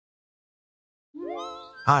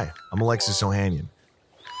Hi, I'm Alexis Ohanian.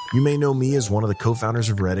 You may know me as one of the co-founders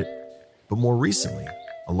of Reddit, but more recently,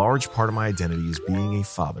 a large part of my identity is being a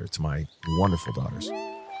father to my wonderful daughters.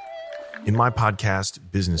 In my podcast,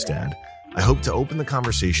 Business Dad, I hope to open the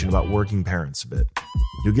conversation about working parents a bit.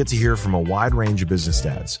 You'll get to hear from a wide range of business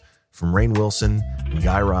dads, from Rainn Wilson and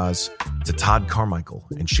Guy Raz to Todd Carmichael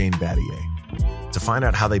and Shane Battier, to find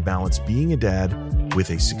out how they balance being a dad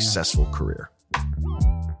with a successful career.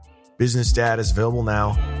 Business Dad is available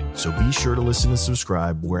now, so be sure to listen and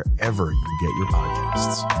subscribe wherever you get your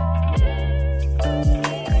podcasts.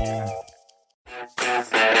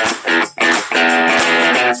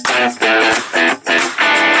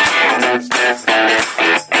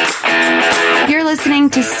 You're listening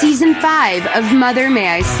to Season 5 of Mother May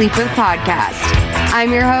I Sleep With podcast.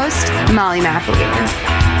 I'm your host, Molly McAleer.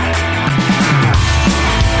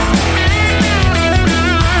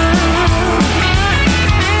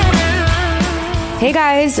 Hey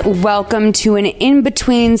guys, welcome to an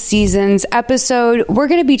in-between seasons episode. We're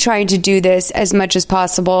going to be trying to do this as much as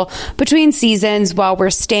possible between seasons while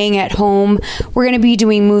we're staying at home. We're going to be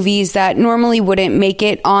doing movies that normally wouldn't make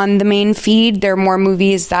it on the main feed. They're more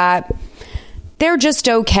movies that they're just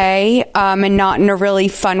okay, and not in a really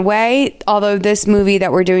fun way, although this movie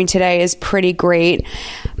that we're doing today is pretty great.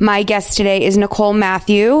 My guest today is Nicole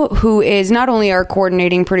Matthew, who is not only our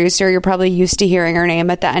coordinating producer, you're probably used to hearing her name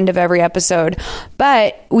at the end of every episode,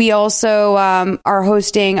 but we also are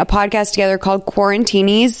hosting a podcast together called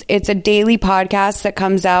Quarantinis. It's a daily podcast that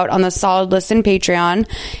comes out on the Solid Listen Patreon.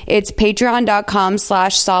 It's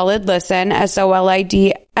patreon.com/solidlisten,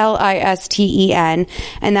 SOLIDLISTEN,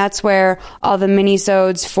 and that's where all the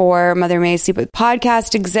minisodes for Mother May I Sleep With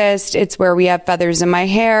podcast exist. It's where we have Feathers in My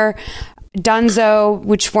Hair, Dunzo,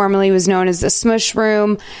 which formerly was known as the Smush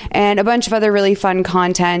Room, and a bunch of other really fun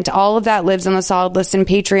content. All of that lives on the Solid Listen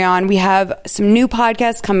Patreon. We have some new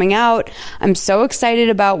podcasts coming out. I'm so excited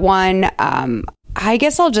about one. I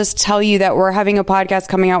guess I'll just tell you that we're having a podcast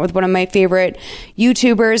coming out with one of my favorite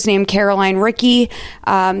YouTubers named Caroline Ricky.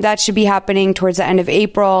 That should be happening towards the end of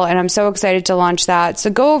April, and I'm so excited to launch that. So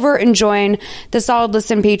go over and join the Solid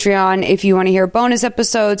Listen Patreon if you want to hear bonus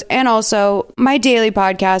episodes and also my daily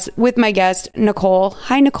podcast with my guest, Nicole.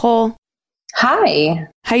 Hi, Nicole. Hi.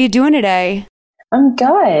 How you doing today? I'm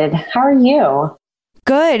good. How are you?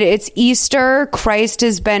 Good. It's Easter. Christ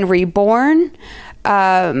has been reborn.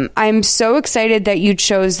 I'm so excited that you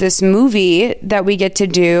chose this movie that we get to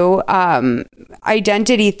do,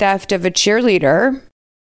 Identity Theft of a Cheerleader.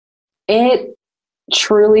 It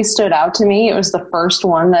truly stood out to me. It was the first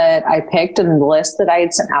one that I picked in the list that I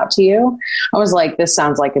had sent out to you. I was like, this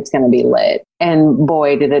sounds like it's going to be lit. And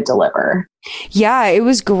boy, did it deliver. Yeah, it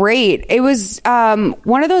was great. It was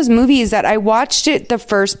one of those movies that I watched it the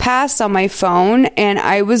first pass on my phone and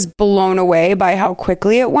I was blown away by how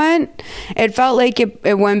quickly it went. It felt like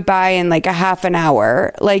it went by in like a half an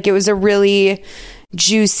hour. Like it was a really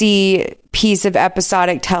juicy piece of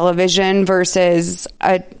episodic television versus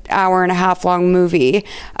an hour and a half long movie.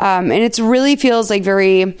 And it really feels like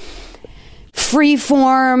very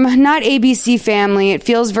freeform, not ABC Family. It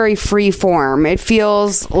feels very freeform. It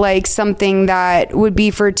feels like something that would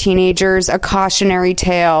be for teenagers, a cautionary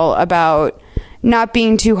tale about not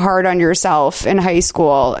being too hard on yourself in high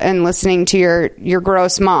school and listening to your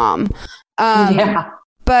gross mom. Yeah.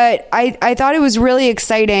 But I thought it was really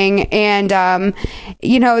exciting. And,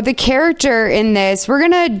 the character in this, we're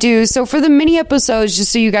going to do, so for the mini episodes,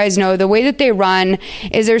 just so you guys know, the way that they run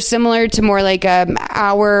is they're similar to more like an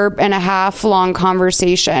hour and a half long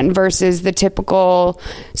conversation versus the typical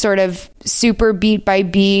sort of super beat by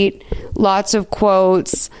beat, lots of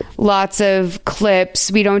quotes, lots of clips.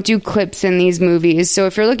 We don't do clips in these movies. So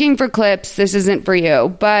if you're looking for clips, this isn't for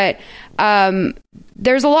you. But,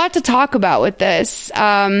 there's a lot to talk about with this.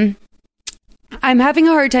 I'm having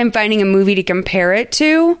a hard time finding a movie to compare it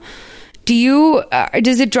to.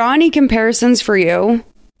 Does it draw any comparisons for you?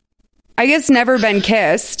 I guess Never Been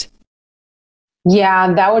Kissed.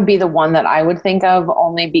 Yeah, that would be the one that I would think of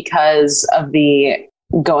only because of the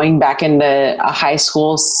going back into a high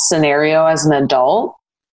school scenario as an adult.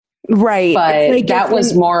 Right. But like that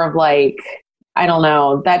was more of like, I don't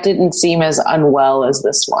know. That didn't seem as unwell as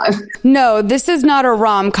this one. No, this is not a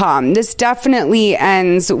rom-com. This definitely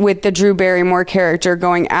ends with the Drew Barrymore character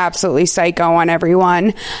going absolutely psycho on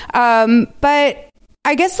everyone. But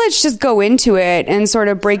I guess let's just go into it and sort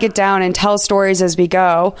of break it down and tell stories as we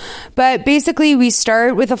go. But basically, we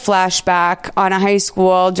start with a flashback on a high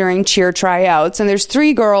school during cheer tryouts. And there's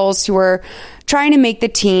three girls who are trying to make the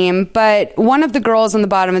team, but one of the girls on the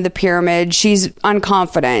bottom of the pyramid, she's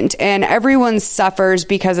unconfident, and everyone suffers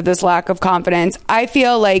because of this lack of confidence. I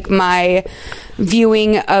feel like my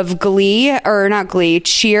viewing of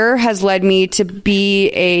Cheer has led me to be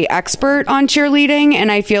a expert on cheerleading,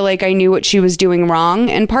 and I feel like I knew what she was doing wrong,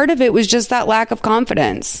 and part of it was just that lack of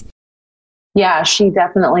confidence. Yeah, she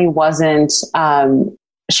definitely wasn't.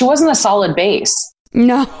 She wasn't a solid base.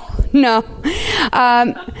 No.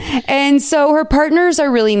 And so her partners are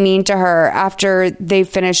really mean to her after they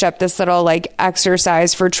finish up this little like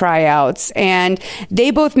exercise for tryouts, and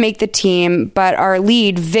they both make the team, but our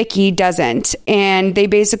lead, Vicky, doesn't. And they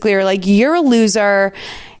basically are like, you're a loser.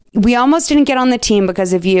 We almost didn't get on the team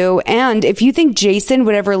because of you. And if you think Jason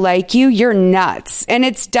would ever like you, you're nuts. And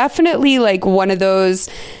it's definitely like one of those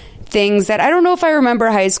things that I don't know if I remember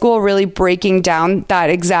high school really breaking down that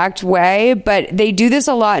exact way, but they do this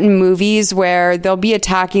a lot in movies where they'll be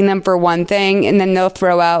attacking them for one thing and then they'll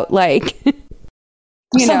throw out like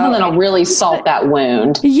something that'll really salt that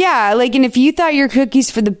wound. Yeah, like, and if you thought your cookies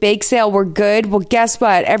for the bake sale were good, well, guess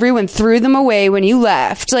what? Everyone threw them away when you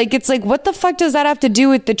left. Like, it's like, what the fuck does that have to do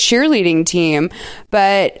with the cheerleading team?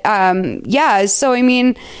 But yeah, so I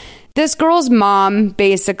mean, this girl's mom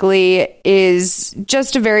basically is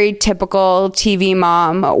just a very typical TV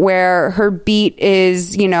mom where her beat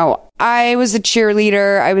is, I was a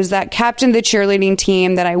cheerleader. I was that captain of the cheerleading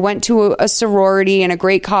team. Then I went to a sorority and a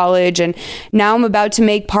great college, and now I'm about to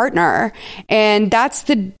make partner. And that's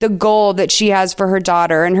the goal that she has for her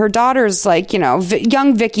daughter. And her daughter's like,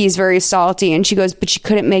 young Vicky's very salty, and she goes, but she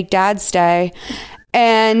couldn't make dad stay.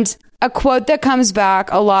 And a quote that comes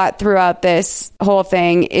back a lot throughout this whole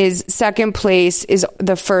thing is second place is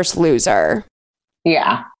the first loser.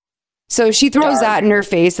 Yeah. So she throws that in her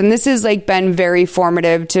face. And this has like been very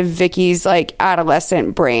formative to Vicky's like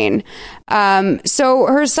adolescent brain. So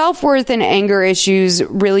her self-worth and anger issues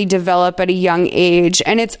really develop at a young age.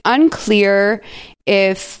 And it's unclear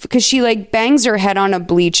because she like bangs her head on a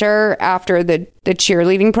bleacher after the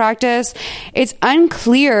cheerleading practice. It's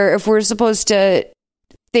unclear if we're supposed to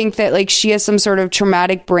think that like she has some sort of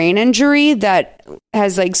traumatic brain injury that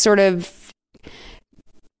has like sort of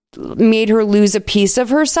made her lose a piece of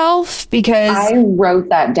herself. Because I wrote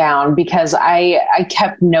that down because I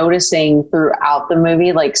kept noticing throughout the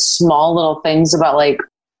movie like small little things about like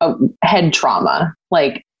head trauma.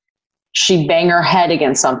 Like she'd bang her head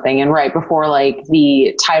against something, and right before like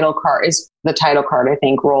the title card I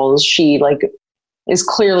think rolls, she like is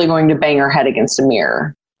clearly going to bang her head against a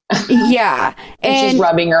mirror. Yeah. And she's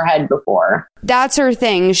rubbing her head before. That's her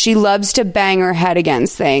thing. She loves to bang her head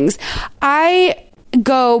against things. I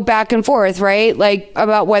go back and forth, right? Like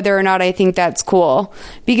about whether or not I think that's cool.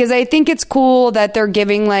 Because I think it's cool that they're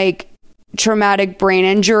giving like traumatic brain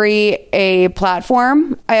injury a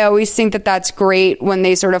platform. I always think that that's great when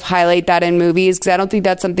they sort of highlight that in movies, because I don't think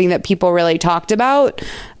that's something that people really talked about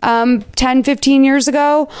 10, 15 years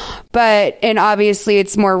ago. And obviously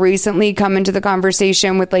it's more recently come into the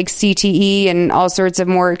conversation with like CTE and all sorts of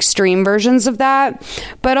more extreme versions of that.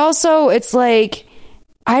 But also it's like,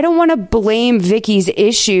 I don't want to blame Vicky's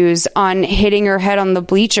issues on hitting her head on the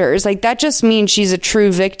bleachers. Like that just means she's a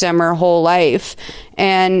true victim her whole life.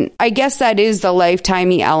 And I guess that is the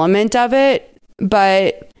lifetimey element of it.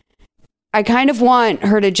 But I kind of want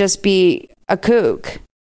her to just be a kook.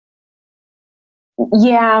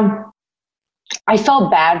 Yeah. I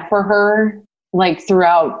felt bad for her like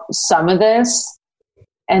throughout some of this.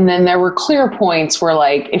 And then there were clear points where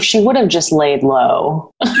like, if she would have just laid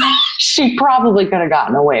low, she probably could have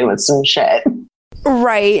gotten away with some shit.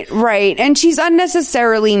 Right. And she's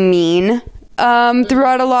unnecessarily mean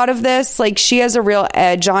throughout a lot of this. Like she has a real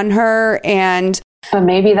edge on her, but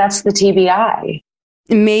maybe that's the TBI.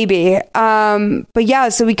 Maybe. But yeah,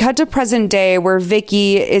 so we cut to present day where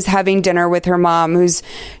Vicky is having dinner with her mom, who's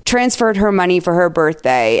transferred her money for her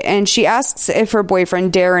birthday. And she asks if her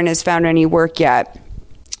boyfriend Darren has found any work yet.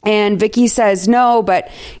 And Vicky says, no, but,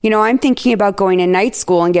 I'm thinking about going to night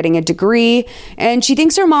school and getting a degree. And she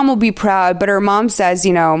thinks her mom will be proud, but her mom says,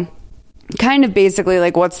 kind of basically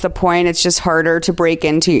like, what's the point? It's just harder to break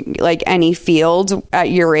into like any field at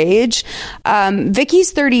your age.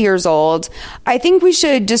 Vicky's 30 years old. I think we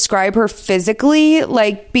should describe her physically,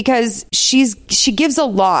 like, because she gives a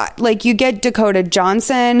lot. Like you get Dakota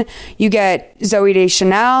Johnson, you get Zooey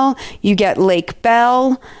Deschanel, you get Lake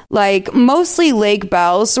Bell, like mostly Lake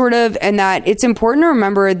Bell sort of. And that it's important to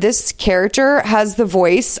remember this character has the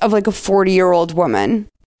voice of like a 40-year-old woman.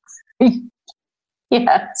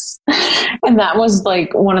 Yes. And that was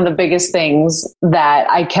like one of the biggest things that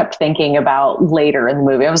I kept thinking about later in the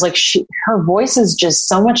movie. I was like, her voice is just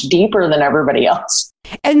so much deeper than everybody else.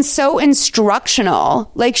 and so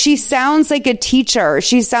instructional. Like, she sounds like a teacher.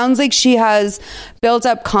 She sounds like she has built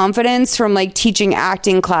up confidence from like teaching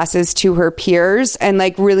acting classes to her peers, and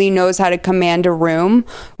like really knows how to command a room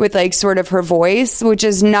with like sort of her voice, which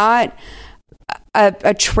is not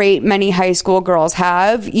a trait many high school girls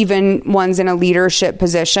have, even ones in a leadership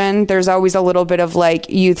position. There's always a little bit of like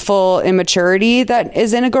youthful immaturity that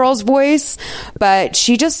is in a girl's voice, but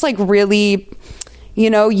she just like really, you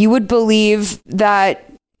know, you would believe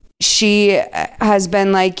that she has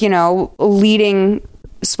been like, you know, leading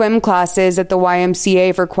swim classes at the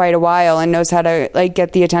YMCA for quite a while and knows how to like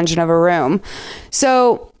get the attention of a room.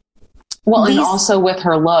 So, well, and also with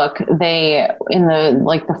her look, they, in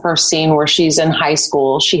the first scene where she's in high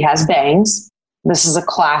school, she has bangs. This is a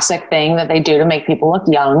classic thing that they do to make people look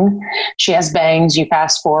young. She has bangs. You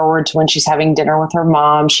fast forward to when she's having dinner with her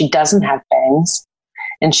mom. She doesn't have bangs.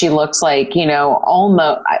 And she looks like, you know,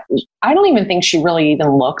 almost, I don't even think she really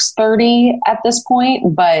even looks 30 at this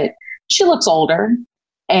point, but she looks older.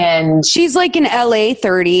 And she's like an LA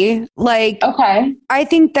 30. Like, okay. I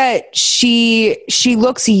think that she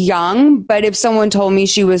looks young, but if someone told me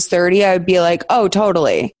she was 30, I would be like, oh,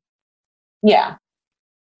 totally. Yeah.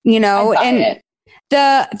 You know, and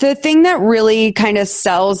the thing that really kind of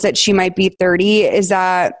sells that she might be 30 is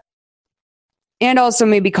that, and also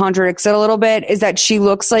maybe contradicts it a little bit, is that she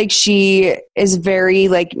looks like she is very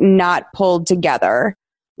like not pulled together.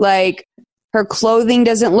 Like, her clothing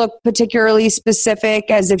doesn't look particularly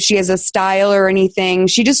specific, as if she has a style or anything.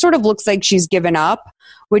 She just sort of looks like she's given up,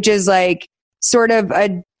 which is like sort of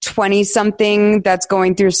a 20-something that's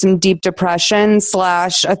going through some deep depression /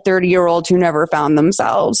 a 30-year-old who never found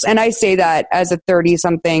themselves. And I say that as a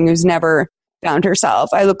 30-something who's never found herself.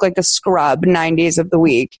 I look like a scrub 9 days of the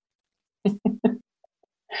week.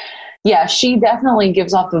 Yeah, she definitely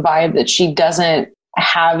gives off the vibe that she doesn't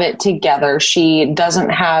have it together. She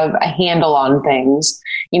doesn't have a handle on things.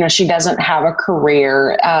 You know, she doesn't have a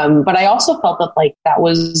career. But I also felt that like that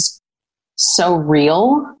was so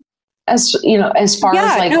real, as you know, as far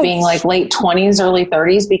as like being like late 20s, early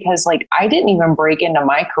 30s, because like I didn't even break into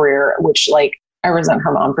my career, which like I resent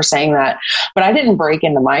her mom for saying that, but I didn't break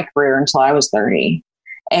into my career until I was 30.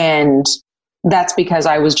 And that's because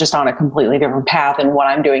I was just on a completely different path, and what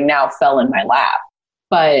I'm doing now fell in my lap.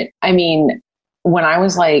 But I mean, when I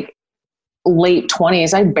was like late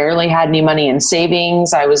 20s, I barely had any money in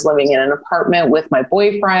savings. I was living in an apartment with my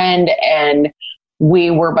boyfriend, and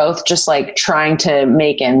we were both just like trying to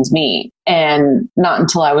make ends meet. And not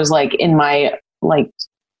until I was like in my like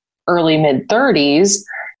early mid 30s,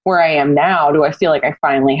 where I am now, do I feel like I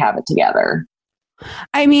finally have it together.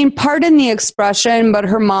 I mean, pardon the expression, but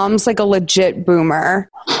her mom's like a legit boomer.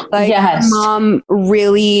 Like, yes. Her mom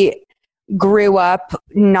really grew up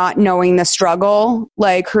not knowing the struggle.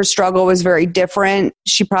 Like, her struggle was very different.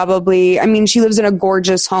 She probably, I mean, she lives in a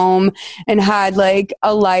gorgeous home and had like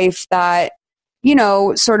a life that, you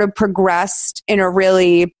know, sort of progressed in a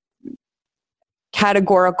really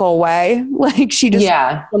categorical way. Like, she just,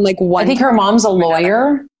 from like one. I think her mom's a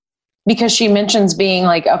lawyer, because she mentions being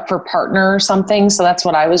like up for partner or something. So that's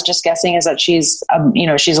what I was just guessing, is that she's, you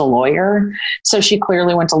know, she's a lawyer. So she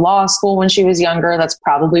clearly went to law school when she was younger. That's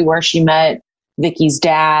probably where she met Vicky's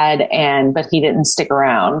dad, but he didn't stick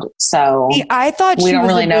around. So I thought she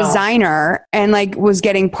was a designer and like was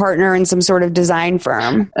getting partner in some sort of design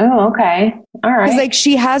firm. Oh, okay. All right. 'Cause like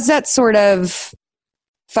she has that sort of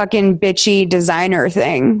fucking bitchy designer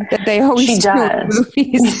thing that they always do in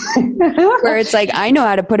movies, where it's like, I know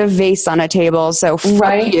how to put a vase on a table, so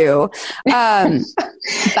fuck you. By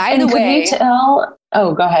the way,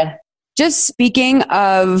 oh, go ahead. Just speaking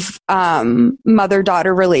of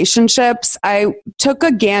mother-daughter relationships, I took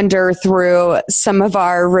a gander through some of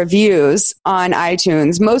our reviews on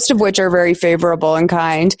iTunes, most of which are very favorable and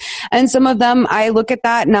kind. And some of them, I look at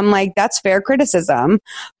that and I'm like, that's fair criticism.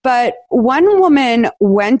 But one woman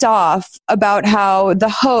went off about how the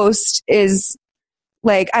host is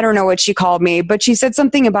like, I don't know what she called me, but she said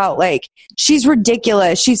something about like, she's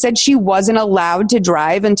ridiculous. She said she wasn't allowed to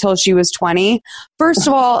drive until she was 20. First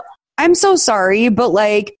of all, I'm so sorry, but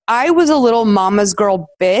like I was a little mama's girl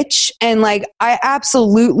bitch, and like I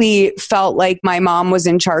absolutely felt like my mom was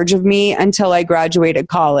in charge of me until I graduated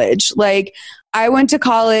college. Like I went to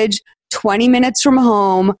college 20 minutes from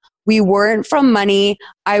home. We weren't from money.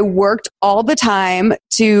 I worked all the time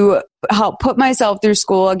to help put myself through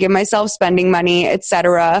school, give myself spending money,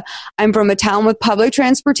 etc. I'm from a town with public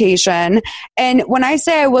transportation, and when I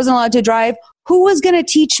say I wasn't allowed to drive, who was going to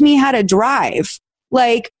teach me how to drive?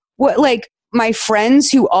 Like, what, like, my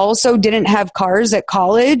friends who also didn't have cars at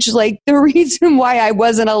college, like the reason why I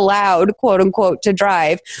wasn't allowed, quote unquote, to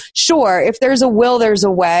drive. Sure, if there's a will, there's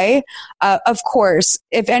a way. Of course,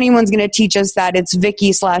 if anyone's going to teach us that, it's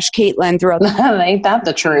Vicky/Caitlin throughout the Ain't that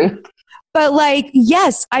the truth? But like,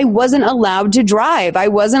 yes, I wasn't allowed to drive. I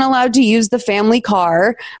wasn't allowed to use the family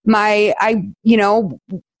car. I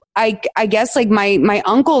guess like my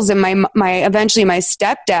uncles and my eventually my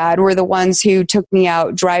stepdad were the ones who took me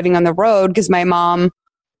out driving on the road because my mom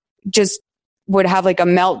just would have like a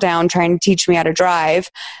meltdown trying to teach me how to drive.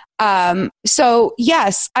 So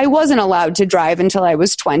yes, I wasn't allowed to drive until I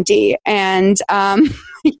was 20. And, I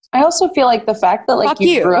also feel like the fact that like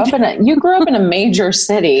you grew up in a major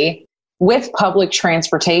city with public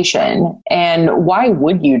transportation, and why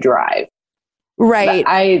would you drive? Right.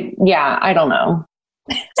 I don't know.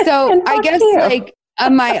 So I guess like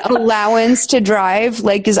my allowance to drive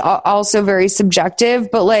like is also very subjective,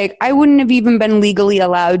 but like I wouldn't have even been legally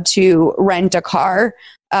allowed to rent a car,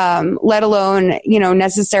 let alone,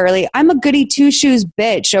 necessarily. I'm a goody two shoes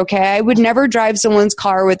bitch. Okay. I would never drive someone's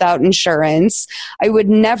car without insurance. I would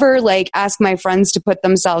never like ask my friends to put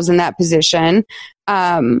themselves in that position.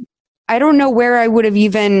 I don't know where I would have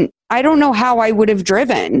I don't know how I would have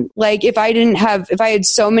driven. Like if I had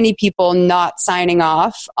so many people not signing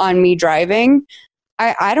off on me driving,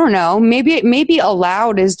 I don't know. Maybe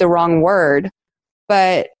allowed is the wrong word,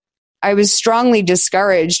 but I was strongly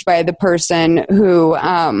discouraged by the person who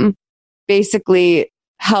basically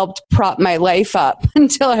helped prop my life up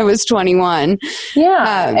until I was 21.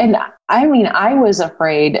 Yeah. And I mean, I was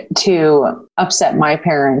afraid to upset my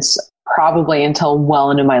parents probably until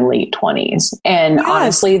well into my late 20s. And yes.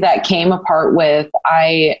 Honestly, that came apart with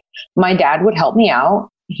my dad would help me out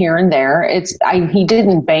here and there. He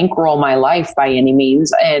didn't bankroll my life by any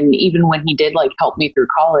means. And even when he did like help me through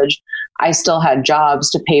college, I still had jobs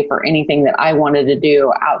to pay for anything that I wanted to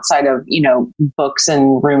do outside of, books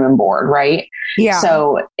and room and board. Right. Yeah.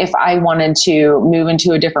 So if I wanted to move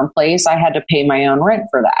into a different place, I had to pay my own rent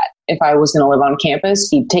for that. If I was going to live on campus,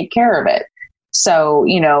 he'd take care of it. So,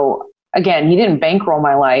 again, he didn't bankroll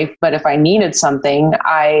my life, but if I needed something,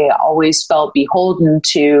 I always felt beholden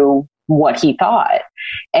to what he thought.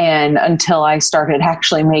 And until I started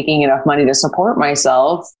actually making enough money to support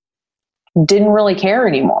myself, didn't really care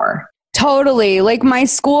anymore. Totally. Like my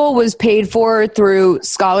school was paid for through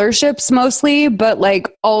scholarships mostly, but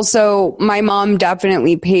like also my mom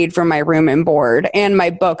definitely paid for my room and board and my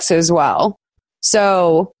books as well.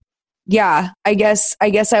 So yeah, I guess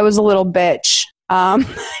I was a little bitch.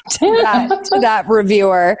 To that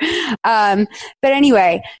reviewer. But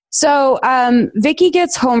anyway, so Vicky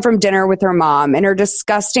gets home from dinner with her mom and her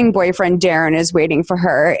disgusting boyfriend Darren is waiting for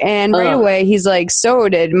her. And right away he's like, so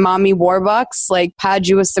did Mommy Warbucks like pad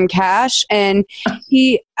you with some cash? And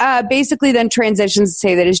he basically then transitions to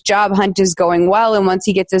say that his job hunt is going well. And once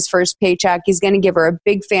he gets his first paycheck, he's going to give her a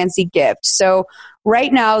big fancy gift. So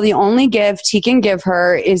right now, the only gift he can give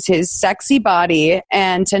her is his sexy body.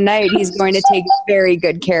 And tonight he's going to take very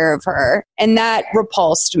good care of her. And that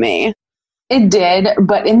repulsed me. It did.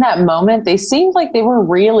 But in that moment, they seemed like they were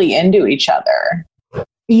really into each other.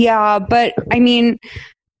 Yeah. But I mean,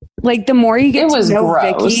 like the more you get to know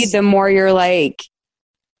Vicky, the more you're like,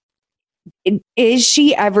 is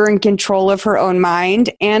she ever in control of her own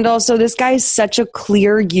mind? And also this guy is such a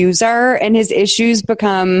clear user and his issues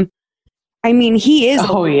become... I mean, he is.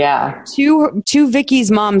 Oh, yeah. To Vicky's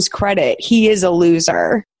mom's credit, he is a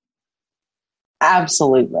loser.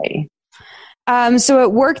 Absolutely. So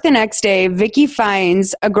at work the next day, Vicky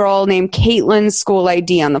finds a girl named Caitlin's school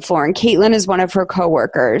ID on the floor. And Caitlin is one of her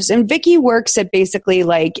coworkers. And Vicky works at basically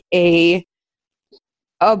like an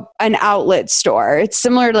outlet store. It's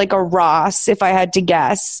similar to like a Ross, if I had to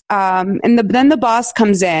guess. And then the boss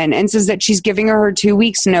comes in and says that she's giving her 2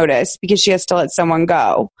 weeks notice because she has to let someone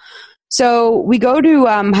go. So we go to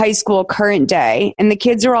high school current day, and the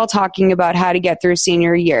kids are all talking about how to get through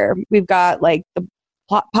senior year. We've got like the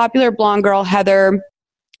popular blonde girl, Heather.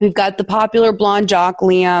 We've got the popular blonde jock,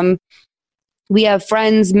 Liam. We have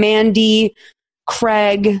friends, Mandy,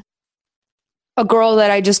 Craig, a girl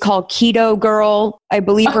that I just call Keto Girl. I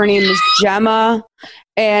believe her name is Gemma.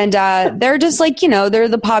 And they're just like, they're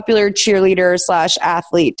the popular cheerleader /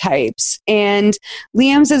 athlete types. And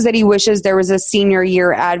Liam says that he wishes there was a senior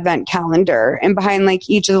year advent calendar. And behind like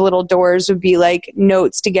each of the little doors would be like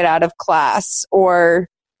notes to get out of class or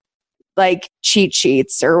like cheat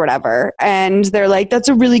sheets or whatever. And they're like, that's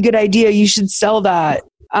a really good idea. You should sell that.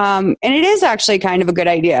 And it is actually kind of a good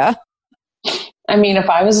idea. I mean, if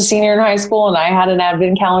I was a senior in high school and I had an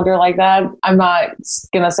advent calendar like that, I'm not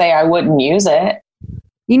going to say I wouldn't use it.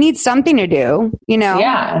 You need something to do, you know?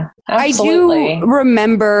 Yeah, absolutely. I do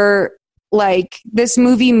remember, like, this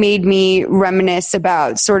movie made me reminisce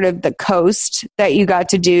about sort of the coast that you got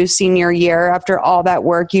to do senior year after all that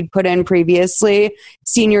work you'd put in previously.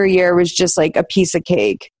 Senior year was just like a piece of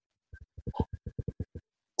cake.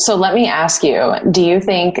 So let me ask you, do you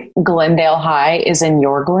think Glendale High is in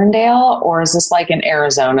your Glendale, or is this like an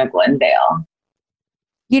Arizona Glendale?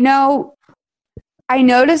 You know, I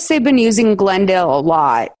noticed they've been using Glendale a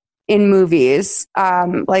lot in movies,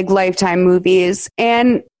 like Lifetime movies.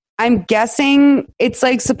 And I'm guessing it's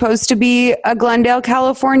like supposed to be a Glendale,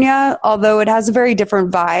 California, although it has a very different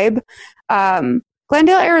vibe.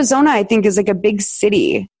 Glendale, Arizona, I think is like a big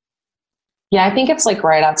city. Yeah, I think it's like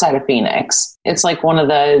right outside of Phoenix. It's like one of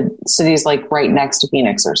the cities like right next to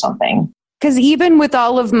Phoenix or something. Because even with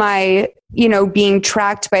all of my, you know, being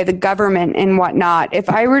tracked by the government and whatnot, if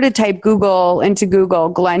I were to type Google into Google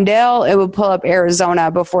Glendale, it would pull up Arizona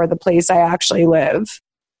before the place I actually live.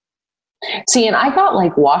 See, and I got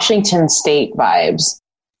like Washington State vibes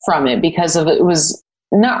from it because of it was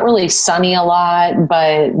not really sunny a lot,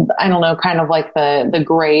 but I don't know, kind of like the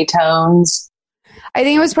gray tones. I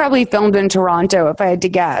think it was probably filmed in Toronto, if I had to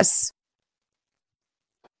guess.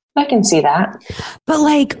 I can see that. But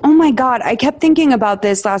like, oh my God, I kept thinking about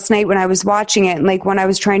this last night when I was watching it and like when I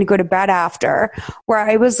was trying to go to bed after, where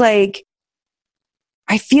I was like,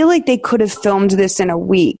 I feel like they could have filmed this in a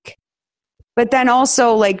week. But then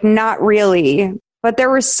also like, not really. But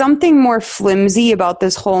there was something more flimsy about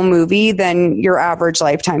this whole movie than your average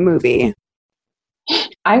Lifetime movie.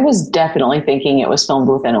 I was definitely thinking it was filmed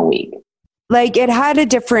within a week. Like it had a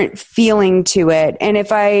different feeling to it. And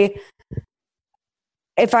if I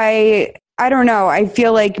don't know, I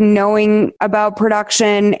feel like knowing about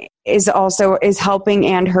production is helping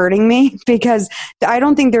and hurting me because I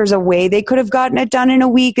don't think there's a way they could have gotten it done in a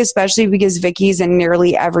week, especially because Vicky's in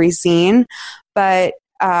nearly every scene. But,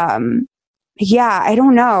 yeah, I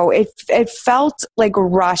don't know. It felt like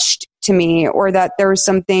rushed to me, or that there was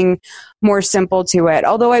something more simple to it.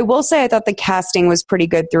 Although I will say I thought the casting was pretty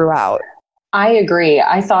good throughout. I agree.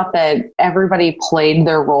 I thought that everybody played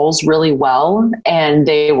their roles really well and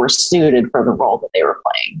they were suited for the role that they were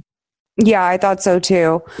playing. Yeah, I thought so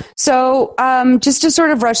too. So just to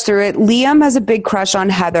sort of rush through it, Liam has a big crush on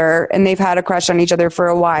Heather and they've had a crush on each other for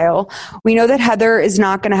a while. We know that Heather is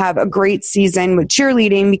not going to have a great season with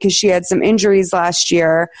cheerleading because she had some injuries last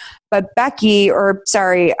year. But Becky, I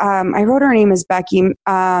wrote her name as Becky.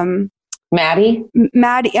 Maddie,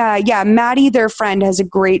 Maddie, their friend, has a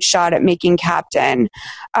great shot at making captain.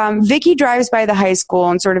 Vicky drives by the high school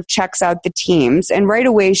and sort of checks out the teams, and right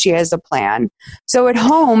away she has a plan. So at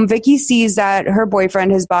home, Vicky sees that her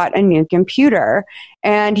boyfriend has bought a new computer,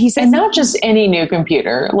 and he says, and not just any new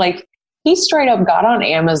computer, like he straight up got on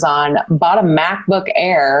Amazon, bought a MacBook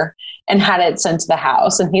Air, and had it sent to the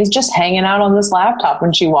house, and he's just hanging out on this laptop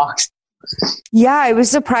when she walks. Yeah, I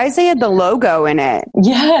was surprised they had the logo in it.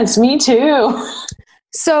 Yes, me too.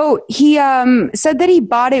 So he said that he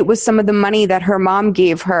bought it with some of the money that her mom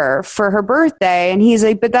gave her for her birthday. And he's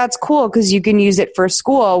like, but that's cool because you can use it for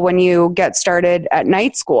school when you get started at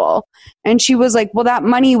night school. And she was like, well, that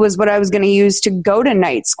money was what I was going to use to go to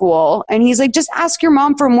night school. And he's like, just ask your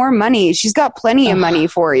mom for more money. She's got plenty of money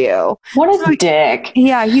for you. What a dick.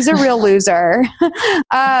 Yeah, he's a real loser.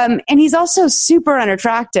 And he's also super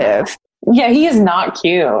unattractive. Yeah, he is not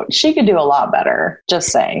cute. She could do a lot better, just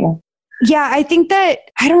saying. Yeah, I think that,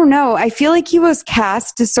 I don't know, I feel like he was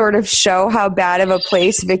cast to sort of show how bad of a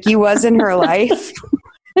place Vicky was in her life.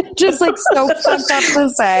 Just like so fucked up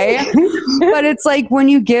to say. But it's like when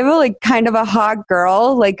you give a like kind of a hot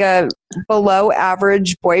girl like a below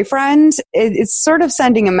average boyfriend, it's sort of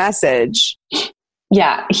sending a message.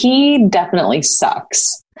 Yeah, he definitely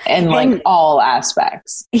sucks in like all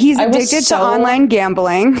aspects. He's addicted to online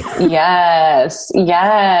gambling. Yes.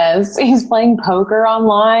 He's playing poker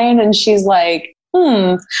online and she's like,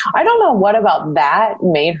 I don't know what about that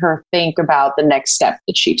made her think about the next step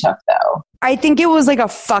that she took though. I think it was like a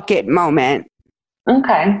fuck it moment.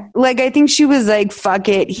 Okay. Like, I think she was like, fuck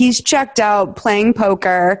it. He's checked out playing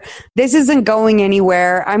poker. This isn't going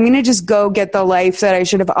anywhere. I'm going to just go get the life that I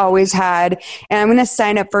should have always had. And I'm going to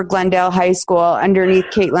sign up for Glendale High School underneath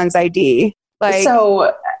Caitlin's ID. Like,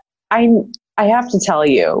 so I have to tell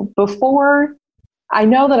you, before, I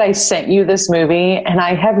know that I sent you this movie and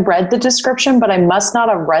I had read the description, but I must not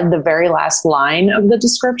have read the very last line of the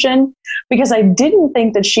description because I didn't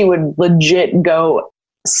think that she would legit go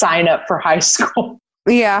sign up for high school.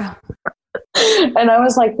 Yeah. And I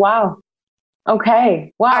was like, wow.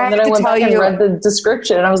 Okay. Wow. And then I went back and read the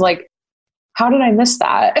description and I was like, how did I miss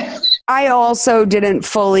that? I also didn't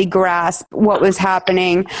fully grasp what was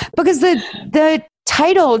happening because the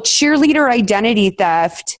title cheerleader identity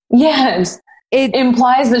theft. Yes. It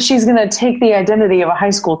implies that she's going to take the identity of a high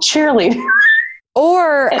school cheerleader.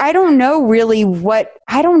 Or I don't know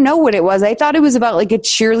what it was. I thought it was about like a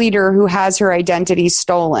cheerleader who has her identity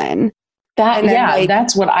stolen.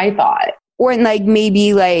 That's what I thought. Or like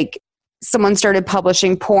maybe like someone started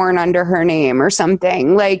publishing porn under her name or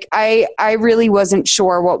something. Like I really wasn't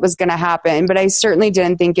sure what was going to happen, but I certainly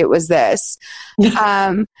didn't think it was this.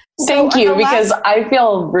 Thank you, because I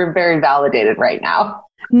feel very validated right now.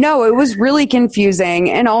 No, it was really confusing.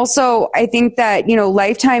 And also, I think that,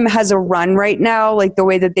 Lifetime has a run right now, like the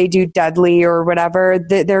way that they do Dudley or whatever.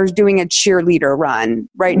 They're doing a cheerleader run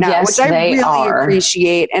right now, yes, which I really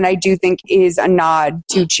appreciate. And I do think is a nod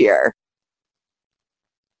to Cheer.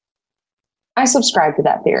 I subscribe to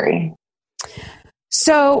that theory.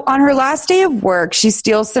 So on her last day of work, she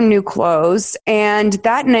steals some new clothes, and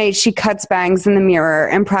that night she cuts bangs in the mirror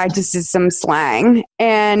and practices some slang.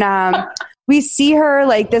 And we see her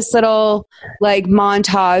like this little like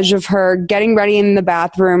montage of her getting ready in the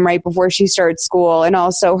bathroom right before she starts school, and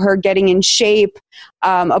also her getting in shape,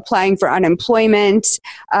 applying for unemployment,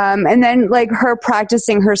 and then like her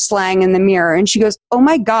practicing her slang in the mirror. And she goes, "Oh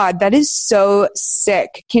my God, that is so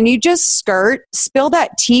sick. Can you just skirt? Spill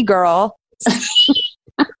that tea, girl."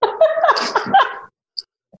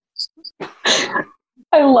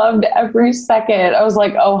 I loved every second. I was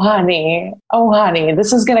like, oh, honey,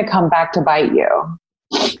 this is going to come back to bite you.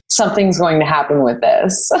 Something's going to happen with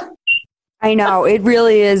this. I know. It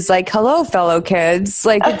really is like, hello, fellow kids.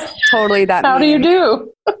 Like, it's totally that. How do you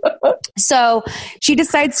do? So she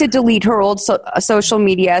decides to delete her old social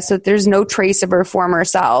media so that there's no trace of her former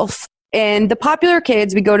self. And the popular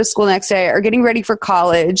kids, we go to school next day, are getting ready for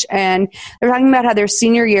college. And they're talking about how their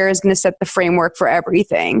senior year is going to set the framework for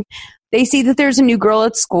everything. They see that there's a new girl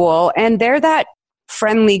at school, and they're that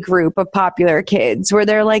friendly group of popular kids where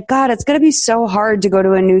they're like, God, it's going to be so hard to go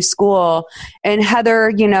to a new school. And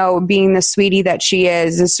Heather, being the sweetie that she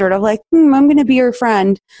is sort of like, I'm going to be your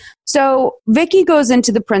friend. So Vicky goes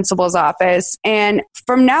into the principal's office, and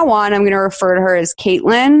from now on, I'm going to refer to her as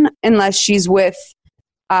Caitlin, unless she's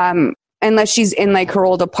in like her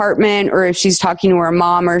old apartment or if she's talking to her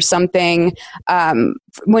mom or something.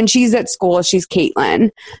 When she's at school, she's Caitlin.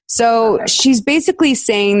 So she's basically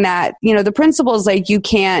saying that, the principal's like, you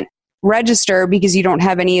can't register because you don't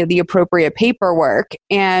have any of the appropriate paperwork.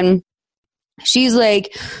 And she's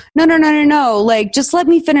like, no. Like, just let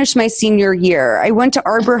me finish my senior year. I went to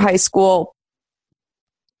Arbor High School.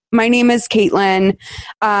 My name is Caitlin.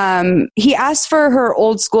 He asked for her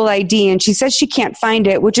old school ID, and she says she can't find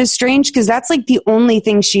it, which is strange because that's like the only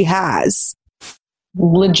thing she has.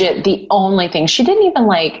 Legit, the only thing. She didn't even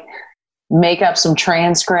like make up some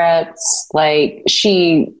transcripts. Like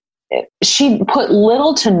she put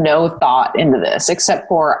little to no thought into this, except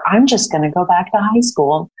for I'm just going to go back to high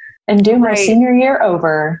school and do my senior year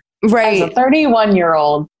over. Right. As a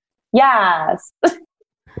 31-year-old. Yes.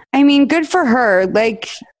 I mean, good for her. Like,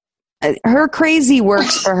 her crazy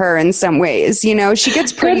works for her in some ways. She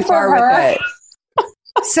gets pretty far with it.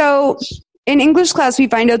 So in English class, we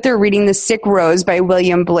find out they're reading The Sick Rose by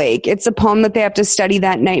William Blake. It's a poem that they have to study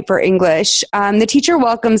that night for English. The teacher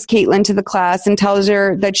welcomes Caitlin to the class and tells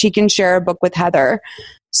her that she can share a book with Heather.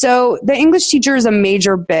 So the English teacher is a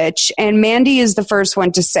major bitch, and Mandy is the first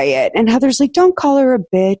one to say it. And Heather's like, don't call her a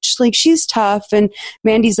bitch. Like, she's tough. And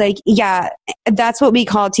Mandy's like, yeah, that's what we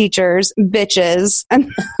call teachers, bitches. And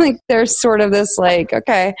like, there's sort of this like,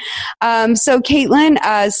 okay. So Caitlin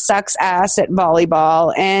sucks ass at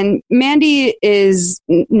volleyball, and Mandy is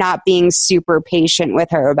not being super patient with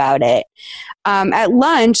her about it. At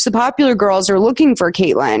lunch, the popular girls are looking for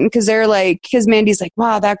Caitlin because Mandy's like,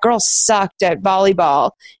 wow, that girl sucked at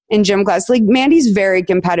volleyball in gym class. Like, Mandy's very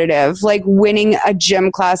competitive. Like, winning a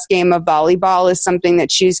gym class game of volleyball is something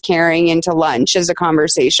that she's carrying into lunch as a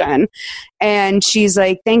conversation. And she's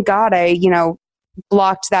like, thank God I,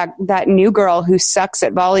 blocked that new girl who sucks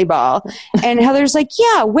at volleyball. And Heather's like,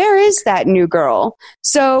 yeah, where is that new girl?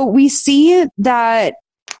 So we see that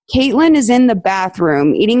Caitlin is in the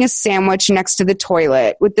bathroom eating a sandwich next to the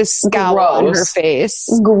toilet with this scowl on her face.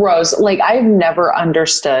 Gross. Like, I've never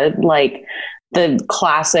understood like the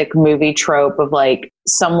classic movie trope of like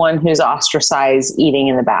someone who's ostracized eating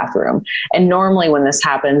in the bathroom. And normally when this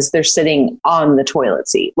happens, they're sitting on the toilet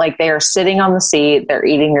seat. Like, they are sitting on the seat, they're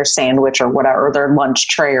eating their sandwich or whatever, or their lunch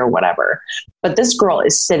tray or whatever. But this girl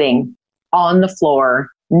is sitting on the floor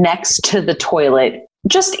next to the toilet,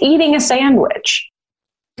 just eating a sandwich.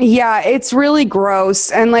 Yeah, it's really gross.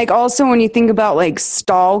 And like also when you think about like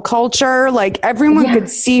stall culture, like everyone could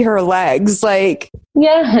see her legs, like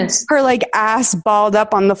yes, her like ass balled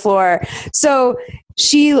up on the floor. So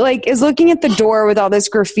she like is looking at the door with all this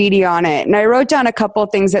graffiti on it. And I wrote down a couple of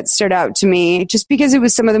things that stood out to me just because it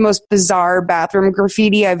was some of the most bizarre bathroom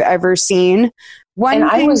graffiti I've ever seen.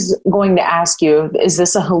 I was going to ask you, is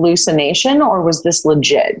this a hallucination or was this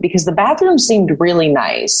legit? Because the bathroom seemed really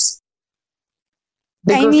nice.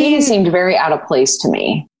 The graffiti seemed very out of place to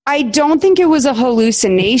me. I don't think it was a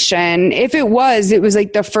hallucination. If it was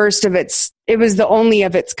like it was the only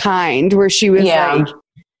of its kind where she was like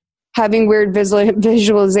having weird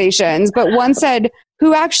visualizations. But one said,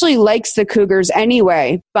 who actually likes the Cougars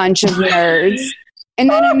anyway? Bunch of nerds. And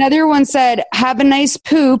then another one said, have a nice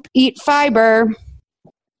poop, eat fiber.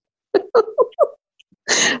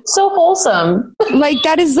 So wholesome. Like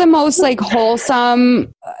that is the most like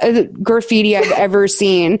wholesome graffiti I've ever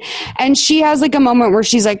seen. And she has like a moment where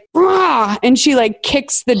she's like, rah, and she like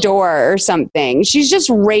kicks the door or something. She's just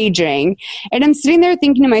raging. And I'm sitting there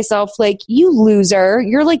thinking to myself, like, you loser,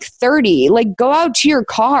 you're like 30, like go out to your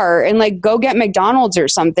car and like go get McDonald's or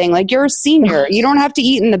something. Like you're a senior. You don't have to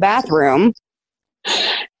eat in the bathroom.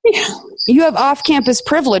 You have off-campus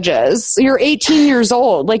privileges. You're 18 years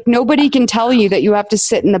old. Like nobody can tell you that you have to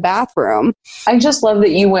sit in the bathroom. I just love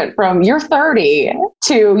that you went from you're 30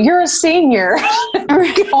 to you're a senior.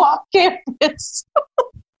 Go off campus.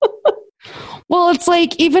 Well, it's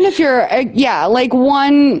like, even if you're, like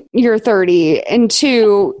one, you're 30 and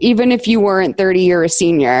two, even if you weren't 30, you're a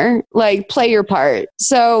senior, like play your part.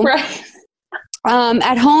 So right.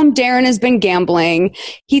 At home, Darren has been gambling.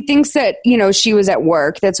 He thinks that, she was at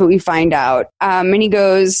work. That's what we find out. And he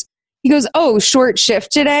goes, oh, short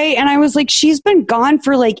shift today. And I was like, she's been gone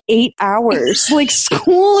for like 8 hours. Like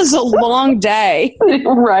school is a long day.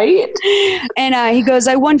 Right. And he goes,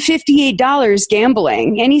 I won $58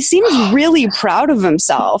 gambling. And he seems really proud of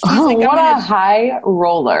himself. He's like, what a high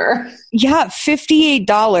roller. Yeah,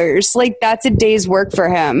 $58. Like that's a day's work for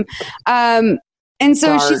him. And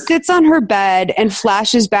so she sits on her bed and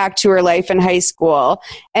flashes back to her life in high school.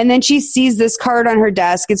 And then she sees this card on her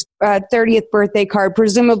desk. It's a 30th birthday card,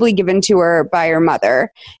 presumably given to her by her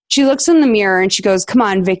mother. She looks in the mirror and she goes, come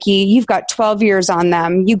on, Vicky, you've got 12 years on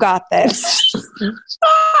them. You got this.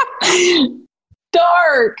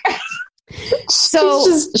 Dark. So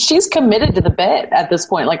she's committed to the bit at this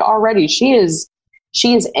point. Like already she is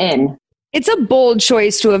in. It's a bold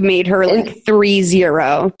choice to have made her like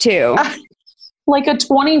 3-0 too. Like a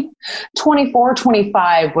 24,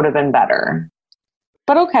 25 would have been better.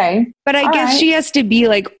 But okay. But I guess she has to be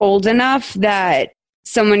like old enough that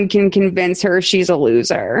someone can convince her she's a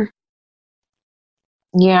loser.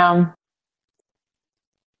 Yeah.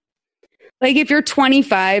 Like if you're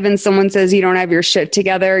 25 and someone says you don't have your shit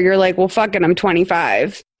together, you're like, well, fuck it, I'm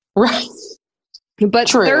 25. Right. But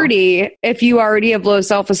True. 30, if you already have low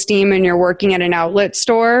self-esteem and you're working at an outlet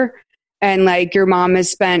store, and like your mom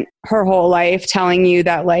has spent her whole life telling you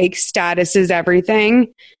that like status is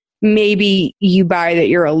everything, maybe you buy that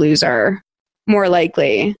you're a loser, more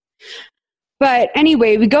likely. But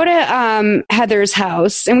anyway, we go to Heather's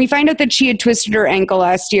house and we find out that she had twisted her ankle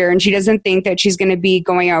last year and she doesn't think that she's going to be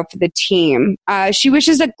going out for the team. She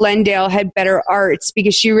wishes that Glendale had better arts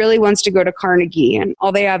because she really wants to go to Carnegie and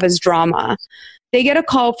all they have is drama. They get a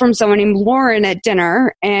call from someone named Lauren at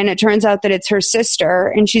dinner, and it turns out that it's her sister,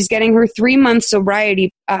 and she's getting her 3-month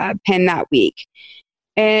sobriety pin that week.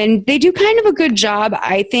 And they do kind of a good job,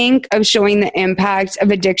 I think, of showing the impact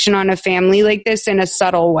of addiction on a family like this in a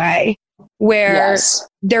subtle way, where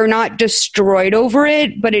they're not destroyed over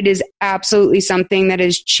it, but it is absolutely something that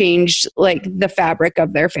has changed like the fabric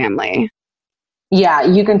of their family. Yeah,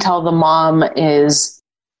 you can tell the mom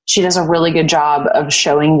she does a really good job of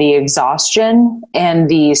showing the exhaustion and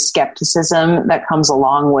the skepticism that comes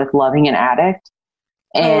along with loving an addict.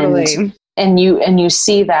 Totally. And you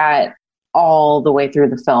see that all the way through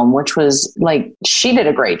the film, which was like, she did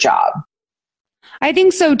a great job. I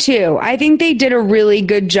think so too. I think they did a really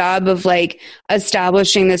good job of like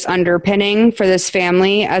establishing this underpinning for this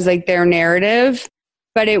family as like their narrative,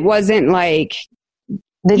 but it wasn't like,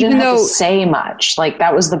 they didn't have to say much. Like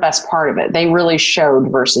that was the best part of it. They really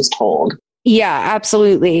showed versus told. Yeah,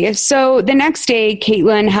 absolutely. So the next day,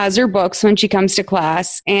 Caitlin has her books when she comes to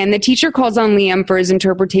class, and the teacher calls on Liam for his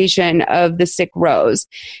interpretation of The Sick Rose.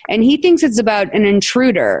 And he thinks it's about an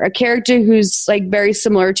intruder, a character who's like very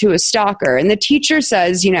similar to a stalker. And the teacher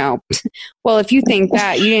says, well, if you think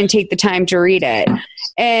that, you didn't take the time to read it.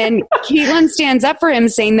 And Caitlin stands up for him,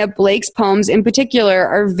 saying that Blake's poems in particular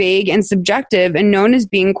are vague and subjective and known as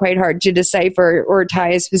being quite hard to decipher or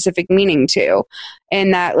tie a specific meaning to.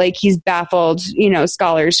 And that, like, he's baffled,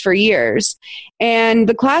 scholars for years. And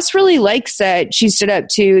the class really likes that she stood up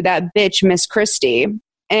to that bitch, Miss Christie.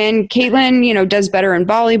 And Caitlin, does better in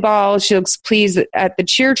volleyball. She looks pleased at the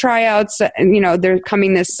cheer tryouts. They're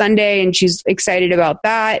coming this Sunday, and she's excited about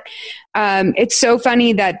that. It's so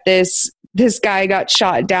funny that this guy got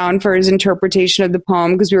shot down for his interpretation of the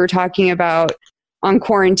poem, because we were talking about on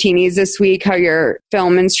Quarantinis this week how your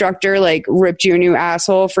film instructor ripped you a new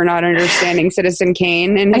asshole for not understanding Citizen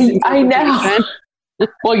Kane. And I know.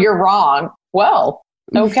 Well, you're wrong. Well,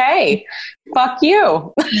 okay. Fuck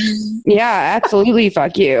you. Yeah, absolutely.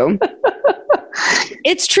 Fuck you.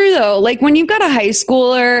 It's true though. When you've got a high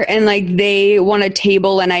schooler and they want to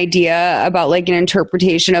table an idea about an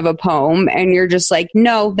interpretation of a poem, and you're just like,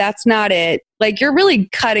 no, that's not it. You're really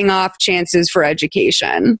cutting off chances for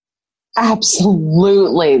education.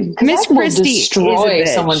 Absolutely. Miss Christie destroy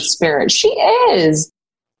someone's spirit. She is.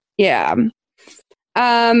 Yeah.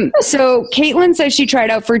 So Caitlin says she tried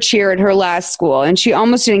out for cheer at her last school, and she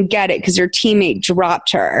almost didn't get it because her teammate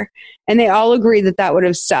dropped her. And they all agree that would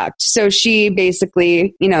have sucked. So she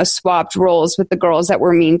basically, swapped roles with the girls that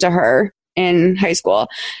were mean to her in high school.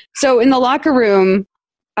 So in the locker room,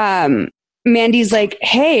 Mandy's like,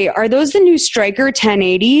 hey, are those the new Striker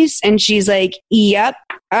 1080s? And she's like, yep.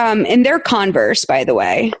 And they're Converse, by the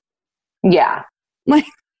way. Yeah.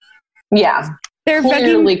 Yeah. They're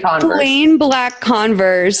clearly Converse. Plain black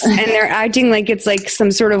Converse, and they're acting like it's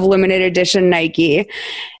some sort of limited edition Nike.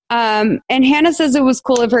 And Hannah says it was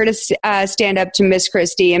cool of her to stand up to Miss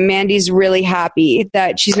Christie, and Mandy's really happy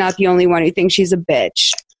that she's not the only one who thinks she's a bitch.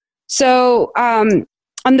 So on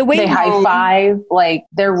the way they home, high five.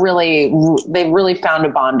 They've really found a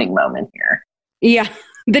bonding moment here. Yeah,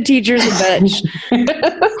 the teacher's a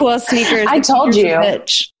bitch. Cool sneakers. I told you.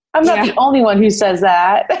 Bitch. I'm not the only one who says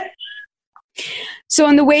that. So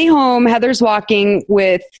on the way home, Heather's walking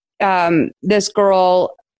with this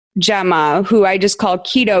girl, Gemma, who I just call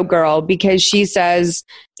Keto Girl because she says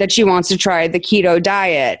that she wants to try the keto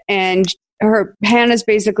diet. And Heather's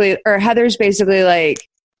basically like,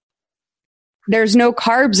 there's no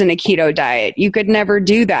carbs in a keto diet. You could never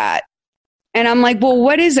do that. And I'm like, well,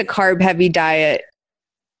 what is a carb heavy diet,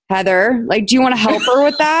 Heather? Do you want to help her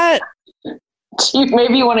with that?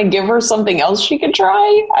 Maybe you want to give her something else she could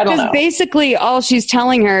try? I don't know. Because basically all she's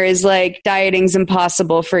telling her is dieting's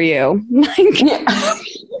impossible for you.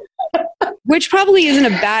 Which probably isn't a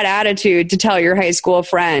bad attitude to tell your high school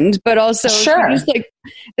friend, but also sure.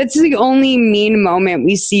 That's the only mean moment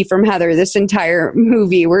we see from Heather this entire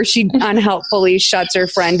movie, where she unhelpfully shuts her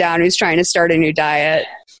friend down who's trying to start a new diet.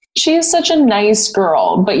 She is such a nice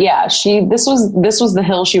girl, but yeah, this was the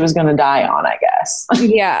hill she was going to die on, I guess.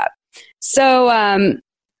 Yeah. So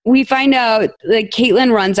we find out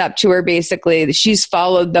Caitlin runs up to her. Basically, she's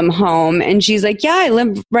followed them home, and she's like, yeah, I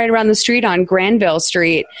live right around the street on Granville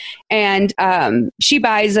Street. And she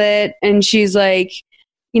buys it, and she's like,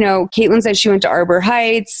 Caitlin says she went to Arbor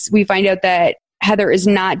Heights. We find out that Heather is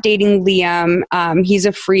not dating Liam. He's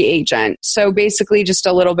a free agent. So basically just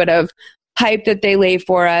a little bit of hype that they lay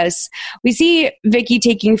for us. We see Vicky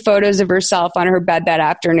taking photos of herself on her bed that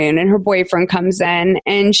afternoon, and her boyfriend comes in,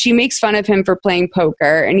 and she makes fun of him for playing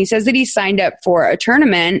poker. And he says that he signed up for a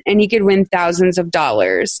tournament and he could win thousands of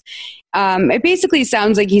dollars. It basically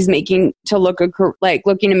sounds like he's looking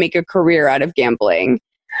to make a career out of gambling.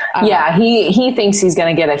 Yeah, he thinks he's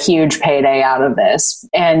going to get a huge payday out of this.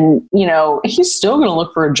 And, he's still going to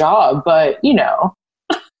look for a job, but,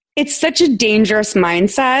 It's such a dangerous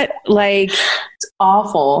mindset. It's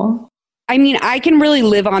awful. I mean, I can really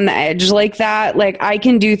live on the edge like that. I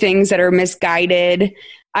can do things that are misguided.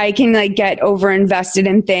 I can get over-invested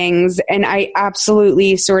in things. And I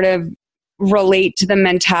absolutely sort of relate to the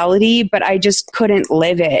mentality, but I just couldn't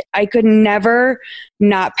live it. I could never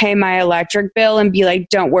not pay my electric bill and be like,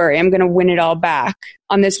 don't worry, I'm going to win it all back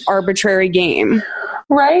on this arbitrary game.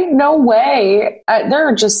 Right? No way. There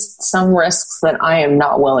are just some risks that I am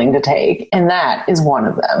not willing to take, and that is one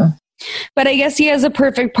of them. But I guess he has a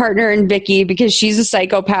perfect partner in Vicky, because she's a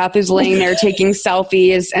psychopath who's laying there taking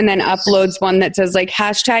selfies and then uploads one that says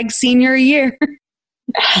hashtag senior year.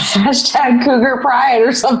 Hashtag Cougar Pride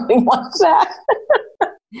or something like that.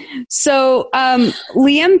 So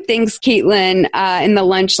Liam thanks Caitlin in the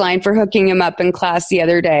lunch line for hooking him up in class the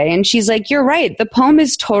other day. And she's like, you're right. The poem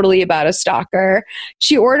is totally about a stalker.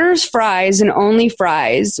 She orders fries and only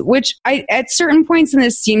fries, which at certain points in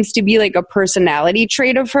this seems to be a personality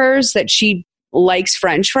trait of hers, that she likes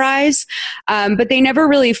French fries, but they never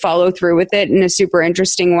really follow through with it in a super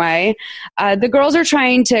interesting way. The girls are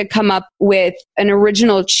trying to come up with an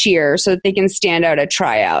original cheer so that they can stand out at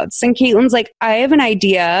tryouts. And Caitlin's like, I have an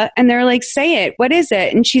idea. And they're like, say it. What is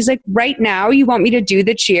it? And she's like, right now, you want me to do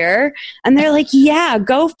the cheer? And they're like, yeah,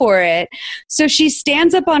 go for it. So she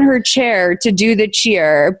stands up on her chair to do the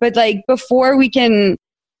cheer. But like before we can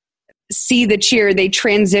see the cheer, they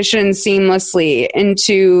transition seamlessly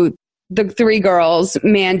into the three girls,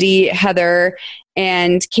 Mandy, Heather,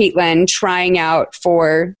 and Caitlin, trying out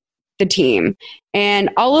for the team. And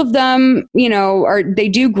all of them, they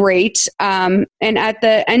do great. And at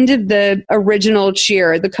the end of the original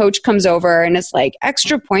cheer, the coach comes over and is like,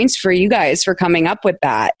 extra points for you guys for coming up with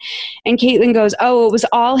that. And Caitlin goes, oh, it was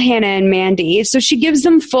all Hannah and Mandy. So she gives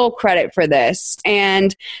them full credit for this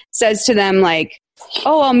and says to them like,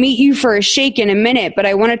 oh, I'll meet you for a shake in a minute, but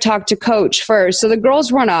I want to talk to coach first. So the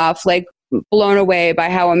girls run off, like blown away by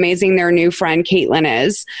how amazing their new friend Caitlin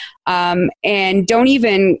is, and don't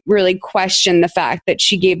even really question the fact that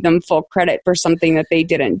she gave them full credit for something that they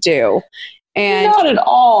didn't do. And not at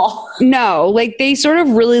all. No, like they sort of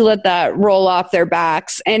really let that roll off their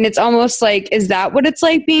backs. And it's almost like, is that what it's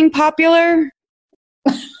like being popular?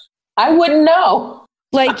 I wouldn't know.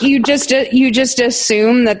 Like you just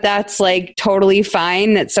assume that that's like totally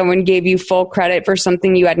fine, that someone gave you full credit for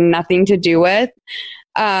something you had nothing to do with.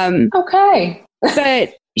 Okay.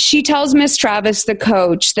 But she tells Miss Travis, the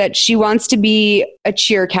coach, that she wants to be a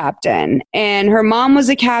cheer captain, and her mom was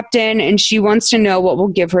a captain, and she wants to know what will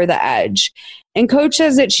give her the edge. And coach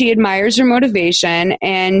says that she admires her motivation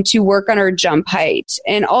and to work on her jump height.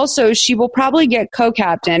 And also she will probably get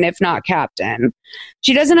co-captain, if not captain.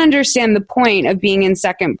 She doesn't understand the point of being in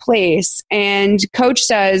second place. And coach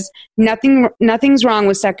says, nothing's wrong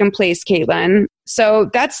with second place, Caitlin. So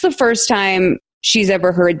that's the first time she's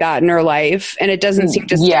ever heard that in her life. And it doesn't seem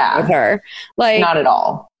to stick with her. Like, not at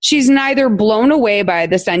all. She's neither blown away by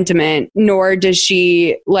the sentiment, nor does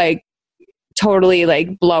she like totally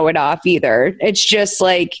like blow it off either. It's just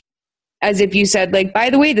like, as if you said like,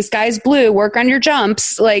 by the way, the sky's blue, work on your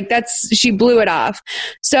jumps. Like she blew it off.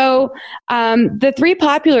 So the three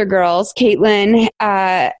popular girls, Caitlin,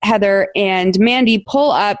 Heather, and Mandy,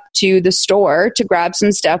 pull up to the store to grab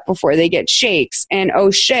some stuff before they get shakes. And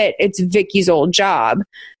oh shit, it's Vicky's old job.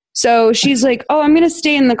 So she's like, oh, I'm going to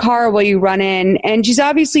stay in the car while you run in. And she's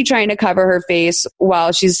obviously trying to cover her face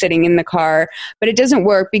while she's sitting in the car, but it doesn't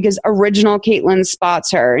work because original Caitlin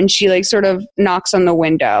spots her and she like sort of knocks on the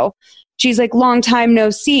window. She's like, long time no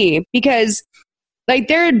see, because like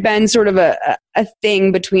there had been sort of a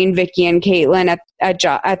thing between Vicky and Caitlin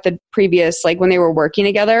at the previous, like when they were working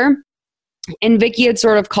together. And Vicky had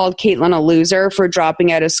sort of called Caitlin a loser for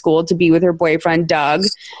dropping out of school to be with her boyfriend, Doug.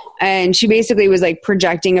 And she basically was like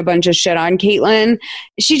projecting a bunch of shit on Caitlin.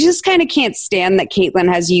 She just kind of can't stand that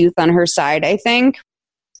Caitlin has youth on her side, I think.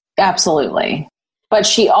 Absolutely. But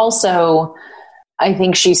she also, I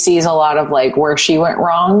think she sees a lot of like where she went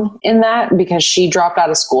wrong in that, because she dropped out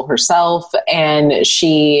of school herself and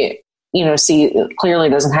she, clearly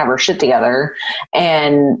doesn't have her shit together.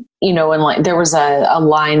 And, and like there was a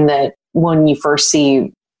line that when you first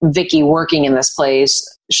see Vicky working in this place,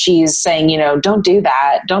 she's saying, don't do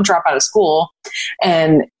that. Don't drop out of school.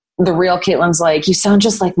 And the real Caitlin's like, you sound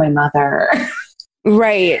just like my mother.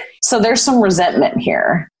 Right. So there's some resentment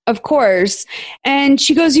here. Of course. And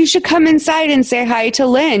she goes, you should come inside and say hi to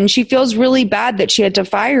Lynn. She feels really bad that she had to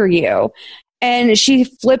fire you. And she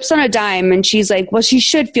flips on a dime and she's like, well, she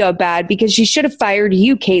should feel bad because she should have fired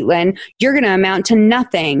you, Caitlin. You're going to amount to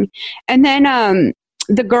nothing. And then,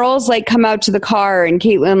 the girls like come out to the car and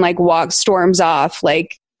Caitlin like storms off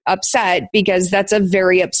like upset because that's a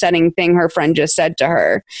very upsetting thing her friend just said to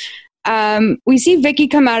her. We see Vicky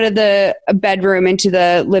come out of the bedroom into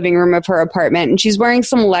the living room of her apartment, and she's wearing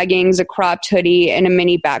some leggings, a cropped hoodie, and a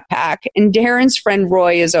mini backpack. And Darren's friend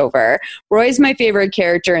Roy is over. Roy's my favorite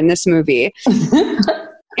character in this movie.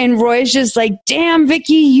 And Roy's just like, damn,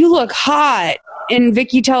 Vicky, you look hot. And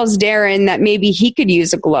Vicky tells Darren that maybe he could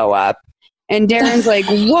use a glow up. And Darren's like,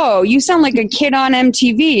 whoa, you sound like a kid on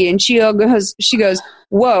MTV. And she goes,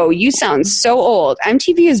 whoa, you sound so old.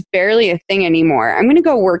 MTV is barely a thing anymore. I'm going to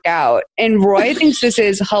go work out. And Roy thinks this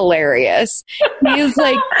is hilarious. He's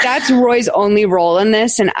like, that's Roy's only role in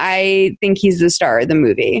this. And I think he's the star of the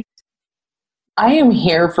movie. I am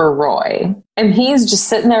here for Roy. And he's just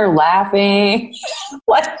sitting there laughing.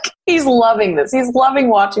 Like, he's loving this. He's loving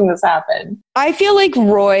watching this happen. I feel like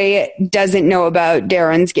Roy doesn't know about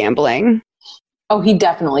Darren's gambling. Oh, he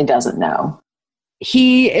definitely doesn't know.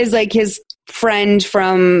 He is like his friend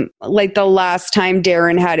from like the last time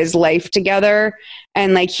Darren had his life together,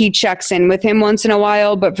 and like he checks in with him once in a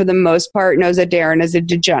while, but for the most part knows that Darren is a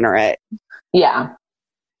degenerate. Yeah.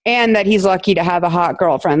 And that he's lucky to have a hot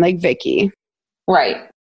girlfriend like Vicky. Right.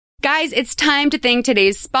 Guys, it's time to thank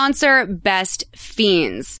today's sponsor, Best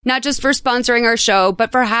Fiends. Not just for sponsoring our show,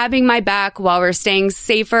 but for having my back while we're staying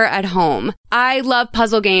safer at home. I love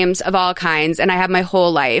puzzle games of all kinds, and I have my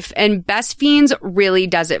whole life, and Best Fiends really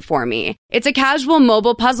does it for me. It's a casual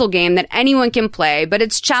mobile puzzle game that anyone can play, but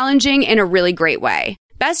it's challenging in a really great way.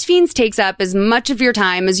 Best Fiends takes up as much of your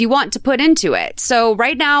time as you want to put into it. So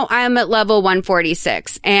right now I am at level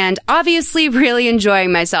 146 and obviously really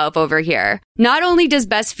enjoying myself over here. Not only does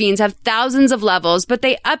Best Fiends have thousands of levels, but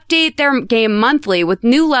they update their game monthly with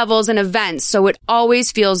new levels and events, so it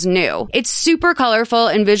always feels new. It's super colorful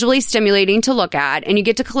and visually stimulating to look at, and you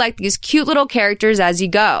get to collect these cute little characters as you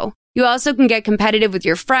go. You also can get competitive with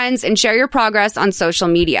your friends and share your progress on social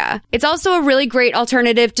media. It's also a really great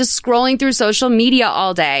alternative to scrolling through social media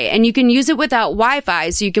all day, and you can use it without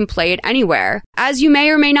Wi-Fi so you can play it anywhere. As you may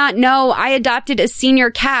or may not know, I adopted a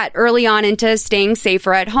senior cat early on into staying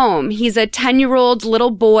safer at home. He's a 10-year-old little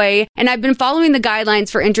boy, and I've been following the guidelines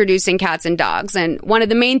for introducing cats and dogs, and one of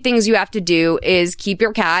the main things you have to do is keep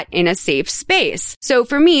your cat in a safe space. So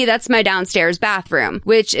for me, that's my downstairs bathroom,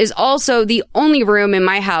 which is also the only room in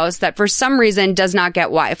my house that for some reason does not get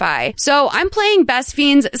Wi-Fi. So I'm playing Best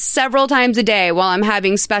Fiends several times a day while I'm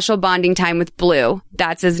having special bonding time with Blue.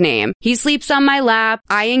 That's his name. He sleeps on my lap,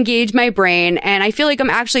 I engage my brain, and I feel like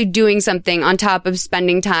I'm actually doing something on top of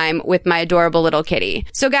spending time with my adorable little kitty.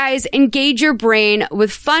 So guys, engage your brain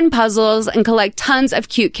with fun puzzles and collect tons of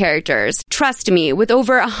cute characters. Trust me, with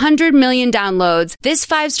over 100 million downloads, this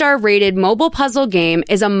 5-star rated mobile puzzle game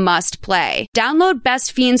is a must play. Download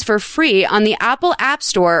Best Fiends for free on the Apple App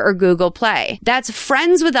Store or Google Play. That's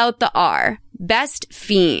friends without the R. Best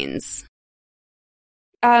Fiends.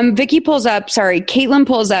 Caitlin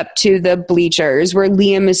pulls up to the bleachers where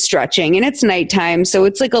Liam is stretching, and it's nighttime, so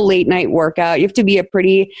it's like a late night workout. You have to be a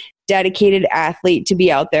pretty dedicated athlete to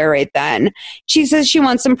be out there right then. She says she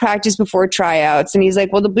wants some practice before tryouts, and he's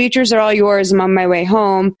like, well, the bleachers are all yours. I'm on my way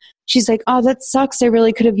home. She's like, oh, that sucks. I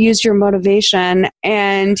really could have used your motivation.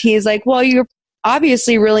 And he's like, well, you're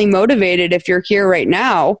obviously really motivated if you're here right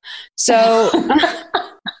now. So,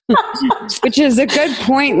 which is a good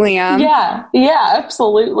point, Liam. Yeah,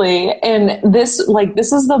 absolutely. And this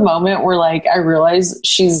is the moment where like, I realize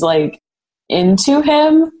she's like into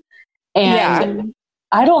him. And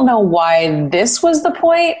I don't know why this was the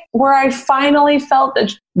point where I finally felt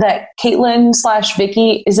that Caitlin /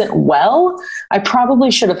 Vicky isn't well. I probably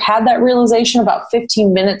should have had that realization about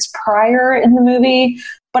 15 minutes prior in the movie,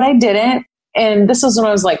 but I didn't. And this is when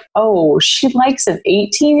I was like, oh, she likes an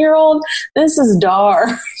 18-year-old? This is dark.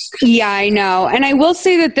 Yeah, I know. And I will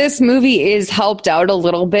say that this movie is helped out a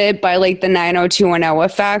little bit by like the 90210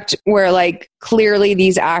 effect, where like clearly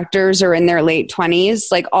these actors are in their late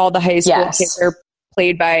 20s. Like all the high school kids are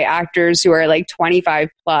played by actors who are like 25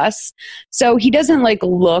 plus. So he doesn't like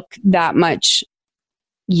look that much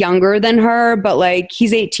younger than her, but like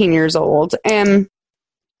he's 18 years old. And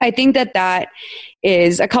I think that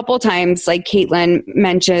is a couple times like Caitlin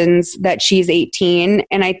mentions that she's 18.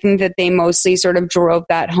 And I think that they mostly sort of drove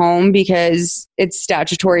that home because it's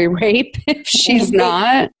statutory rape if she's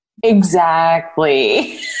not.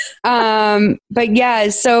 Exactly. But yeah,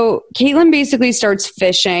 so Caitlin basically starts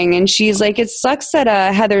fishing and she's like, it sucks that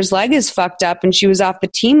Heather's leg is fucked up and she was off the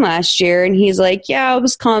team last year. And he's like, yeah, it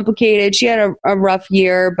was complicated. She had a rough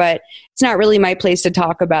year, but it's not really my place to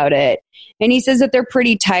talk about it. And he says that they're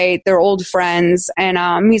pretty tight. They're old friends.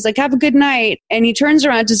 And he's like, have a good night. And he turns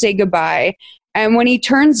around to say goodbye. And when he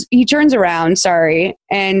turns around,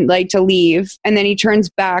 and like to leave. And then he turns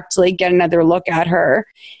back to like get another look at her.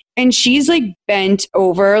 And she's like bent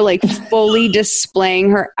over, like fully displaying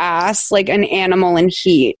her ass like an animal in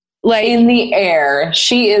heat. Like in the air.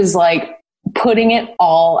 She is like putting it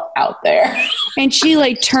all out there. And she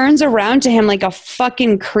like turns around to him like a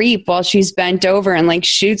fucking creep while she's bent over and like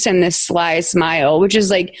shoots him this sly smile, which is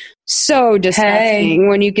like so disgusting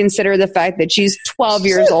when you consider the fact that she's 12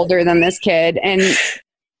 years older than this kid. And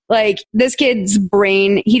like this kid's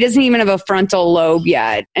brain, he doesn't even have a frontal lobe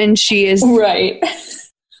yet. And she is right.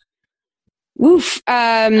 Oof.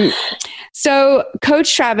 So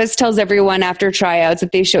Coach Travis tells everyone after tryouts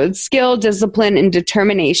that they showed skill, discipline, and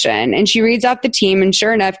determination. And she reads off the team, and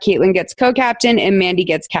sure enough, Caitlin gets co-captain and Mandy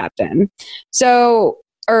gets captain. So,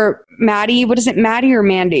 or Maddie, what is it, Maddie or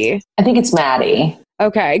Mandy? I think it's Maddie.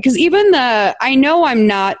 Okay, because I know I'm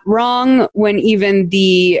not wrong when even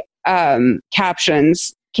the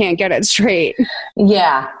captions can't get it straight.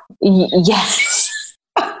 Yeah. Yes.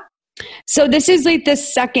 So this is like the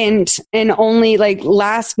second and only like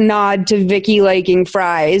last nod to Vicky liking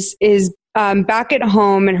fries is back at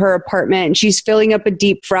home in her apartment. And she's filling up a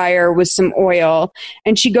deep fryer with some oil,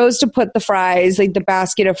 and she goes to put the fries, like the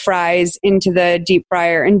basket of fries, into the deep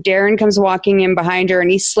fryer. And Darren comes walking in behind her, and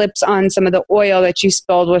he slips on some of the oil that she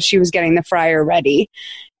spilled while she was getting the fryer ready.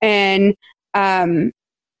 And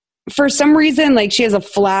for some reason, like she has a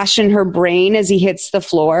flash in her brain as he hits the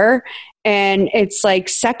floor. And it's like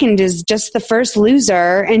second is just the first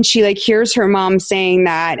loser. And she like hears her mom saying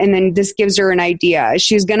that. And then this gives her an idea.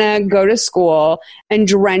 She's going to go to school and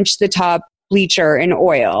drench the top bleacher in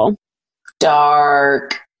oil.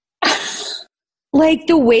 Dark. Like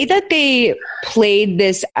the way that they played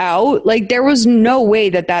this out, like there was no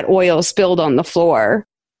way that that oil spilled on the floor.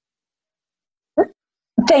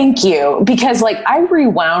 Thank you. Because like I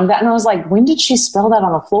rewound that and I was like, when did she spill that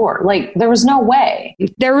on the floor? Like there was no way.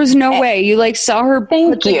 There was no way. You like saw her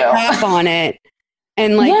put the cap on it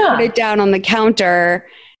and like put it down on the counter.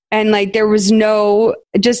 And like there was no,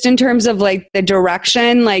 just in terms of like the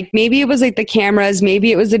direction, like maybe it was like the cameras,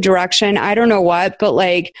 maybe it was the direction. I don't know what, but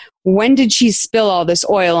like when did she spill all this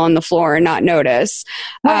oil on the floor and not notice?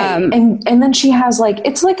 Right. And then she has like,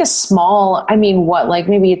 it's like a small, I mean, what, like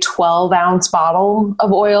maybe a 12-ounce bottle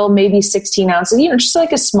of oil, maybe 16 ounces, you know, just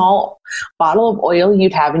like a small bottle of oil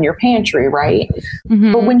you'd have in your pantry, right?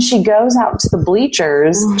 Mm-hmm. But when she goes out to the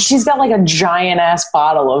bleachers, she's got like a giant ass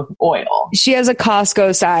bottle of oil. She has a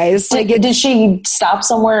Costco size. Did she stop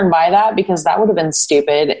somewhere and buy that? Because that would have been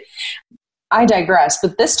stupid. I digress,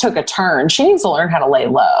 but this took a turn. She needs to learn how to lay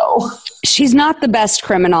low. She's not the best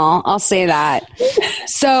criminal, I'll say that.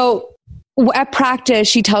 So at practice,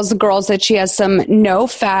 she tells the girls that she has some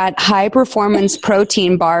no-fat, high-performance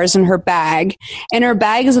protein bars in her bag, and her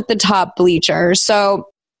bag is at the top bleacher. So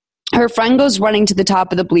her friend goes running to the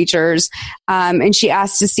top of the bleachers, and she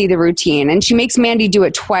asks to see the routine. And she makes Mandy do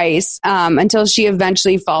it twice until she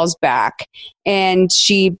eventually falls back, and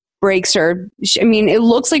she breaks her. I mean, it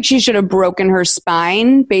looks like she should have broken her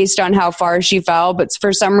spine based on how far she fell, but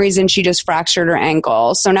for some reason she just fractured her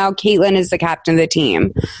ankle. So now Caitlin is the captain of the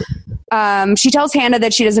team. She tells Hannah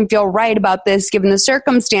that she doesn't feel right about this given the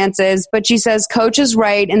circumstances, but she says coach is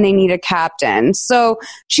right and they need a captain. So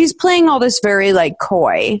she's playing all this very like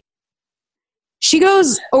coy. She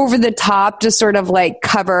goes over the top to sort of like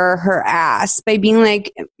cover her ass by being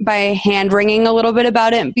like, by hand wringing a little bit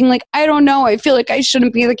about it and being like, I don't know, I feel like I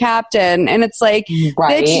shouldn't be the captain. And it's like,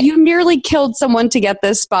 right. Bitch, you nearly killed someone to get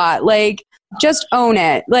this spot. Like, just own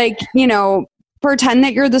it. Like, you know, pretend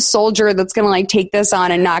that you're the soldier that's going to like take this on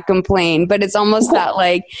and not complain. But it's almost that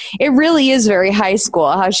like, it really is very high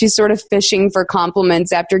school, how she's sort of fishing for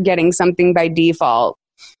compliments after getting something by default.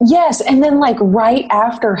 Yes. And then like right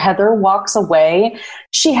after Heather walks away,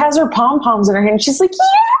 she has her pom-poms in her hand. She's like,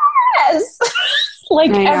 yes.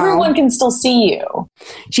 Like everyone can still see you.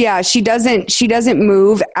 Yeah. She doesn't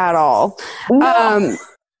move at all. No.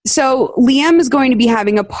 So Liam is going to be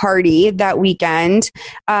having a party that weekend.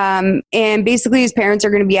 And basically his parents are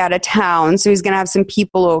going to be out of town. So he's going to have some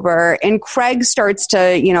people over. And Craig starts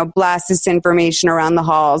to, you know, blast this information around the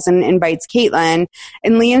halls and invites Caitlin.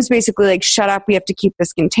 And Liam's basically like, shut up. We have to keep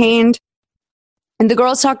this contained. And the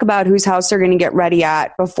girls talk about whose house they're going to get ready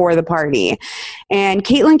at before the party. And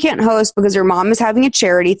Caitlin can't host because her mom is having a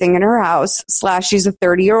charity thing in her house, / she's a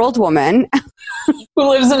 30-year-old woman who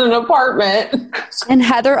lives in an apartment. And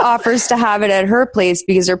Heather offers to have it at her place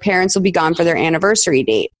because her parents will be gone for their anniversary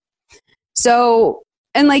date. So,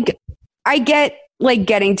 and like, I get like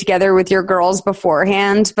getting together with your girls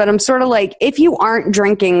beforehand, but I'm sort of like, if you aren't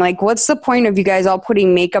drinking, like what's the point of you guys all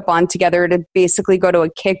putting makeup on together to basically go to a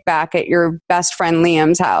kickback at your best friend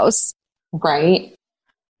Liam's house? Right.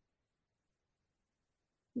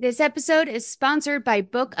 This episode is sponsored by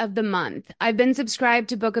Book of the Month. I've been subscribed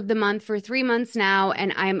to Book of the Month for 3 months now,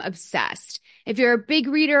 and I'm obsessed. If you're a big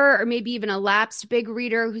reader or maybe even a lapsed big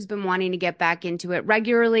reader who's been wanting to get back into it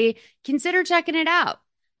regularly, consider checking it out.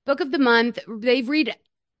 Book of the Month, they read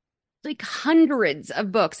like hundreds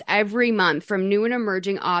of books every month from new and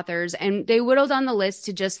emerging authors, and they whittle down the list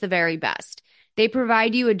to just the very best. They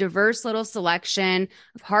provide you a diverse little selection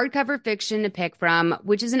of hardcover fiction to pick from,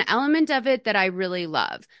 which is an element of it that I really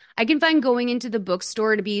love. I can find going into the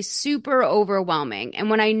bookstore to be super overwhelming, and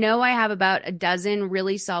when I know I have about a dozen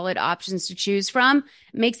really solid options to choose from,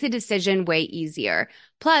 it makes the decision way easier.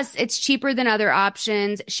 Plus, it's cheaper than other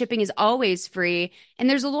options, shipping is always free, and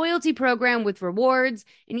there's a loyalty program with rewards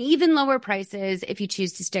and even lower prices if you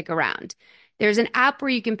choose to stick around. There's an app where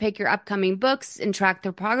you can pick your upcoming books and track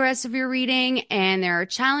the progress of your reading, and there are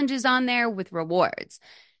challenges on there with rewards.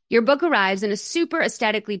 Your book arrives in a super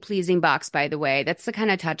aesthetically pleasing box, by the way. That's the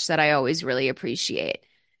kind of touch that I always really appreciate.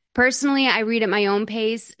 Personally, I read at my own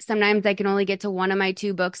pace. Sometimes I can only get to one of my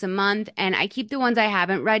 2 books a month, and I keep the ones I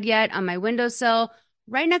haven't read yet on my windowsill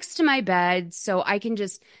right next to my bed so I can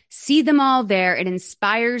just see them all there. It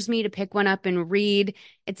inspires me to pick one up and read.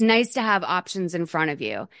 It's nice to have options in front of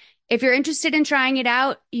you. If you're interested in trying it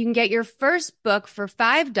out, you can get your first book for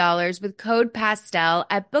 $5 with code PASTEL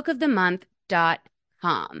at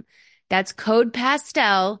bookofthemonth.com. That's code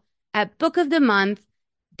PASTEL at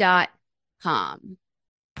bookofthemonth.com.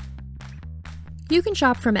 You can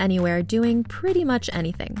shop from anywhere doing pretty much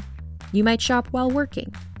anything. You might shop while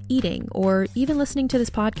working, eating, or even listening to this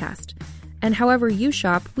podcast. And however you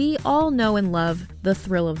shop, we all know and love the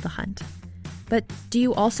thrill of the hunt. But do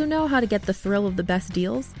you also know how to get the thrill of the best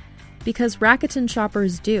deals? Because Rakuten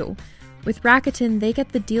shoppers do. With Rakuten, they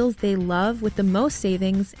get the deals they love with the most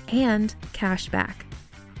savings and cash back.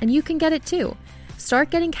 And you can get it too. Start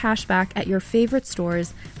getting cash back at your favorite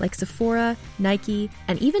stores like Sephora, Nike,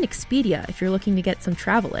 and even Expedia if you're looking to get some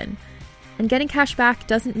travel in. And getting cash back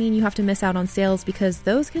doesn't mean you have to miss out on sales because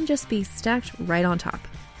those can just be stacked right on top.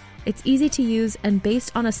 It's easy to use and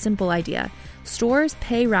based on a simple idea. Stores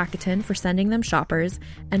pay Rakuten for sending them shoppers,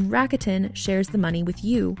 and Rakuten shares the money with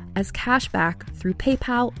you as cash back through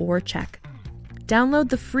PayPal or check. Download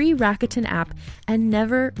the free Rakuten app and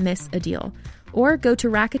never miss a deal. Or go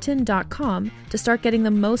to Rakuten.com to start getting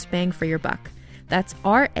the most bang for your buck. That's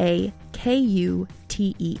Rakuten.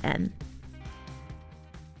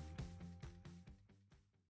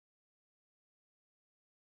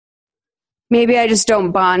 Maybe I just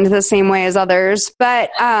don't bond the same way as others.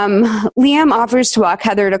 But Liam offers to walk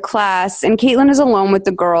Heather to class, and Caitlin is alone with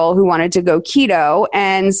the girl who wanted to go keto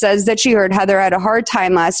and says that she heard Heather had a hard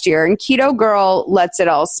time last year, and keto girl lets it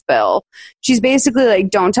all spill. She's basically like,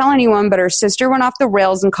 don't tell anyone, but her sister went off the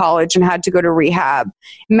rails in college and had to go to rehab.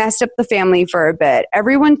 Messed up the family for a bit.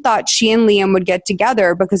 Everyone thought she and Liam would get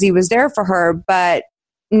together because he was there for her, but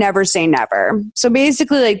never say never. So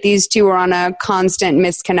basically, like, these two are on a constant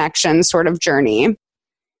misconnection sort of journey.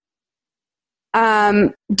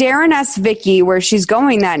 Darren asks Vicky where she's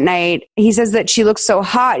going that night. He says that she looks so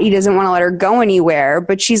hot, he doesn't want to let her go anywhere.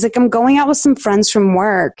 But she's like, I'm going out with some friends from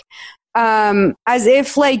work. As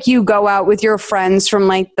if, like, you go out with your friends from,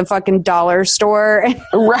 like, the fucking dollar store.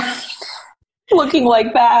 Right. Looking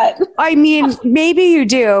like that. I mean, maybe you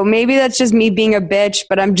do. Maybe that's just me being a bitch,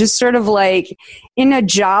 but I'm just sort of like, in a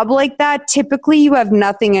job like that, typically you have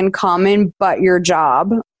nothing in common but your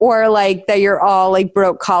job, or like that you're all like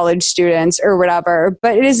broke college students or whatever.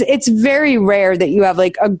 But it's very rare that you have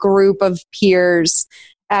like a group of peers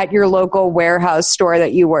at your local warehouse store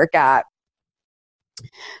that you work at.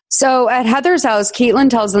 So at Heather's house, Caitlin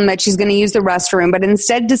tells them that she's going to use the restroom, but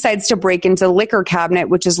instead decides to break into the liquor cabinet,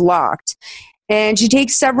 which is locked. And she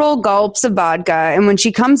takes several gulps of vodka. And when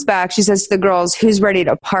she comes back, she says to the girls, who's ready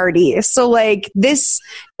to party? So like this,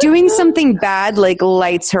 doing something bad, like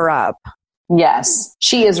lights her up. Yes,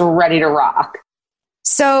 she is ready to rock.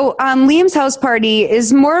 So Liam's house party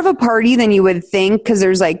is more of a party than you would think because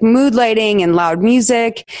there's like mood lighting and loud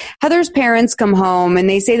music. Heather's parents come home and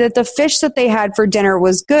they say that the fish that they had for dinner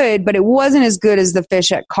was good, but it wasn't as good as the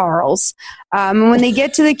fish at Carl's. When they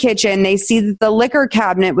get to the kitchen, they see that the liquor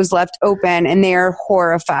cabinet was left open and they are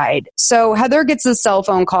horrified. So Heather gets a cell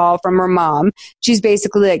phone call from her mom. She's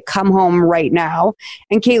basically like, come home right now.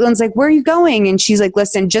 And Caitlin's like, where are you going? And she's like,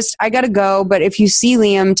 listen, I got to go. But if you see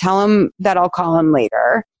Liam, tell him that I'll call him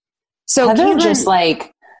later. So Heather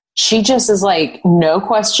Caitlin, she just is like, no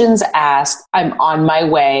questions asked. I'm on my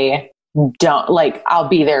way. I'll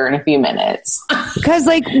be there in a few minutes. Because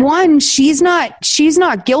like, one, she's not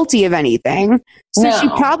guilty of anything. So No. she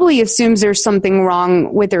probably assumes there's something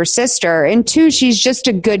wrong with her sister. And two, she's just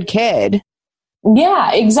a good kid.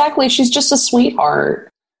 Yeah, exactly. She's just a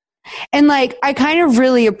sweetheart. And like, I kind of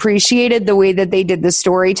really appreciated the way that they did the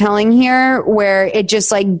storytelling here, where it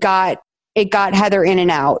just like got Heather in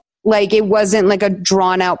and out. Like, it wasn't like a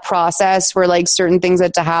drawn out process where like certain things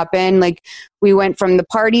had to happen. Like, we went from the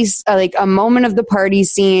parties, like a moment of the party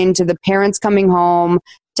scene, to the parents coming home,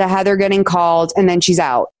 to Heather getting called, and then she's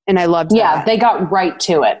out. And I loved that. Yeah, they got right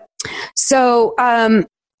to it. So,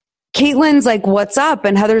 Caitlin's like, what's up?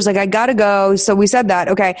 And Heather's like, I gotta go. So we said that.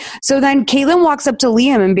 Okay. So then Caitlin walks up to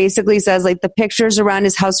Liam and basically says, like, the pictures around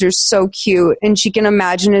his house are so cute. And she can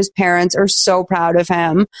imagine his parents are so proud of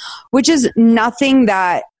him, which is nothing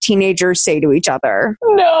that teenagers say to each other.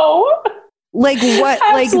 No. Like, what?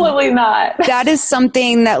 Absolutely not. That is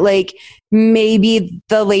something that, like, maybe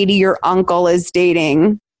the lady your uncle is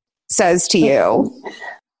dating says to you.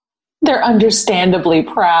 They're understandably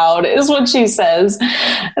proud is what she says.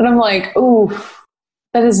 And I'm like, ooh,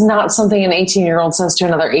 that is not something an 18-year-old says to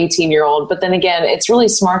another 18-year-old. But then again, it's really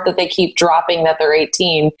smart that they keep dropping that they're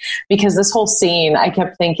 18, because this whole scene, I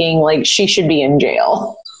kept thinking like she should be in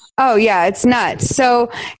jail. Oh, yeah, it's nuts.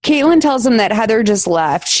 So Caitlin tells him that Heather just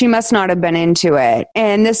left. She must not have been into it.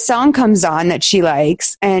 And this song comes on that she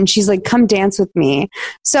likes, and she's like, come dance with me.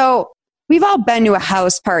 So we've all been to a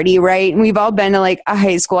house party, right? And we've all been to like a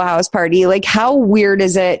high school house party. Like, how weird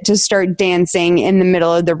is it to start dancing in the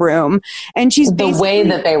middle of the room? And she's the way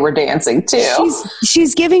that they were dancing too.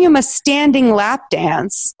 She's giving him a standing lap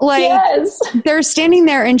dance. Like, yes. They're standing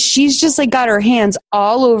there and she's just like got her hands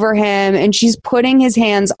all over him and she's putting his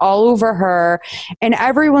hands all over her, and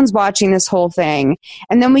everyone's watching this whole thing.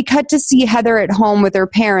 And then we cut to see Heather at home with her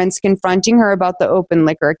parents confronting her about the open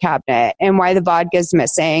liquor cabinet and why the vodka's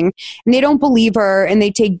missing. And they don't believe her, and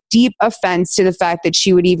they take deep offense to the fact that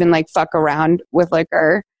she would even like fuck around with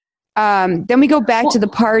liquor. Then we go back to the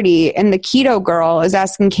party, and the keto girl is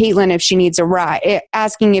asking Caitlin if she needs a ride,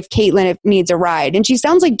 asking if Caitlin needs a ride. And she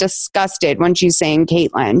sounds like disgusted when she's saying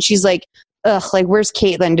Caitlin. She's like, ugh, like, where's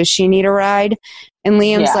Caitlin? Does she need a ride? And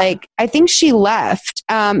Liam's like, I think she left.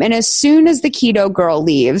 And as soon as the keto girl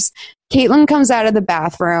leaves, Caitlin comes out of the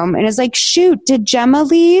bathroom and is like, shoot, did Gemma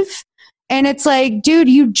leave? And it's like, dude,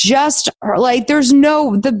 you just, like,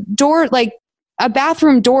 the door, like, a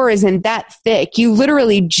bathroom door isn't that thick. You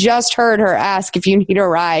literally just heard her ask if you need a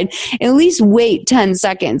ride. At least wait 10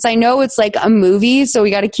 seconds. I know it's like a movie, so we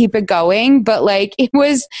got to keep it going. But like, it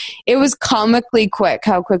was comically quick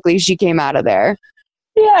how quickly she came out of there.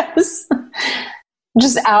 Yes.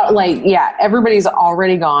 Just out, like, yeah, everybody's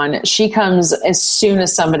already gone. She comes as soon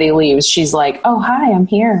as somebody leaves. She's like, oh, hi, I'm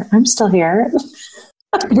here. I'm still here.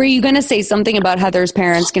 Were you going to say something about Heather's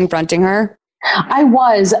parents confronting her? I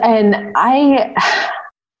was, and I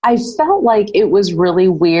felt like it was really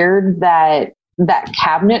weird that that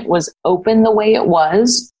cabinet was open the way it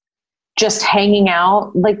was, just hanging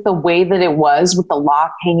out like the way that it was, with the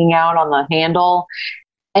lock hanging out on the handle.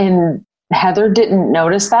 And Heather didn't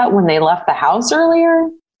notice that when they left the house earlier.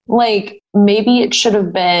 Like, maybe it should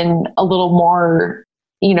have been a little more,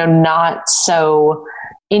 not so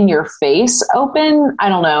in your face open. I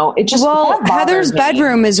don't know. It just, Heather's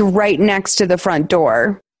bedroom is right next to the front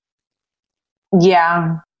door.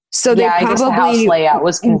 Yeah. So they I guess the house layout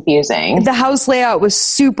was confusing. The house layout was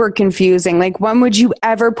super confusing. Like, when would you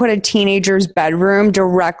ever put a teenager's bedroom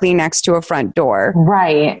directly next to a front door?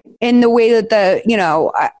 Right. In the way that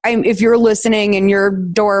if you're listening and your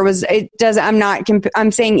door was,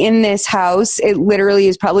 I'm saying in this house, it literally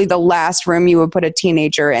is probably the last room you would put a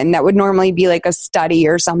teenager in. That would normally be like a study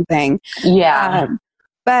or something. Yeah.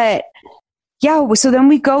 But yeah, so then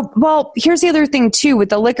we go, well, here's the other thing too with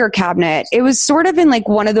the liquor cabinet. It was sort of in like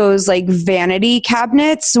one of those like vanity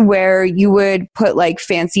cabinets where you would put like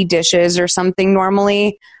fancy dishes or something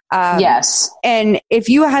normally. Yes. And if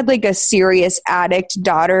you had like a serious addict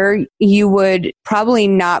daughter, you would probably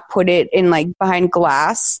not put it in like behind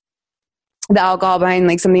glass, the alcohol behind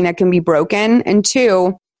like something that can be broken. And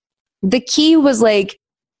two, the key was like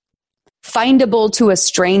findable to a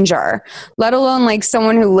stranger, let alone like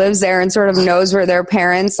someone who lives there and sort of knows where their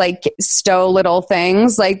parents like stow little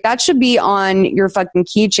things. Like, that should be on your fucking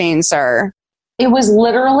keychain, sir. It was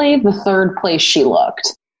literally the third place she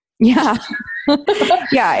looked. Yeah.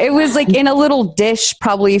 Yeah, it was like in a little dish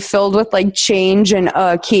probably filled with like change and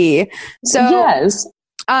a key. So yes.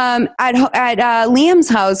 At Liam's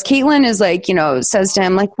house, Caitlin is like, says to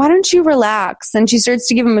him, like, why don't you relax? And she starts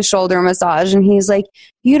to give him a shoulder massage. And he's like,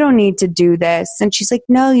 you don't need to do this. And she's like,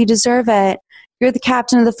 no, you deserve it. You're the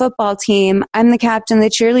captain of the football team. I'm the captain of the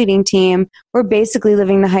cheerleading team. We're basically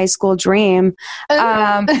living the high school dream.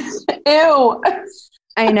 Ew.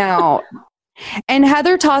 I know. And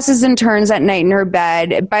Heather tosses and turns at night in her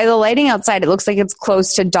bed. By the lighting outside, it looks like it's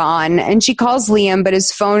close to dawn. And she calls Liam, but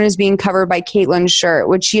his phone is being covered by Caitlin's shirt,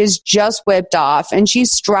 which she has just whipped off. And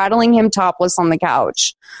she's straddling him topless on the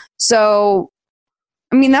couch. So,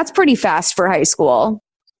 I mean, that's pretty fast for high school.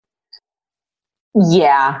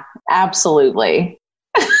 Yeah, absolutely.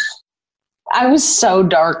 I was so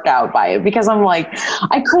darked out by it because I'm like,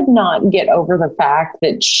 I could not get over the fact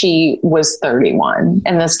that she was 31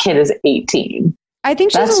 and this kid is 18. I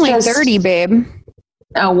think she's only 30, babe.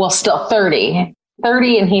 Oh, well, still 30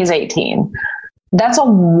 and he's 18. That's a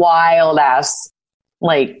wild ass,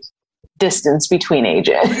 like, distance between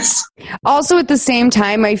ages. Also, at the same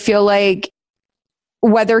time, I feel like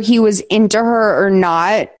whether he was into her or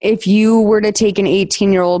not, if you were to take an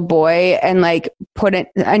 18-year-old boy and like put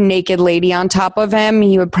a naked lady on top of him,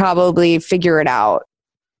 he would probably figure it out.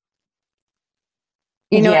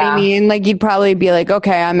 You know what I mean? Like, you'd probably be like,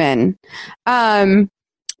 okay, I'm in.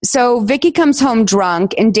 So Vicky comes home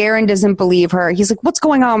drunk and Darren doesn't believe her. He's like, what's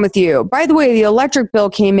going on with you? By the way, the electric bill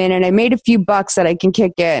came in and I made a few bucks that I can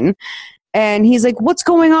kick in. And he's like, what's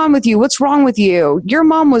going on with you? What's wrong with you? Your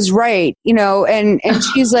mom was right, you know? And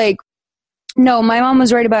she's like, no, my mom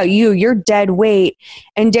was right about you. You're dead weight.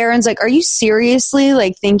 And Darren's like, are you seriously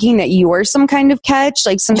like thinking that you are some kind of catch,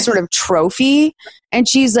 like some sort of trophy? And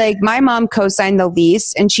she's like, my mom co-signed the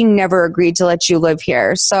lease and she never agreed to let you live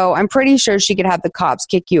here. So I'm pretty sure she could have the cops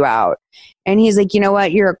kick you out. And he's like, you know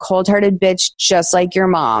what? You're a cold-hearted bitch just like your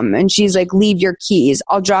mom. And she's like, leave your keys.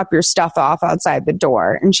 I'll drop your stuff off outside the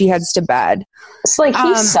door. And she heads to bed. It's like,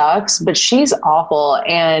 he sucks, but she's awful.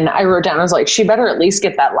 And I wrote down, I was like, she better at least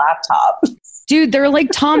get that laptop. Dude, they're like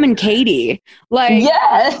Tom and Katie. Like,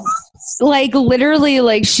 yes. Like, literally,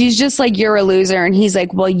 like, she's just like, you're a loser. And he's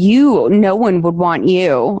like, well, no one would want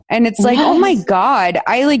you. And it's like, oh my God,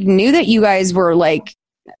 I like knew that you guys were like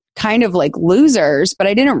kind of like losers, but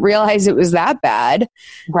I didn't realize it was that bad.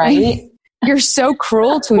 Right. You're so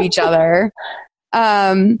cruel to each other.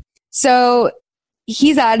 So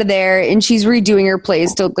he's out of there and she's redoing her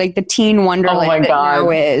place to look like the teen wonderland that now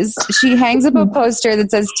is. She hangs up a poster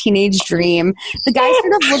that says Teenage Dream. The guy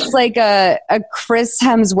sort of looks like a Chris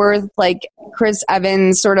Hemsworth, like Chris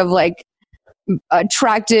Evans, sort of like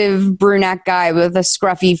attractive brunette guy with a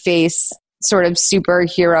scruffy face, sort of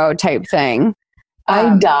superhero type thing.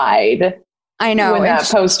 I died. I know. When that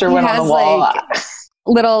poster went on the wall. Like,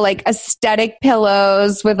 little like aesthetic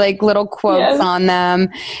pillows with like little quotes on them.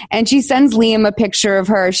 And she sends Liam a picture of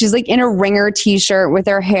her. She's like in a Ringer t-shirt with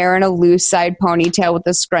her hair in a loose side ponytail with a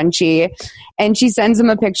scrunchie. And she sends him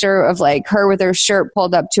a picture of like her with her shirt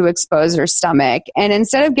pulled up to expose her stomach. And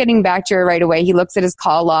instead of getting back to her right away, he looks at his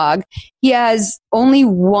call log. He has only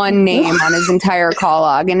one name on his entire call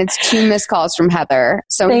log, and it's 2 missed calls from Heather.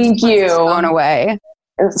 So thank you. His phone away.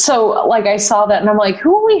 So like I saw that and I'm like,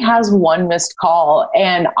 who only has 1 missed call?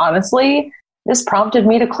 And honestly, this prompted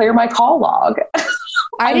me to clear my call log.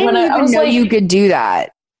 I didn't even know you could do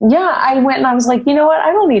that. Yeah, I went and I was like, you know what?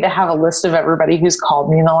 I don't need to have a list of everybody who's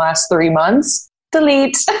called me in the last 3 months.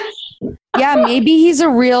 Delete. Yeah, maybe he's a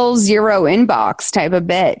real zero inbox type of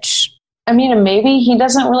bitch. I mean, maybe he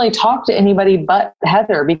doesn't really talk to anybody but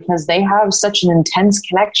Heather because they have such an intense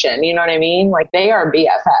connection. You know what I mean? Like, they are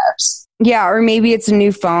BFFs. Yeah, or maybe it's a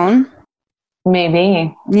new phone.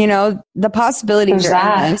 Maybe. You know, the possibilities are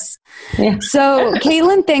endless. Yeah. So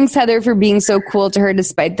Caitlin thanks Heather for being so cool to her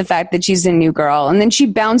despite the fact that she's a new girl. And then she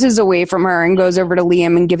bounces away from her and goes over to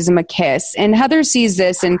Liam and gives him a kiss. And Heather sees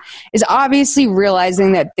this and is obviously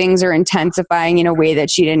realizing that things are intensifying in a way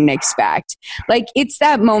that she didn't expect. Like, it's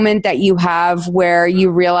that moment that you have where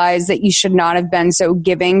you realize that you should not have been so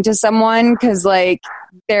giving to someone because, like,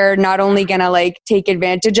 they're not only going to like take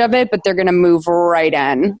advantage of it, but they're going to move right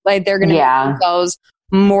in. Like, they're going to make themselves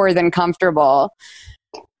more than comfortable.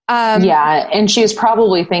 Yeah. And she was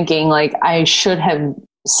probably thinking like, I should have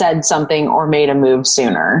said something or made a move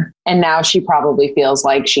sooner. And now she probably feels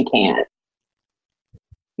like she can't.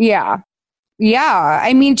 Yeah. Yeah.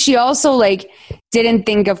 I mean, she also like didn't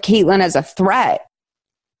think of Caitlin as a threat.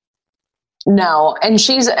 No. And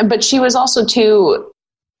but she was also too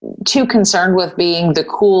concerned with being the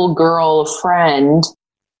cool girl friend.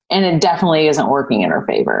 And it definitely isn't working in her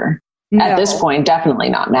favor. No. At this point, definitely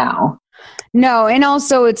not now. No, and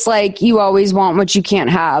also it's like you always want what you can't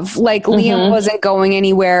have. Like, Liam wasn't going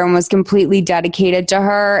anywhere and was completely dedicated to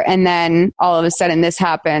her, and then all of a sudden this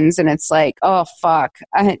happens and it's like, oh fuck,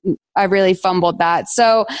 I really fumbled that.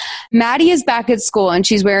 So Maddie is back at school and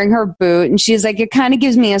she's wearing her boot and she's like, it kind of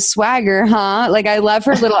gives me a swagger, huh? Like, I love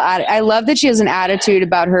her little I love that she has an attitude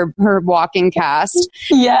about her walking cast.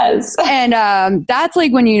 Yes. And that's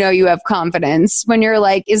like when you know you have confidence, when you're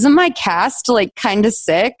like, isn't my cast like kind of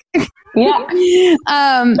sick? Yeah.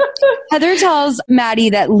 Heather tells Maddie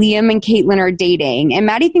that Liam and Caitlin are dating, and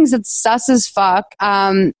Maddie thinks it's sus as fuck.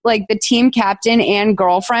 Like, the team captain and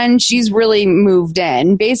girlfriend, she's really moved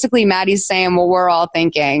in. Basically, Maddie's saying, well, we're all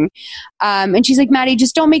thinking. And she's like, Maddie,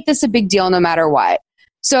 just don't make this a big deal no matter what.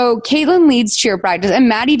 So Caitlin leads cheer practice, and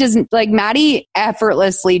Maddie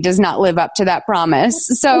effortlessly does not live up to that promise.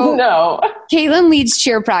 So no. Caitlin leads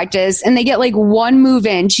cheer practice and they get like one move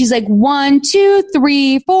in. She's like 1, 2,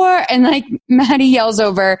 3, 4. And like Maddie yells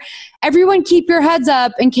over, everyone keep your heads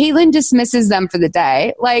up. And Caitlin dismisses them for the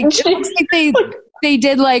day. Like, it looks like they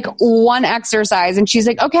did like one exercise and she's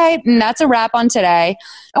like, okay, and that's a wrap on today.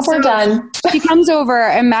 We're done. She comes over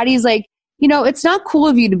and Maddie's like, it's not cool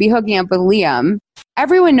of you to be hooking up with Liam.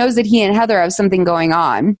 Everyone knows that he and Heather have something going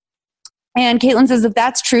on. And Caitlin says, if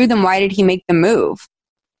that's true, then why did he make the move?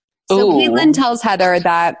 So Caitlin tells Heather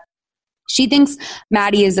that she thinks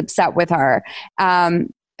Maddie is upset with her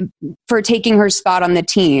for taking her spot on the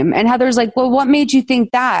team. And Heather's like, well, what made you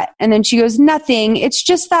think that? And then she goes, nothing. It's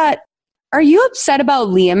just that, are you upset about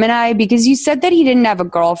Liam and I? Because you said that he didn't have a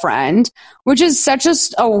girlfriend, which is such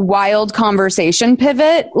a wild conversation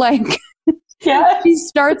pivot. Like, yeah. She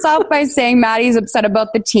starts off by saying Maddie's upset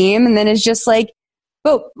about the team and then is just like,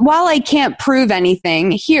 but while I can't prove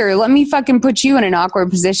anything, here, let me fucking put you in an awkward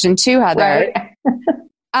position too, Heather.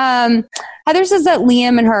 Right. Heather says that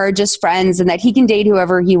Liam and her are just friends and that he can date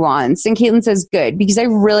whoever he wants. And Caitlin says, good, because I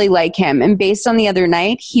really like him. And based on the other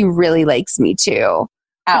night, he really likes me too.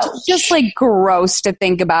 Ouch. It's just like gross to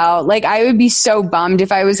think about. Like, I would be so bummed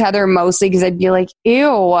if I was Heather, mostly because I'd be like,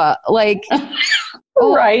 ew, like.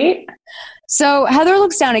 Right. So Heather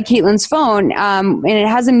looks down at Caitlin's phone and it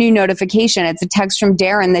has a new notification. It's a text from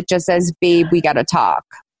Darren that just says, babe, we got to talk.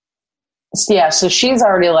 Yeah, so she's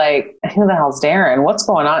already like, who the hell's Darren? What's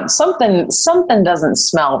going on? Something doesn't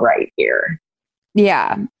smell right here.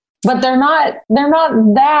 Yeah. But they're not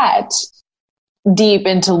that deep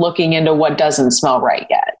into looking into what doesn't smell right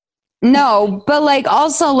yet. No, but like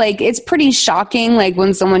also like it's pretty shocking like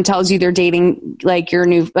when someone tells you they're dating like your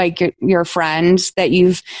new like your friend that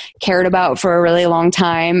you've cared about for a really long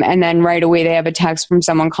time and then right away they have a text from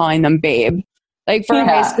someone calling them babe. Like for a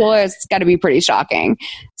high schooler, it's got to be pretty shocking.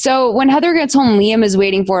 So when Heather gets home, Liam is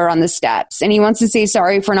waiting for her on the steps and he wants to say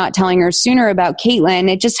sorry for not telling her sooner about Caitlin.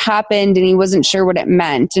 It just happened and he wasn't sure what it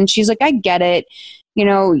meant. And she's like, I get it.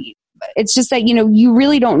 It's just that, you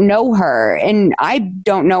really don't know her and I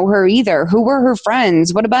don't know her either. Who were her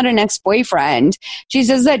friends? What about an ex-boyfriend? She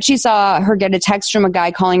says that she saw her get a text from a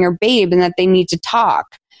guy calling her babe and that they need to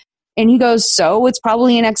talk. And he goes, so it's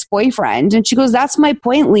probably an ex-boyfriend. And she goes, that's my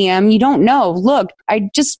point, Liam. You don't know. Look, I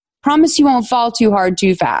just promise you won't fall too hard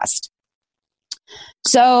too fast.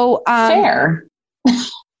 So, fair.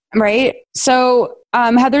 Right. So,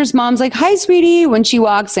 Heather's mom's like, hi, sweetie, when she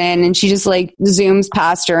walks in and she just like zooms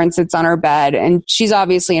past her and sits on her bed. And she's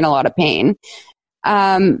obviously in a lot of pain.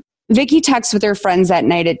 Vicky texts with her friends that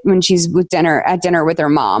night when she's at dinner with her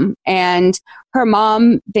mom. And her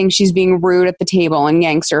mom thinks she's being rude at the table and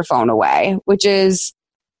yanks her phone away, which is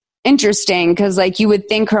interesting because like you would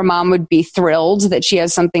think her mom would be thrilled that she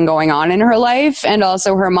has something going on in her life. And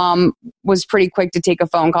also her mom was pretty quick to take a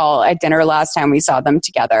phone call at dinner last time we saw them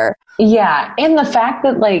together. Yeah. And the fact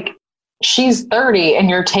that like she's 30 and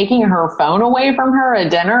you're taking her phone away from her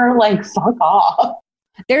at dinner, like fuck off.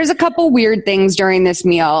 There's a couple weird things during this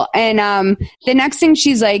meal. And the next thing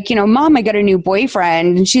she's like, Mom, I got a new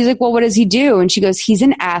boyfriend. And she's like, well, what does he do? And she goes, he's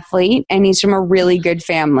an athlete and he's from a really good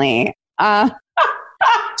family.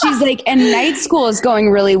 She's like, and night school is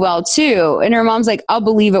going really well too. And her mom's like, I'll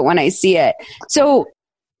believe it when I see it. So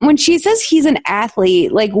when she says he's an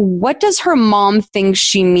athlete, like what does her mom think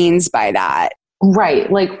she means by that?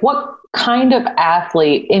 Right. Like what kind of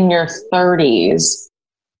athlete in your 30s?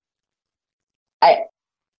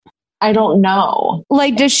 I don't know.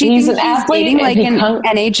 Like, does she think he's dating like an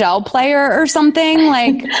NHL player or something?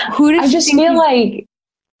 Like, who does I just feel like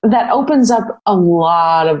that opens up a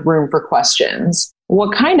lot of room for questions.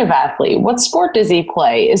 What kind of athlete? What sport does he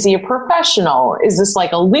play? Is he a professional? Is this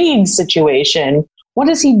like a league situation? What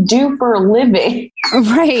does he do for a living?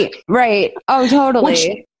 Right. Oh, totally.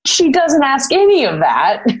 Which she doesn't ask any of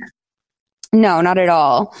that. No, not at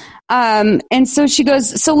all. And so she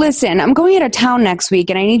goes, so listen, I'm going out of town next week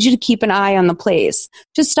and I need you to keep an eye on the place.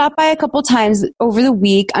 Just stop by a couple times over the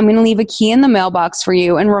week. I'm going to leave a key in the mailbox for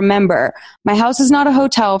you. And remember, my house is not a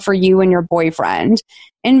hotel for you and your boyfriend.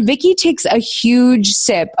 And Vicky takes a huge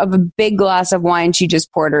sip of a big glass of wine she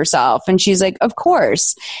just poured herself. And she's like, of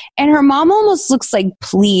course. And her mom almost looks like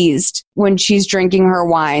pleased when she's drinking her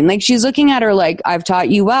wine. Like she's looking at her like, I've taught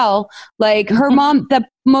you well. Like her mom, the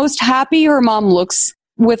most happy her mom looks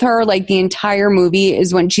with her like the entire movie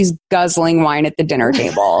is when she's guzzling wine at the dinner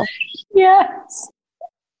table. Yes.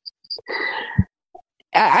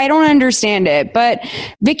 I don't understand it, but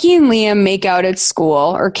Vicky and Liam make out at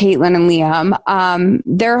school, or Caitlin and Liam.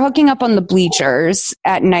 They're hooking up on the bleachers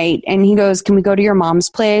at night, and he goes, can we go to your mom's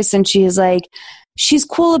place? And she's like, she's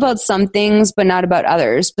cool about some things, but not about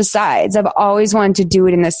others. Besides, I've always wanted to do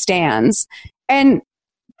it in the stands. And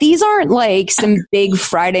these aren't like some big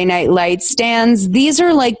Friday Night Lights stands. These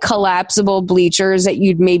are like collapsible bleachers that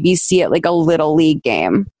you'd maybe see at like a little league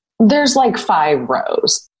game. There's like 5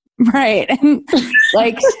 rows. Right. And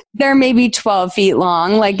like they're maybe 12 feet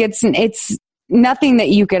long. Like it's nothing that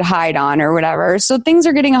you could hide on or whatever. So things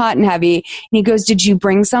are getting hot and heavy. And he goes, did you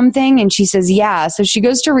bring something? And she says, yeah. So she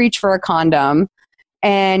goes to reach for a condom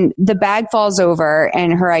and the bag falls over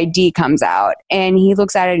and her ID comes out. And he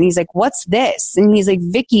looks at it and he's like, what's this? And he's like,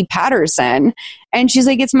 Vicky Patterson. And she's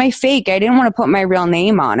like, it's my fake. I didn't want to put my real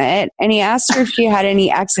name on it. And he asked her if she had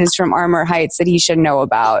any exes from Armour Heights that he should know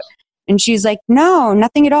about. And she's like, no,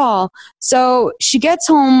 nothing at all. So she gets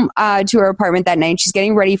home to her apartment that night. She's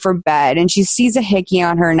getting ready for bed and she sees a hickey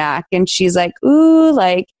on her neck. And she's like, ooh,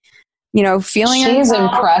 like, you know, feeling she's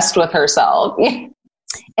impressed with herself.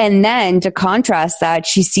 And then to contrast that,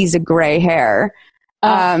 she sees a gray hair,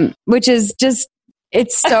 which is just,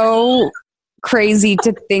 it's so crazy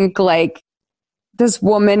to think like this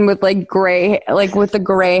woman with like gray, like with the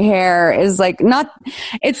gray hair is like not,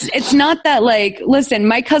 it's not that like, listen,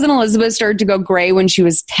 my cousin Elizabeth started to go gray when she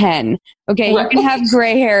was 10. Okay. Right. You can have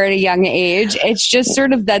gray hair at a young age. It's just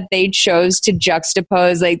sort of that they chose to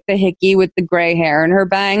juxtapose like the hickey with the gray hair and her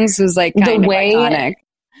bangs was like kind of iconic.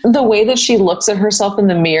 The way that she looks at herself in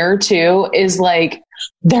the mirror too is like,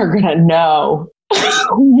 they're going to know.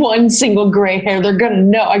 One single gray hair. They're going to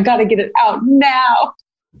know. I got to get it out now.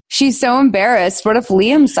 She's so embarrassed. What if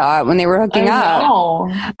Liam saw it when they were hooking up?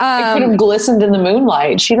 It could have glistened in the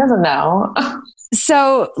moonlight. She doesn't know.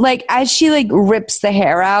 So like, as she like rips the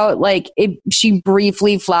hair out, like she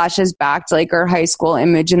briefly flashes back to like her high school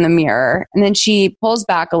image in the mirror. And then she pulls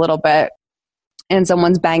back a little bit. And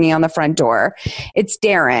someone's banging on the front door. It's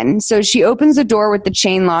Darren. So she opens the door with the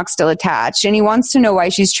chain lock still attached, and he wants to know why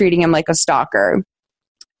she's treating him like a stalker.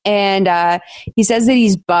 And he says that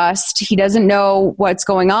he's bust. He doesn't know what's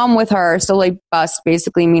going on with her. So like bust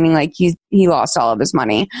basically meaning like he lost all of his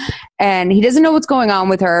money. And he doesn't know what's going on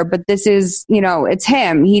with her, but this is, you know, it's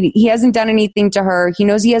him. He hasn't done anything to her. He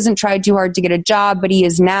knows he hasn't tried too hard to get a job, but he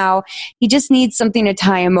is now. He just needs something to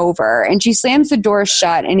tie him over. And she slams the door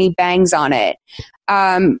shut and he bangs on it.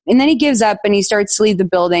 And then he gives up and he starts to leave the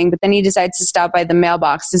building, but then he decides to stop by the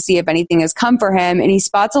mailbox to see if anything has come for him. And he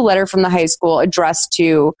spots a letter from the high school addressed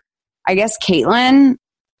to, I guess, Caitlin.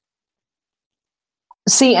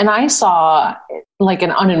 See, and I saw like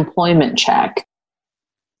an unemployment check.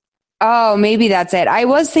 Oh, maybe that's it. I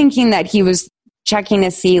was thinking that he was checking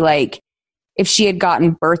to see like if she had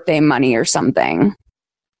gotten birthday money or something.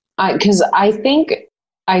 Because I think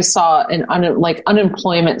I saw an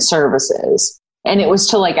unemployment services. And it was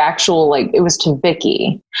to like actual, like it was to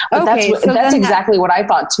Vicky. But okay, that's exactly what I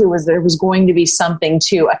thought too, was there was going to be something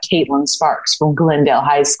to a Caitlin Sparks from Glendale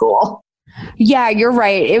High School. Yeah, you're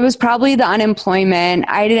right. It was probably the unemployment.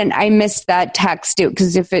 I missed that text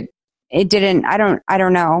because if it didn't, I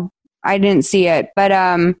don't know. I didn't see it. But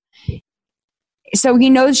so he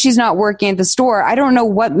knows she's not working at the store. I don't know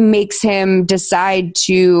what makes him decide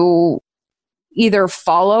to either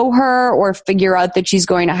follow her or figure out that she's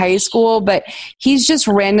going to high school, but he's just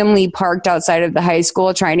randomly parked outside of the high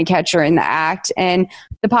school trying to catch her in the act. And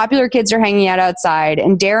the popular kids are hanging out outside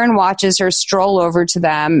and Darren watches her stroll over to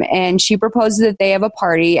them. And she proposes that they have a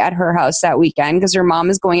party at her house that weekend because her mom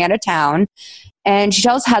is going out of town. And she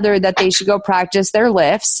tells Heather that they should go practice their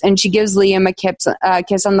lifts. And she gives Liam a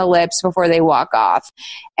kiss on the lips before they walk off.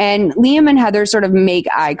 And Liam and Heather sort of make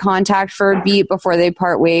eye contact for a beat before they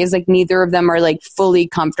part ways. Like neither of them are like fully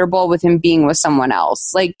comfortable with him being with someone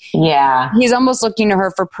else. Like, yeah, he's almost looking to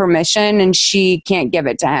her for permission and she can't give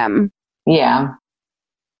it to him. Yeah.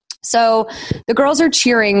 So the girls are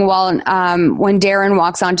cheering while when Darren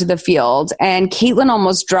walks onto the field, and Caitlin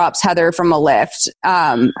almost drops Heather from a lift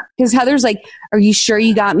because Heather's like, "Are you sure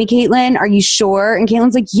you got me, Caitlin? Are you sure?" And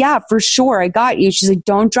Caitlin's like, "Yeah, for sure, I got you." She's like,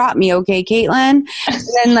 "Don't drop me, okay, Caitlin?" And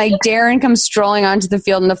then like Darren comes strolling onto the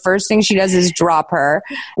field, and the first thing she does is drop her.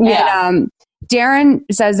 Yeah. And Darren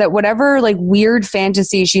says that whatever like weird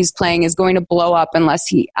fantasy she's playing is going to blow up unless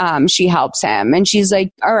she helps him. And she's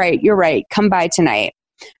like, "All right, you're right. Come by tonight."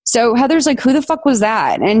 So Heather's like, "Who the fuck was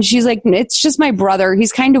that?" And she's like, "It's just my brother.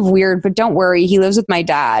 He's kind of weird, but don't worry. He lives with my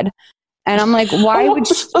dad." And I'm like, why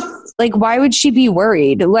would she be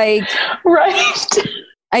worried? Like, right.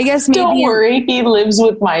 I guess maybe don't worry. He lives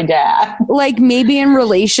with my dad. Like maybe in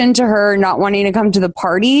relation to her not wanting to come to the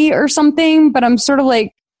party or something. But I'm sort of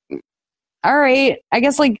like, all right, I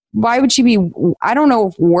guess like, why would she be, I don't know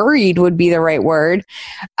if worried would be the right word.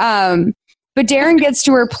 But Darren gets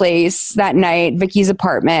to her place that night, Vicky's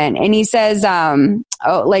apartment, and he says, I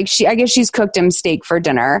guess she's cooked him steak for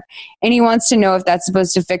dinner. And he wants to know if that's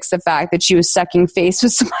supposed to fix the fact that she was sucking face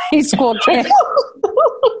with some high school kid.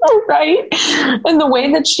 Right. And the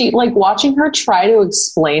way that she, like watching her try to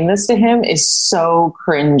explain this to him is so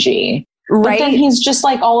cringy. Right. But then he's just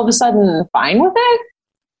like all of a sudden fine with it.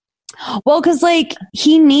 Well, because like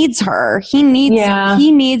he needs her. He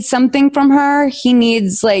needs something from her. He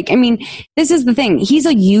needs this is the thing. He's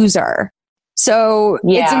a user. So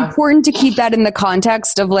it's important to keep that in the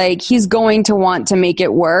context of like, he's going to want to make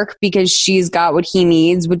it work because she's got what he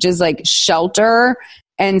needs, which is like shelter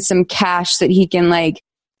and some cash that he can like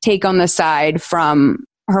take on the side from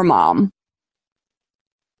her mom.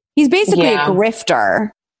 He's basically a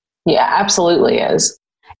grifter. Yeah, absolutely is.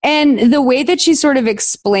 And the way that she sort of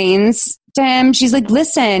explains to him, she's like,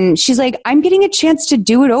 listen, she's like, I'm getting a chance to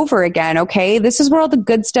do it over again. Okay. This is where all the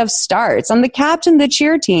good stuff starts. I'm the captain of the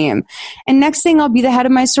cheer team. And next thing I'll be the head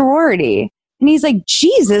of my sorority. And he's like,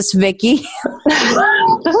 Jesus, Vicky.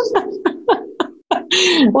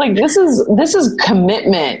 Like this is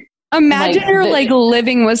commitment. Imagine her like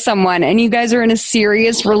living with someone and you guys are in a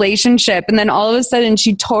serious relationship and then all of a sudden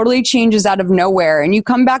she totally changes out of nowhere and you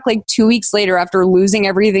come back like 2 weeks later after losing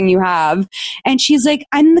everything you have and she's like,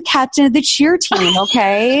 I'm the captain of the cheer team,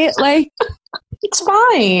 okay? Like it's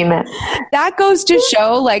fine. That goes to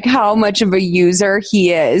show like how much of a user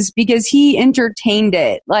he is because he entertained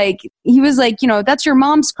it. Like he was like, that's your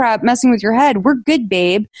mom's crap messing with your head. We're good,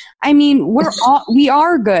 babe. I mean, we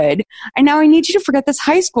are good. And now I need you to forget this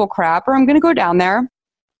high school crap or I'm going to go down there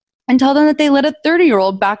and tell them that they let a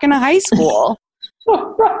 30-year-old back into high school.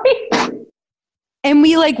 Right. And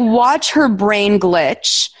we like watch her brain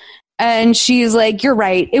glitch. And she's like, you're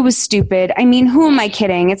right. It was stupid. I mean, who am I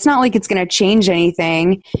kidding? It's not like it's going to change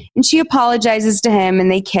anything. And she apologizes to him and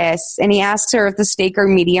they kiss. And he asks her if the steak are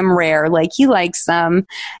medium rare, like he likes them.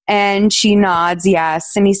 And she nods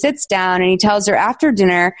yes. And he sits down and he tells her after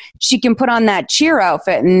dinner, she can put on that cheer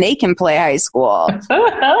outfit and they can play high school.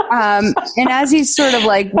 And as he's sort of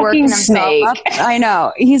like working himself up, I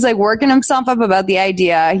know, he's like working himself up about the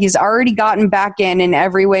idea. He's already gotten back in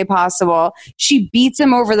every way possible. She beats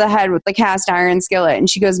him over the head with the cast iron skillet. And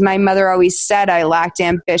she goes, my mother always said I lacked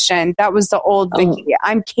ambition. That was the old Vicky.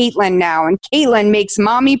 I'm Caitlin now. And Caitlin makes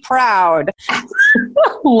mommy proud.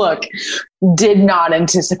 Look, did not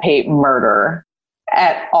anticipate murder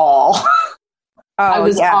at all. I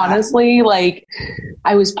was honestly like,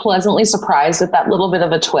 I was pleasantly surprised at that little bit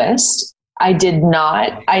of a twist. I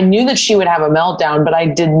knew that she would have a meltdown, but I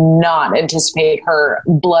did not anticipate her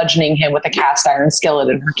bludgeoning him with a cast iron skillet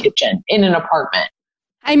in her kitchen in an apartment.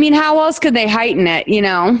 I mean, how else could they heighten it,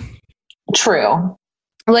 True.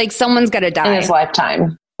 Like, someone's got to die. In his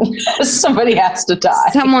lifetime. Somebody has to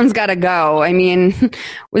die. Someone's got to go. I mean,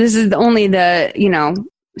 this is only the,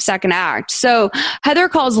 second act. So Heather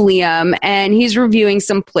calls Liam and he's reviewing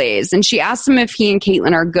some plays and she asks him if he and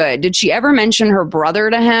Caitlin are good. Did she ever mention her brother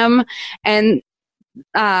to him? And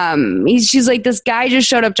she's like, this guy just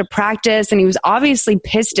showed up to practice and he was obviously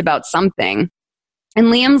pissed about something. And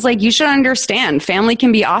Liam's like, you should understand, family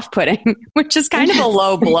can be off-putting, which is kind of a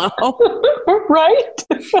low blow. Right?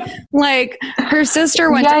 Like, her sister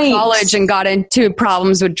went to college and got into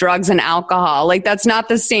problems with drugs and alcohol. Like, that's not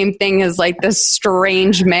the same thing as, like, this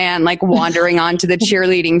strange man, like, wandering onto the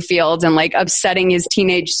cheerleading field and, like, upsetting his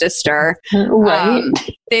teenage sister. Right.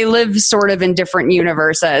 They live sort of in different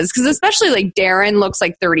universes. Because especially, like, Darren looks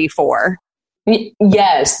like 34.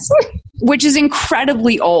 Yes. Which is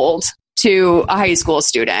incredibly old to a high school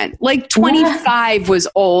student. Like 25 was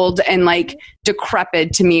old and like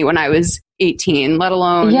decrepit to me when I was 18, let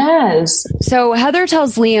alone. Yes. So Heather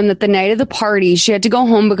tells Liam that the night of the party, she had to go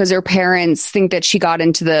home because her parents think that she got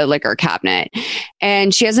into the liquor cabinet.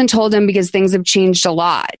 And she hasn't told him because things have changed a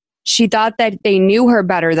lot. She thought that they knew her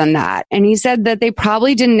better than that. And he said that they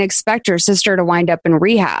probably didn't expect her sister to wind up in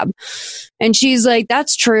rehab. And she's like,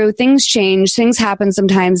 that's true. Things change. Things happen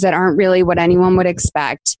sometimes that aren't really what anyone would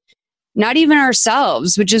expect. Not even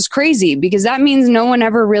ourselves, which is crazy because that means no one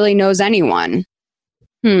ever really knows anyone.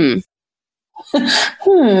 Yeah.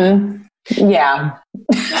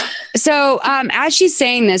 So as she's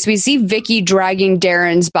saying this, we see Vicky dragging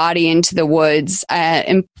Darren's body into the woods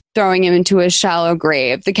and throwing him into a shallow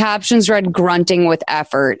grave. The captions read grunting with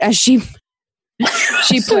effort as she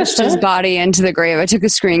pushed his body into the grave. I took a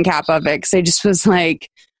screen cap of it because I just was like,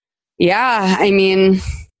 yeah, I mean,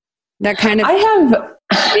 that kind of...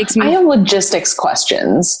 I have logistics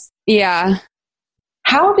questions. Yeah.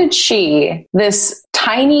 How did she, this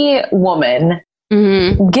tiny woman,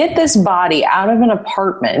 get this body out of an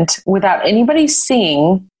apartment without anybody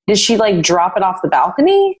seeing? Did she like drop it off the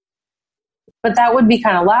balcony? But that would be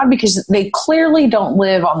kind of loud because they clearly don't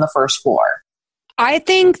live on the first floor. I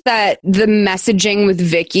think that the messaging with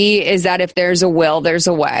Vicky is that if there's a will, there's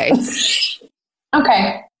a way.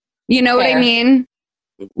 Okay. You know what I mean?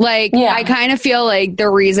 Like, Yeah. I kind of feel like the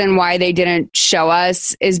reason why they didn't show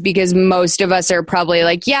us is because most of us are probably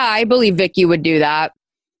like, yeah, I believe Vicky would do that.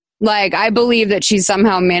 Like, I believe that she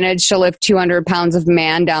somehow managed to lift 200 pounds of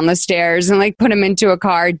man down the stairs and like put him into a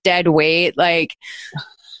car dead weight, like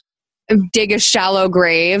dig a shallow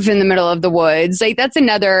grave in the middle of the woods. Like, that's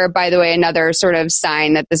another, by the way, another sort of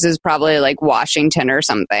sign that this is probably like Washington or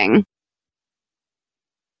something,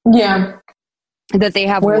 Yeah. that they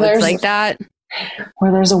have Where woods there's- like that.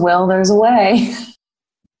 Where there's a will, there's a way.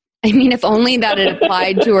 I mean, if only that had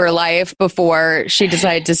applied to her life before she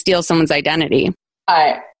decided to steal someone's identity.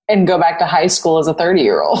 And go back to high school as a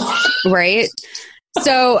 30-year-old. Right.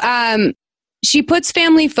 So she puts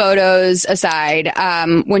family photos aside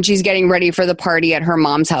when she's getting ready for the party at her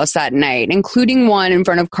mom's house that night, including one in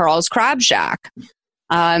front of Carl's Crab Shack,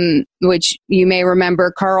 which you may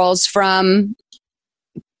remember Carl's from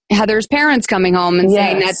Heather's parents coming home and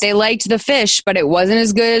saying that they liked the fish, but it wasn't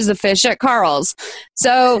as good as the fish at Carl's.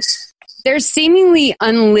 So there's seemingly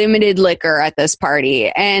unlimited liquor at this party.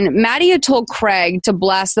 And Maddie had told Craig to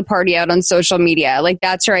blast the party out on social media. Like,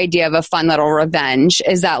 that's her idea of a fun little revenge,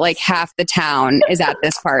 is that like half the town is at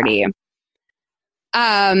this party.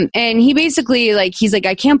 And he basically he's like,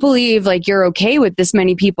 I can't believe like you're okay with this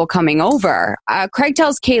many people coming over. Craig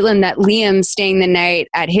tells Caitlin that Liam's staying the night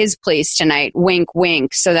at his place tonight, wink,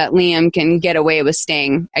 wink, so that Liam can get away with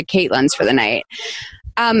staying at Caitlin's for the night.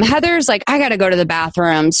 Heather's like, I gotta go to the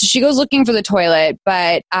bathroom. So she goes looking for the toilet,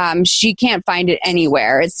 but she can't find it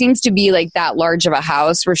anywhere. It seems to be like that large of a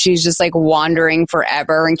house where she's just like wandering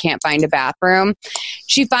forever and can't find a bathroom.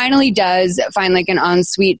 She finally does find like an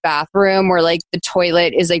ensuite bathroom where like the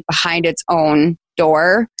toilet is like behind its own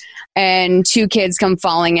door and two kids come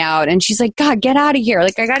falling out and she's like, God, get out of here.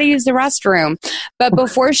 Like, I got to use the restroom. But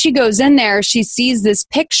before she goes in there, she sees this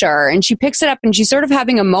picture and she picks it up and she's sort of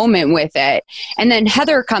having a moment with it. And then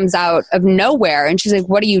Heather comes out of nowhere and she's like,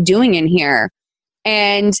 what are you doing in here?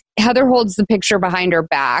 And Heather holds the picture behind her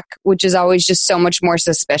back, which is always just so much more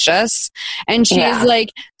suspicious. And she's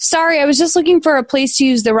like, sorry, I was just looking for a place to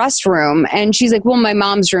use the restroom. And she's like, well, my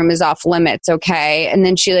mom's room is off limits. Okay. And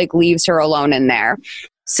then she like leaves her alone in there.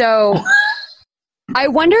 So I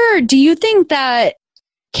wonder, do you think that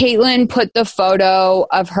Caitlin put the photo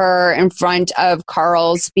of her in front of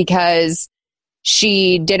Carl's because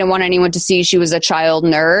she didn't want anyone to see she was a child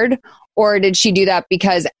nerd? Or did she do that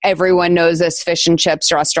because everyone knows this fish and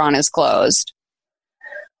chips restaurant is closed?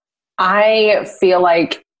 I feel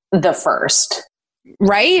like the first.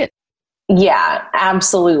 Right? Yeah,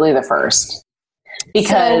 absolutely the first.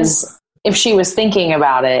 Because if she was thinking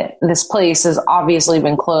about it, this place has obviously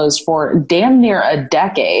been closed for damn near a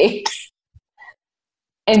decade.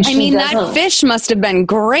 And I mean, that fish must have been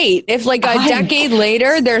great. If like a decade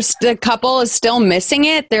later, there's the couple is still missing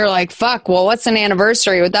it. They're like, fuck, well, what's an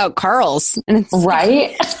anniversary without Carl's? And it's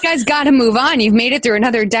right. You guys got to move on. You've made it through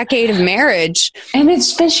another decade of marriage. And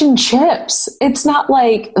it's fish and chips. It's not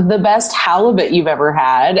like the best halibut you've ever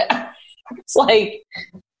had. It's like,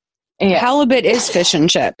 halibut is fish and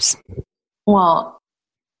chips. Well,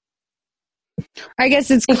 I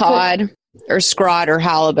guess it's cod or scrod or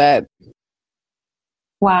halibut.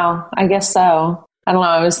 Wow, I guess so. I don't know.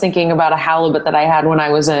 I was thinking about a halibut that I had when I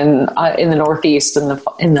was in the Northeast in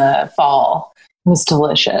the fall. It was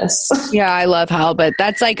delicious. Yeah, I love halibut.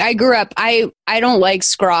 That's like, I grew up, I don't like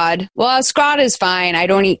scrod. Well, scrod is fine. I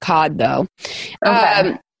don't eat cod though.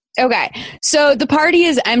 Okay. Okay, so the party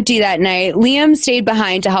is empty that night. Liam stayed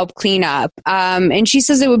behind to help clean up. And she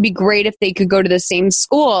says it would be great if they could go to the same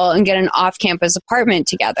school and get an off-campus apartment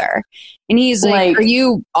together. And he's like, are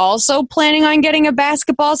you also planning on getting a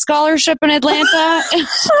basketball scholarship in Atlanta?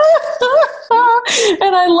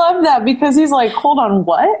 And I love that because he's like, hold on,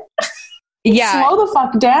 what? Yeah. Slow the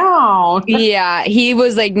fuck down. Yeah, he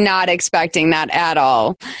was like not expecting that at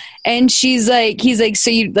all. And he's like, so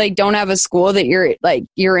you like don't have a school that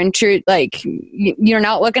you're into, like you're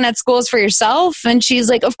not looking at schools for yourself? And she's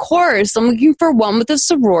like, of course, I'm looking for one with a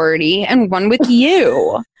sorority and one with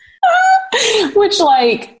you. Which,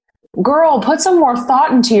 like, girl, put some more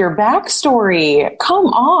thought into your backstory. Come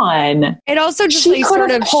on. It also just she like could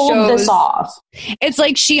sort have of pulled shows this off. It's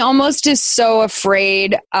like she almost is so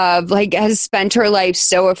afraid of, like, has spent her life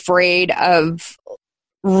so afraid of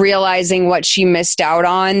realizing what she missed out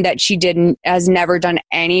on that she has never done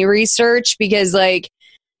any research, because like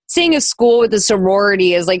saying a school with a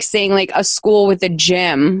sorority is like saying like a school with a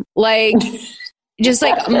gym. Like just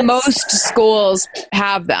like most schools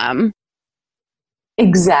have them.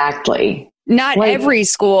 Exactly. Not like, every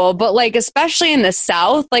school, but like especially in the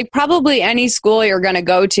South, like probably any school you're going to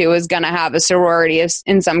go to is going to have a sorority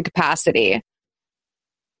in some capacity.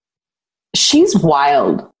 she's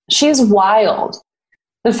wild. She's wild.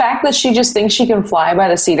 The fact that she just thinks she can fly by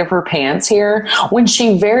the seat of her pants here, when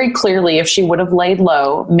she very clearly, if she would have laid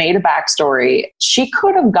low, made a backstory, she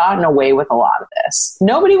could have gotten away with a lot of this.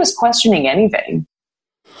 Nobody was questioning anything.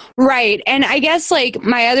 Right. And I guess like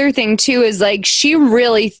my other thing too is like she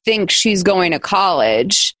really thinks she's going to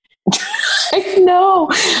college. I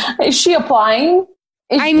know. Is she applying?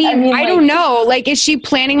 I mean, I don't know. Like, is she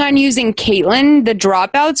planning on using Caitlin, the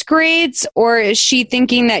dropouts grades, or is she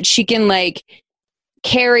thinking that she can like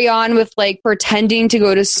carry on with like pretending to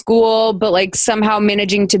go to school, but like somehow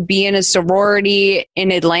managing to be in a sorority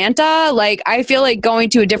in Atlanta? Like, I feel like going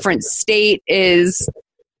to a different state is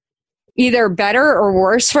either better or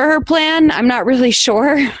worse for her plan. I'm not really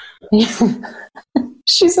sure.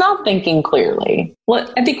 She's not thinking clearly.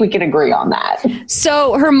 Well, I think we can agree on that.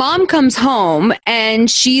 So her mom comes home and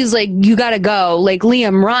she's like, you got to go. Like,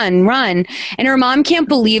 Liam, run. And her mom can't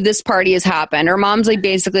believe this party has happened. Her mom's like,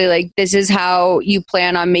 basically like, this is how you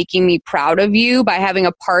plan on making me proud of you, by having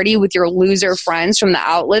a party with your loser friends from the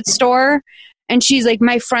outlet store. And she's like,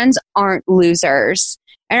 my friends aren't losers.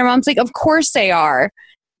 And her mom's like, of course they are.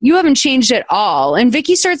 You haven't changed at all. And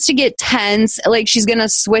Vicky starts to get tense, like she's going to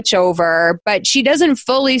switch over, but she doesn't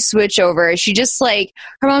fully switch over. She just like,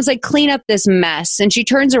 her mom's like, clean up this mess. And she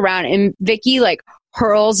turns around and Vicky like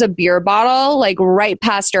hurls a beer bottle like right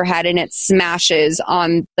past her head and it smashes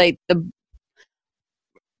on like the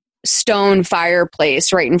stone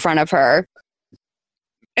fireplace right in front of her.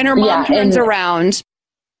 And her mom turns around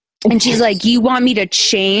and she's like, you want me to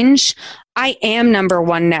change? I am number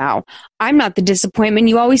one now. I'm not the disappointment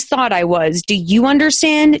you always thought I was. Do you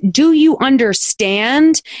understand? Do you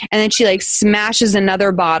understand? And then she like smashes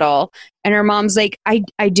another bottle. And her mom's like,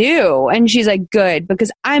 I do. And she's like, good,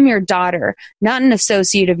 because I'm your daughter, not an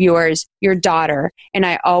associate of yours, your daughter. And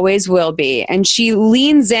I always will be. And she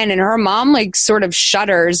leans in and her mom like sort of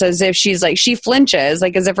shudders as if she's like, she flinches,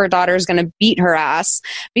 like as if her daughter's going to beat her ass.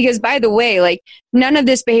 Because by the way, like none of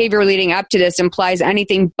this behavior leading up to this implies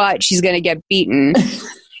anything but she's going to get beaten.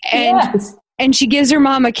 And yes. And she gives her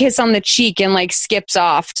mom a kiss on the cheek and like skips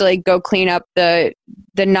off to like go clean up the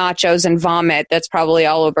nachos and vomit that's probably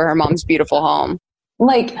all over her mom's beautiful home.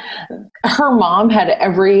 Like her mom had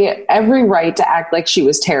every right to act like she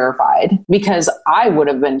was terrified, because I would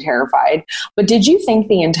have been terrified. But did you think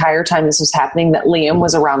the entire time this was happening that Liam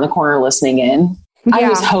was around the corner listening in? Yeah. I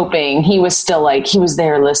was hoping he was still like, he was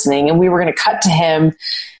there listening and we were going to cut to him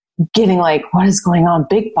getting like, what is going on?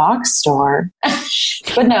 Big box store.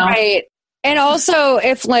 But no. Right. And also,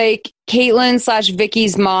 if like Caitlin /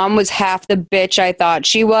 Vicky's mom was half the bitch I thought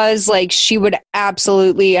she was, like she would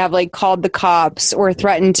absolutely have like called the cops or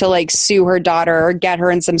threatened to like sue her daughter or get her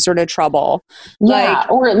in some sort of trouble. Yeah,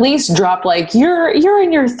 like, or at least drop like you're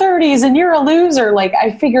in your 30s and you're a loser. Like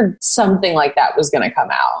I figured something like that was going to come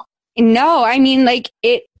out. No, I mean like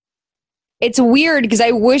it's weird because I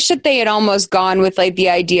wish that they had almost gone with like the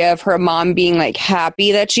idea of her mom being like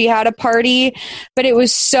happy that she had a party, but it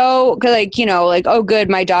was so like, you know, like, oh good,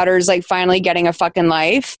 my daughter's like finally getting a fucking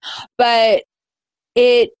life. But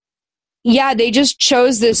they just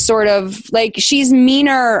chose this sort of like, she's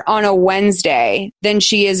meaner on a Wednesday than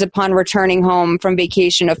she is upon returning home from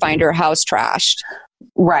vacation to find her house trashed.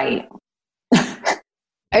 Right.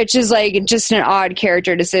 It's just like just an odd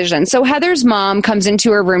character decision. So Heather's mom comes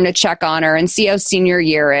into her room to check on her and see how senior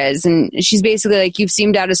year is. And she's basically like, you've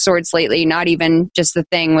seemed out of sorts lately, not even just the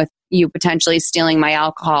thing with you potentially stealing my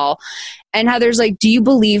alcohol. And Heather's like, do you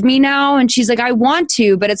believe me now? And she's like, I want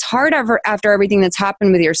to, but it's hard after everything that's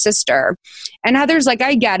happened with your sister. And Heather's like,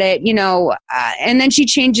 I get it, you know. And then she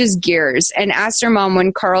changes gears and asks her mom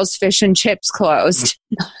when Carl's Fish and Chips closed.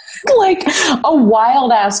 Like a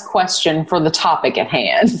wild ass question for the topic at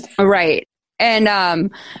hand. Right. And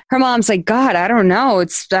her mom's like, God, I don't know.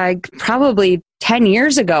 It's like probably 10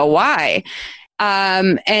 years ago. Why?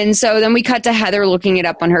 And so then we cut to Heather looking it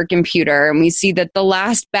up on her computer and we see that the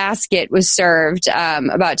last basket was served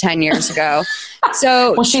about 10 years ago.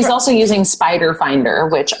 So well, she's also using Spider Finder,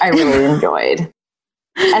 which I really enjoyed.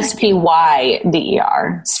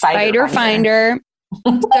 SPYDER. Spider Finder.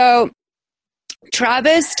 So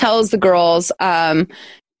Travis tells the girls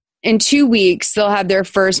in 2 weeks they'll have their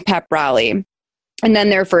first pep rally. And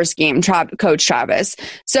then their first game, Coach Travis.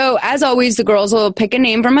 So as always, the girls will pick a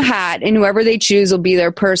name from a hat and whoever they choose will be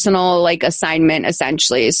their personal like assignment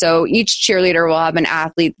essentially. So each cheerleader will have an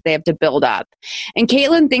athlete that they have to build up. And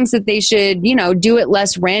Caitlin thinks that they should, you know, do it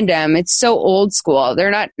less random. It's so old school.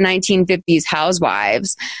 They're not 1950s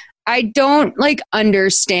housewives. I don't like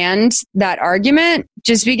understand that argument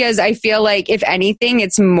just because I feel like if anything,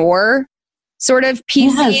 it's more sort of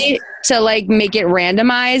PC to like make it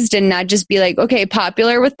randomized and not just be like, okay,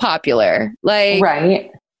 popular with popular. Like,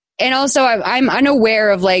 right. And also I'm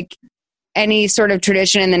unaware of like any sort of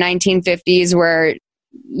tradition in the 1950s where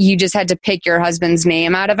you just had to pick your husband's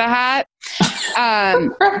name out of a hat.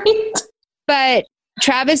 Right. But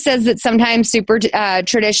Travis says that sometimes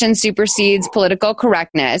tradition supersedes political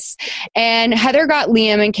correctness. And Heather got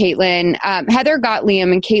Liam and Caitlin. Heather got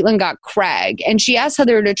Liam and Caitlin got Craig. And she asked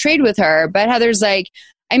Heather to trade with her. But Heather's like,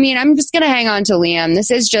 I mean, I'm just going to hang on to Liam. This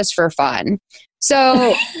is just for fun.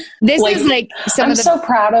 So this is like I'm so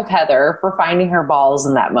proud of Heather for finding her balls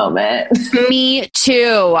in that moment. Me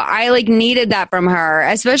too. I like needed that from her,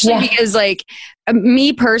 especially because like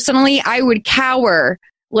me personally, I would cower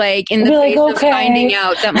like in the face of finding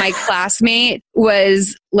out that my classmate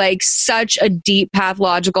was like such a deep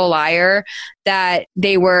pathological liar that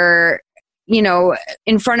they were, you know,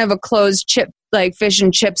 in front of a closed fish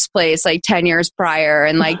and chips place like 10 years prior.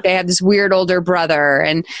 And like they have this weird older brother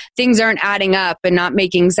and things aren't adding up and not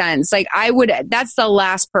making sense. Like that's the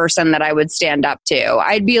last person that I would stand up to.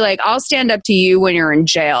 I'd be like, I'll stand up to you when you're in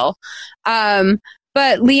jail.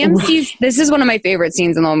 But Liam sees, this is one of my favorite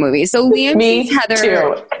scenes in the whole movie. So Liam sees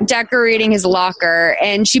Heather decorating his locker,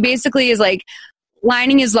 and she basically is like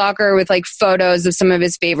lining his locker with like photos of some of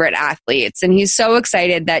his favorite athletes. And he's so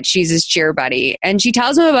excited that she's his cheer buddy. And she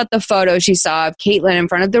tells him about the photo she saw of Caitlin in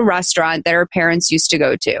front of the restaurant that her parents used to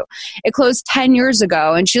go to. It closed 10 years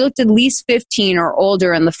ago, and she looked at least 15 or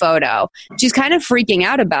older in the photo. She's kind of freaking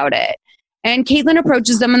out about it. And Caitlin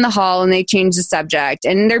approaches them in the hall and they change the subject,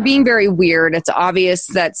 and they're being very weird. It's obvious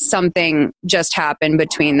that something just happened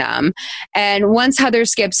between them. And once Heather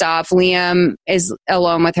skips off, Liam is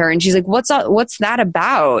alone with her and she's like, what's that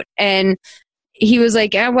about? And he was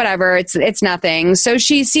like, whatever, it's nothing. So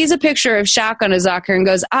she sees a picture of Shaq on his locker and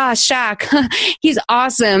goes, Shaq, he's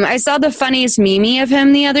awesome. I saw the funniest meme of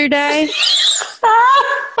him the other day.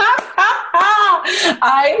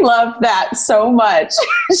 I love that so much.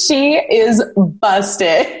 She is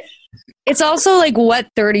busted. It's also like, what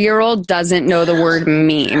 30-year-old doesn't know the word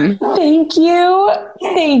meme? Thank you.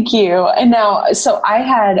 And now, so I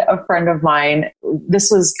had a friend of mine,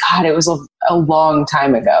 it was a long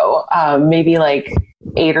time ago, maybe like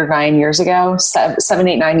 8 or 9 years ago, 7,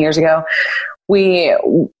 8, 9 years ago. It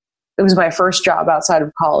was my first job outside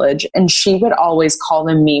of college, and she would always call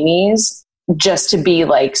them memes just to be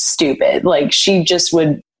like stupid. Like she just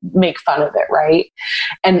would make fun of it, right?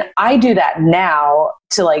 And I do that now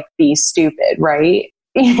to like be stupid, right?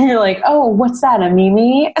 You're like, oh, what's that, a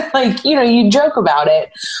meme? Like, you know, you joke about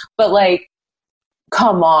it, but like,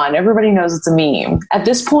 come on, everybody knows it's a meme. At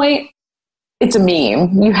this point, it's a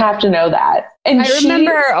meme. You have to know that. And I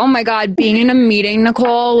remember, oh my God, being in a meeting,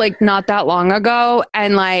 Nicole, like not that long ago,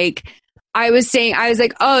 and like I was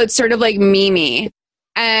like, oh, it's sort of like meme.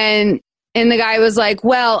 And the guy was like,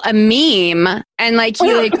 well, a meme. And like,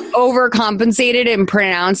 he like overcompensated and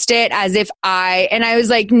pronounced it as if and I was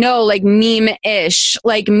like, no, like meme-ish,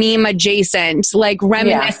 like meme adjacent, like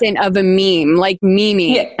reminiscent of a meme, like meme.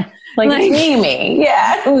 Yeah. Like meme.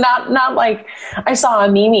 Yeah. Not like I saw a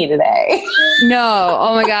meme today. No.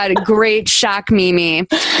 Oh my God. Great Shaq meme.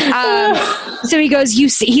 So he goes,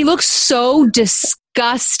 he looks so disgusted.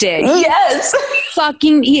 Yes.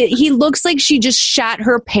 Fucking, he looks like she just shat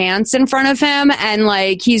her pants in front of him, and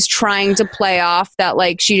like he's trying to play off that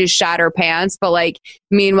like she just shat her pants, but like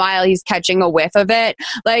meanwhile he's catching a whiff of it.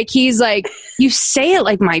 Like he's like, you say it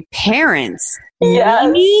like my parents. Yes.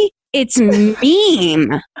 Meme? It's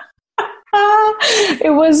meme.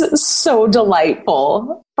 It was so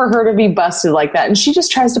delightful for her to be busted like that, and she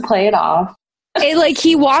just tries to play it off. Like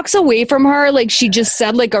he walks away from her like she just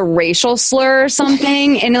said like a racial slur or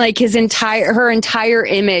something, and like her entire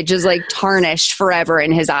image is like tarnished forever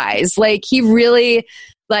in his eyes. Like he really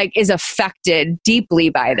like is affected deeply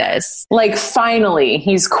by this. Like finally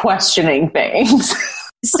he's questioning things.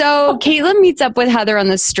 So Caitlin meets up with Heather on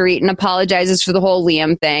the street and apologizes for the whole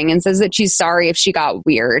Liam thing and says that she's sorry if she got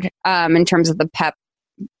weird in terms of the pep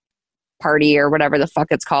party or whatever the fuck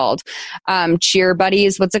it's called. Cheer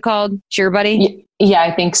buddies. What's it called? Cheer buddy? Yeah,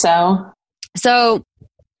 I think so. So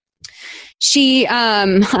she,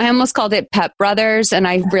 I almost called it Pep Brothers, and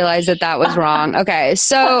I realized that was wrong. Okay.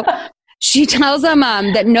 So she tells them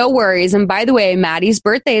that no worries. And by the way, Maddie's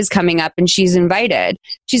birthday is coming up and she's invited.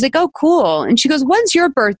 She's like, oh, cool. And she goes, when's your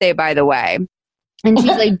birthday, by the way? And she's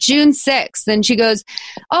like, June 6th. And she goes,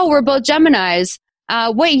 oh, we're both Geminis.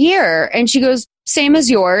 What year? And she goes, same as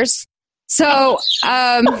yours. So,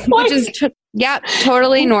 which is,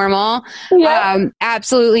 totally normal. Yeah.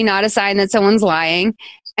 Absolutely not a sign that someone's lying.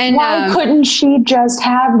 And why couldn't she just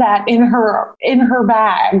have that in her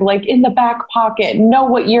bag, like in the back pocket? Know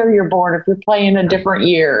what year you're born if you're playing a different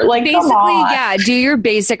year. Like, basically, come on. yeah, do your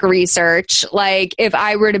basic research. Like, if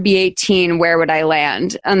I were to be 18, where would I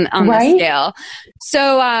land on the scale?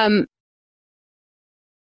 So,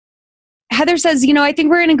 Heather says, I think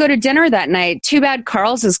we're going to go to dinner that night. Too bad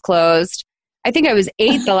Carl's is closed. I think I was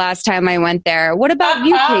 8 the last time I went there. What about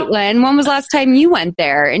you, Caitlin? When was the last time you went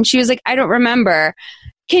there? And she was like, I don't remember.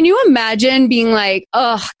 Can you imagine being like,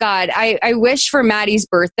 oh, God, I wish for Maddie's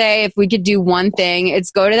birthday, if we could do one thing, it's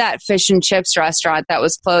go to that fish and chips restaurant that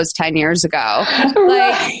was closed 10 years ago.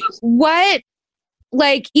 Like, what?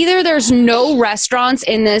 Like, either there's no restaurants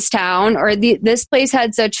in this town or this place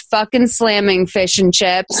had such fucking slamming fish and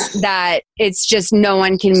chips that it's just no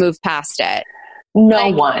one can move past it.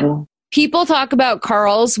 No one. People talk about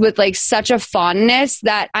Carl's with like such a fondness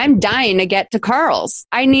that I'm dying to get to Carl's.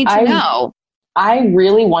 I need to know. I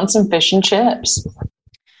really want some fish and chips.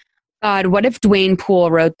 God, what if Dwayne Poole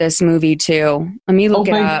wrote this movie too? Let me look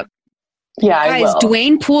it up. Yeah, guys,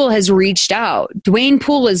 Dwayne Poole has reached out. Dwayne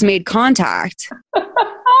Poole has made contact.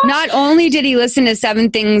 Not only did he listen to 7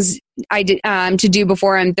 Things I Did to Do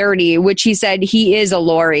Before I'm 30, which he said he is a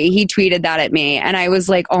Lori. He tweeted that at me, and I was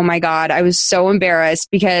like, "Oh my God!" I was so embarrassed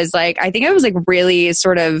because, like, I think I was like really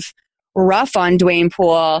sort of rough on Dwayne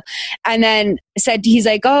Poole, and then he's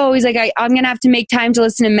like, I'm gonna have to make time to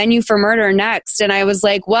listen to Menu for Murder next. And I was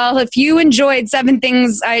like, well, if you enjoyed 7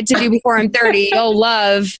 Things I Had to Do Before I'm 30, you'll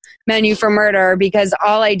love Menu for Murder, because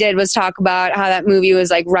all I did was talk about how that movie was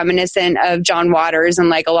like reminiscent of John Waters and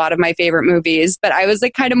like a lot of my favorite movies. But I was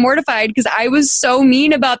like kind of mortified because I was so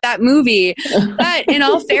mean about that movie. But in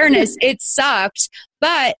all fairness, it sucked.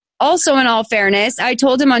 But also, in all fairness, I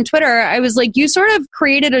told him on Twitter, I was like, you sort of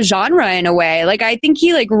created a genre in a way. Like, I think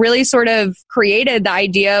he like really sort of created the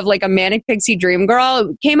idea of like a manic pixie dream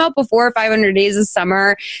girl. It came out before 500 Days of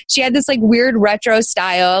Summer. She had this like weird retro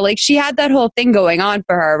style. Like, she had that whole thing going on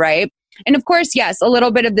for her, right? And of course, yes, a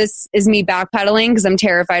little bit of this is me backpedaling because I'm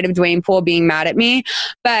terrified of Dwayne Poole being mad at me.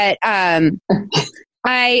 But I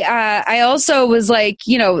also was like,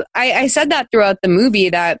 I said that throughout the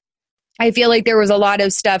movie that I feel like there was a lot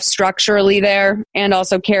of stuff structurally there and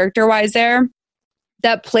also character-wise there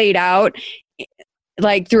that played out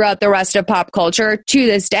like throughout the rest of pop culture to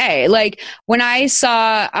this day. Like, when I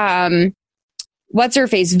saw what's her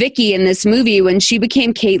face, Vicky, in this movie, when she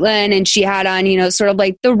became Caitlin and she had on, sort of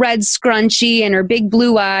like the red scrunchie and her big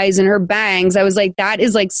blue eyes and her bangs, I was like, that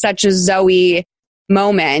is like such a Zoe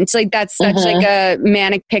moment. Like, that's such like a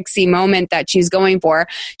manic pixie moment that she's going for.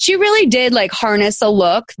 She really did like harness a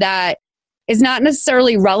look that is not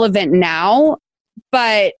necessarily relevant now,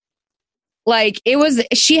 but like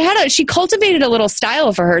she cultivated a little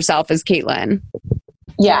style for herself as Caitlin.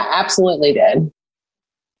 Yeah, absolutely did.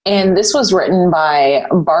 And this was written by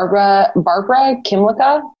Barbara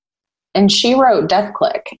Kimlicka, and she wrote Death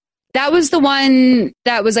Click. That was the one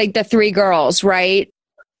that was like the 3 girls, right?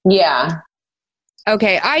 Yeah.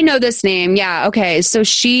 Okay, I know this name. Yeah, okay. So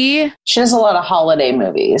she does a lot of holiday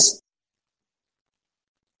movies.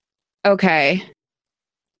 Okay.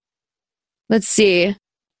 Let's see.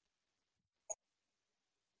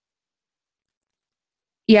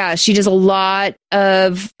 Yeah, she does a lot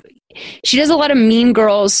of Mean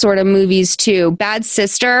Girls sort of movies too. Bad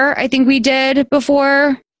Sister, I think we did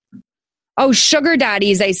before. Oh, Sugar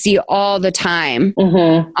Daddies, I see all the time.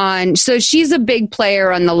 So she's a big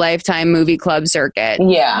player on the Lifetime movie club circuit.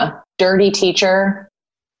 Yeah. Dirty Teacher,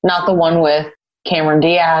 not the one with Cameron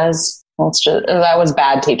Diaz. That was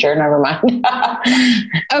Bad Teacher. Never mind.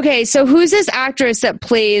 Okay, so who's this actress that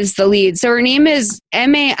plays the lead? So her name is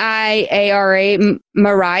Maiara,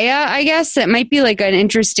 Mariah, I guess. It might be like an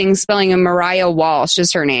interesting spelling of Mariah Walsh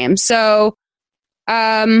is her name. So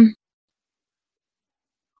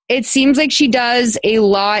it seems like she does a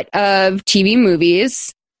lot of TV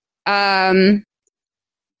movies.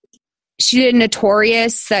 She did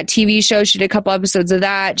Notorious, that TV show. She did a couple episodes of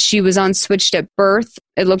that. She was on Switched at Birth,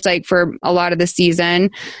 it looked like, for a lot of the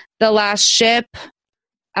season. The Last Ship.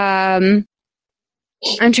 I'm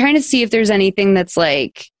trying to see if there's anything that's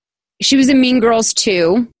like... She was in Mean Girls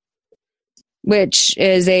 2, which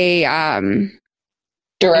is a...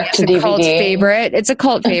 direct-to-DVD cult favorite. It's a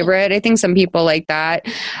cult favorite. I think some people like that.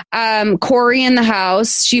 Corey in the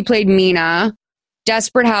House. She played Mina.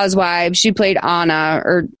 Desperate Housewives, she played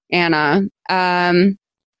Anna.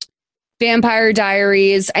 Vampire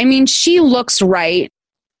Diaries. I mean, she looks right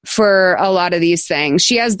for a lot of these things.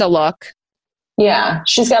 She has the look. Yeah,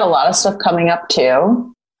 she's got a lot of stuff coming up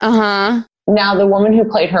too. Now, the woman who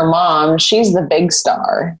played her mom, she's the big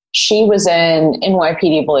star. She was in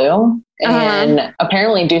NYPD Blue and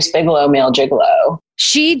apparently Deuce Bigalow, Male Gigolo.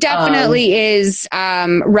 She definitely is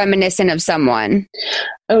reminiscent of someone.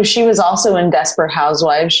 Oh, she was also in Desperate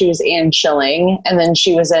Housewives. She was Ann Chilling. And then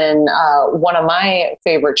she was in one of my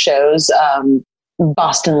favorite shows,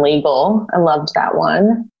 Boston Legal. I loved that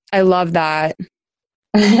one. I love that.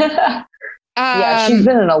 Yeah, she's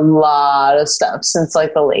been in a lot of stuff since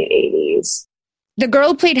like the late 80s. The girl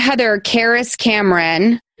who played Heather, Karis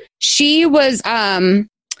Cameron, she was the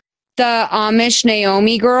Amish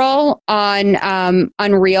Naomi girl on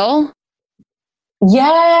Unreal.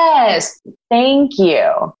 Yes, thank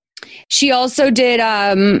you. She also did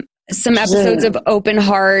some episodes of Open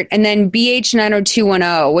Heart and then BH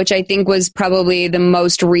 90210, which I think was probably the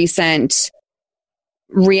most recent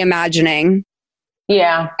reimagining.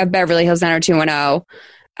 Yeah. Of Beverly Hills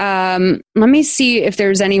 90210. Let me see if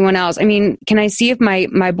there's anyone else. I mean, can I see if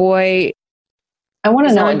my boy... I want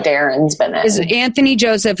to know what Darren's been in. Is Anthony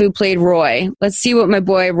Joseph, who played Roy. Let's see what my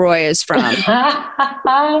boy Roy is from.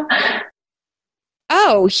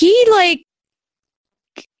 Oh,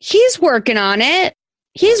 he's working on it.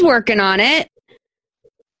 He's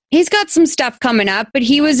got some stuff coming up, but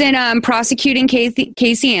he was in Prosecuting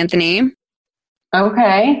Casey Anthony.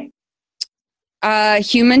 Okay.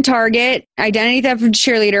 Human Target, Identity Theft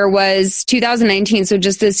Cheerleader was 2019, so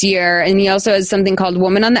just this year. And he also has something called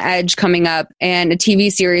Woman on the Edge coming up and a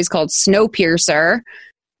TV series called Snowpiercer,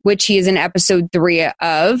 which he is in episode 3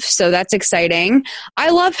 of. So that's exciting. I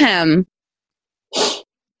love him.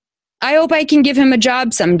 I hope I can give him a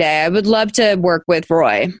job someday. I would love to work with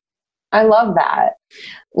Roy. I love that.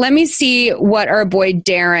 Let me see what our boy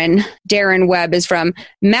Darren Webb is from.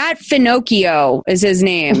 Matt Finocchio is his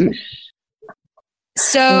name.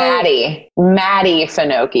 So Maddie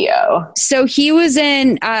Finocchio. So he was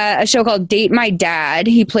in a show called Date My Dad.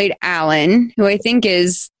 He played Alan, who I think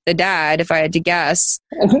is the dad, if I had to guess.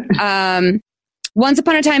 Once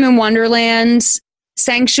Upon a Time in Wonderland,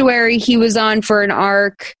 Sanctuary, he was on for an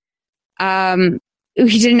arc.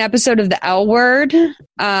 He did an episode of The L Word.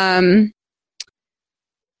 Let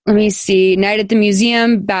me see. Night at the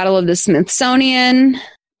Museum, Battle of the Smithsonian.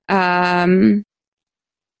 50-50.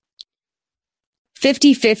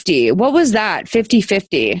 What was that?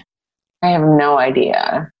 50-50. I have no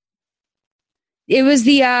idea. It was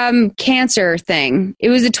the cancer thing. It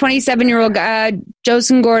was a 27-year-old guy,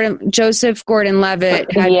 Joseph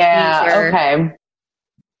Gordon-Levitt. Had cancer. Okay.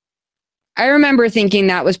 I remember thinking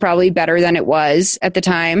that was probably better than it was at the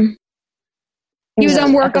time. He was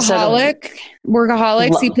on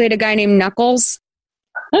Workaholics. He played a guy named Knuckles.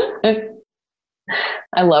 I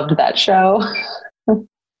loved that show.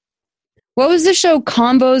 What was the show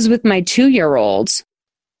Combos with My 2-year-old?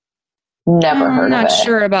 Never heard of it. I'm not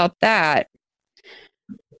sure about that.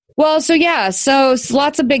 Well, so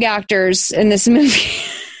lots of big actors in this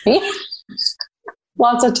movie.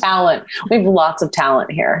 Lots of talent. We have lots of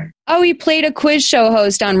talent here. Oh, he played a quiz show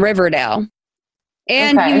host on Riverdale.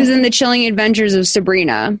 And he was in The Chilling Adventures of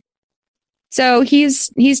Sabrina. So he's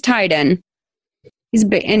tied in. He's a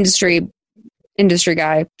big industry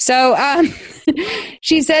guy. So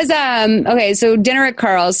she says, okay, so dinner at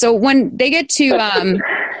Carl's. So when they get to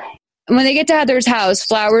Heather's house,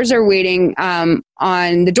 flowers are waiting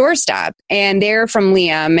on the doorstep, and they're from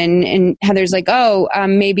Liam. And Heather's like,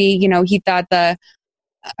 maybe he thought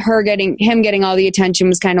him getting all the attention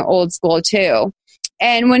was kind of old school too.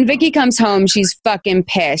 And when Vicky comes home, she's fucking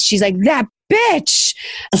pissed. She's like, that bitch.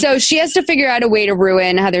 So she has to figure out a way to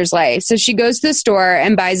ruin Heather's life. So she goes to the store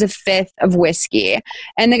and buys a 5th of whiskey.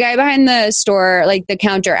 And the guy behind the store, like the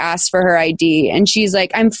counter, asks for her ID. And she's like,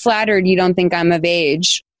 I'm flattered you don't think I'm of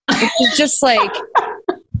age. It's just like,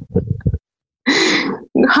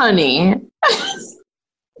 honey,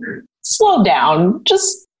 slow down.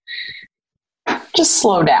 Just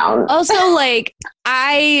slow down. Also, like,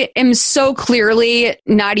 I am so clearly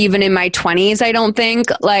not even in my 20s, I don't think.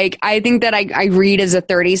 Like, I think that I read as a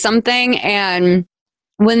 30-something. And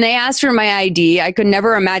when they asked for my ID, I could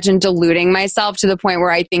never imagine deluding myself to the point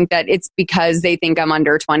where I think that it's because they think I'm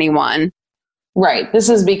under 21. Right. This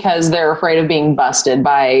is because they're afraid of being busted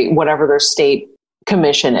by whatever their state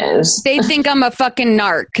commission is. They think I'm a fucking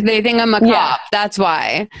narc. They think I'm a cop. Yeah. That's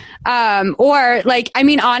why. Or like, I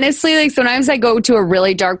mean, honestly, like sometimes I go to a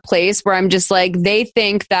really dark place where I'm just like, they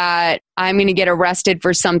think that I'm going to get arrested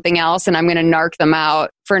for something else and I'm going to narc them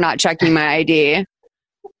out for not checking my ID.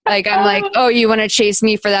 Like, I'm like, oh, you want to chase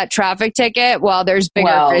me for that traffic ticket? Well, there's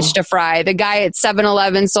bigger fish to fry. The guy at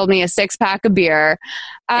 7-Eleven sold me a 6-pack of beer.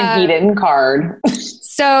 And he didn't card.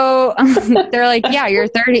 So they're like, yeah, you're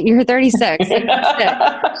 36.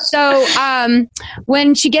 So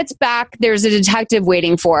when she gets back, there's a detective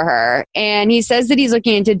waiting for her. And he says that he's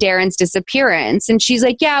looking into Darren's disappearance. And she's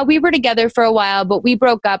like, yeah, we were together for a while, but we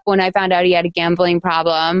broke up when I found out he had a gambling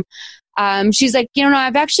problem. She's like,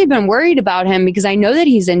 I've actually been worried about him because I know that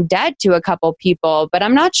he's in debt to a couple people, but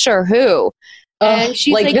I'm not sure who. And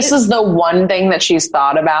she's like, this is the one thing that she's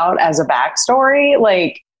thought about as a backstory.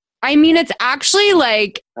 Like, I mean, it's actually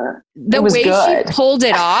like the way good. She pulled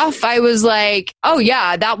it off. I was like, oh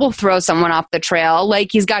yeah, that will throw someone off the trail.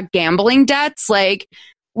 Like, he's got gambling debts. Like,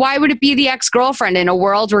 why would it be the ex-girlfriend in a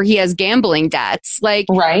world where he has gambling debts? Like,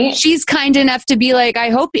 right? She's kind enough to be like,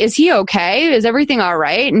 is he okay? Is everything all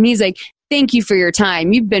right? And he's like, thank you for your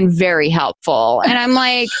time. You've been very helpful. And I'm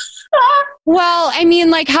like, well, I mean,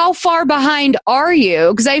 like, how far behind are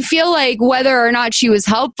you? Because I feel like whether or not she was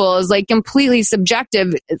helpful is like completely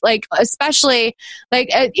subjective. Like, especially like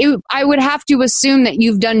I would have to assume that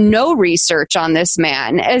you've done no research on this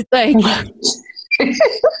man. It's like,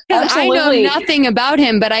 I know nothing about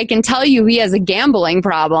him, but I can tell you he has a gambling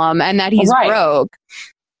problem and that he's broke.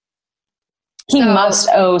 He must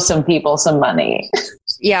owe some people some money.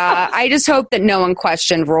 Yeah, I just hope that no one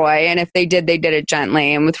questioned Roy. And if they did it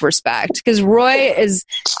gently and with respect. Because Roy is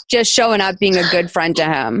just showing up being a good friend to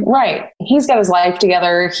him. Right. He's got his life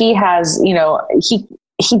together. He has,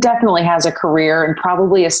 he definitely has a career and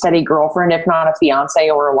probably a steady girlfriend, if not a fiance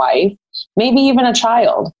or a wife, maybe even a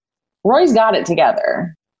child. Roy's got it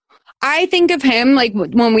together. I think of him like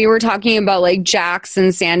when we were talking about like Jax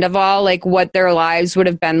and Sandoval, like what their lives would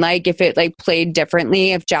have been like if it like played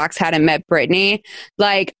differently, if Jax hadn't met Brittany.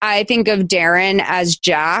 Like, I think of Darren as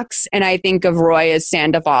Jax and I think of Roy as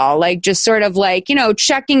Sandoval, like just sort of like,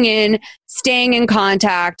 checking in, staying in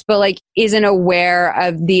contact, but like isn't aware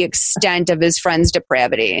of the extent of his friend's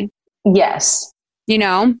depravity. Yes.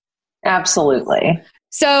 So Absolutely.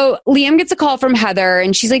 Liam gets a call from Heather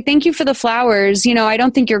and she's like, thank you for the flowers. I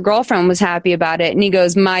don't think your girlfriend was happy about it. And he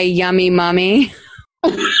goes, my yummy mommy.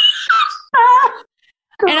 And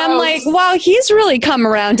I'm like, wow, he's really come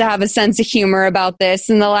around to have a sense of humor about this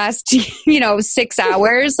in the last, 6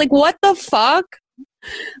 hours. Like, what the fuck?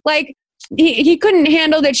 Like, he couldn't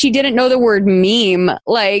handle that she didn't know the word meme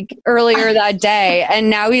like earlier that day. And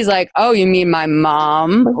now he's like, oh, you mean my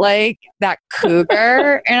mom? Like that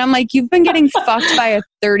cougar? And I'm like, you've been getting fucked by a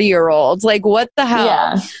 30-year-old. Like, what the hell?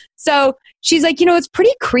 Yeah. So she's like, it's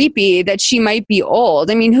pretty creepy that she might be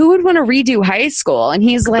old. I mean, who would want to redo high school? And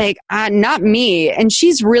he's like, not me. And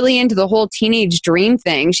she's really into the whole teenage dream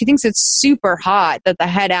thing. She thinks it's super hot that the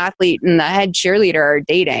head athlete and the head cheerleader are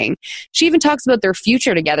dating. She even talks about their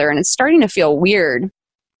future together, and it's starting to feel weird.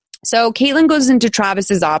 So Caitlin goes into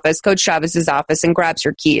Travis's office, Coach Travis's office, and grabs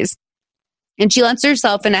her keys. And she lets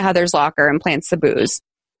herself into Heather's locker and plants the booze.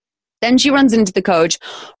 Then she runs into the coach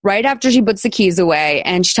right after she puts the keys away,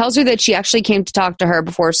 and she tells her that she actually came to talk to her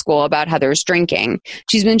before school about Heather's drinking.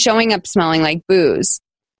 She's been showing up smelling like booze.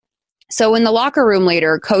 So in the locker room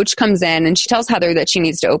later, Coach comes in and she tells Heather that she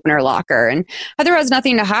needs to open her locker. And Heather has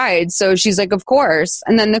nothing to hide, so she's like, of course.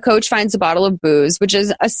 And then the coach finds a bottle of booze, which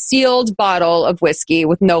is a sealed bottle of whiskey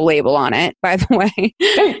with no label on it, by the way.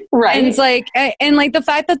 Right. And it's like, and like the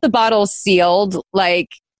fact that the bottle's sealed, like,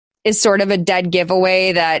 is sort of a dead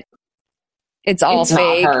giveaway that it's all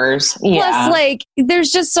fake. Not hers. Yeah. Plus, like,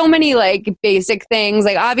 there's just so many like basic things.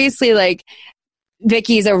 Like, obviously, like,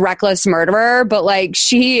 Vicky's a reckless murderer, but like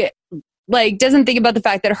she like doesn't think about the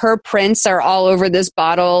fact that her prints are all over this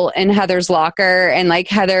bottle in Heather's locker, and like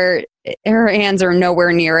Heather, her hands are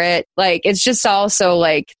nowhere near it. Like, it's just all so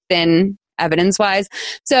like thin evidence wise.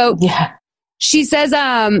 So yeah. She says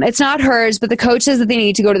it's not hers, but the coach says that they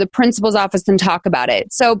need to go to the principal's office and talk about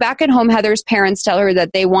it. So back at home, Heather's parents tell her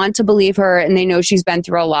that they want to believe her and they know she's been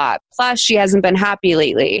through a lot. Plus, she hasn't been happy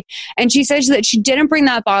lately. And she says that she didn't bring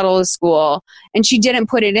that bottle to school and she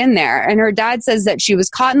didn't put it in there. And her dad says that she was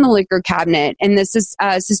caught in the liquor cabinet and this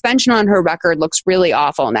suspension on her record looks really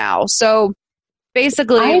awful now. So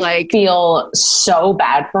basically, I feel so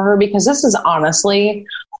bad for her because this is honestly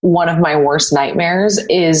one of my worst nightmares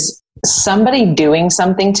is somebody doing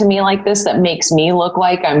something to me like this that makes me look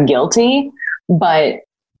like I'm guilty, but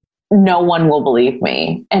no one will believe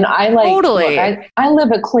me. And I totally. Look, I live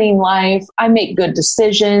a clean life. I make good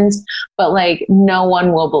decisions, but like no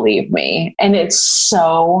one will believe me. And it's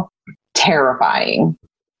so terrifying.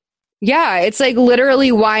 Yeah, it's like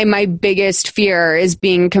literally why my biggest fear is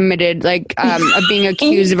being committed, like of being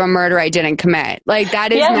accused of a murder I didn't commit. Like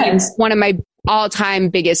that is one of my all-time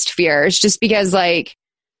biggest fears, just because like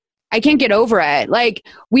I can't get over it. Like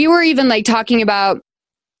we were even like talking about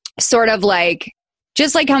sort of like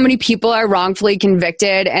just like how many people are wrongfully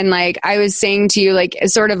convicted. And like I was saying to you, like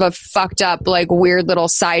sort of a fucked up, like weird little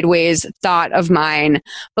sideways thought of mine,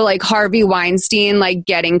 but like Harvey Weinstein, like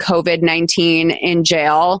getting COVID-19 in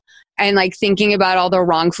jail. And like thinking about all the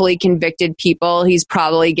wrongfully convicted people he's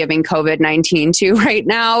probably giving COVID-19 to right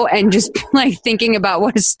now. And just like thinking about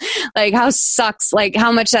what's like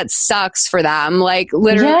how much that sucks for them. Like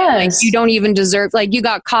literally, like you don't even deserve, like you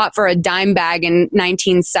got caught for a dime bag in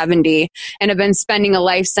 1970 and have been spending a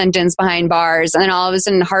life sentence behind bars. And then all of a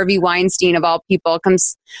sudden Harvey Weinstein of all people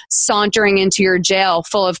comes sauntering into your jail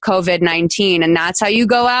full of COVID-19. And that's how you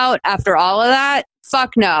go out after all of that?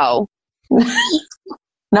 Fuck no.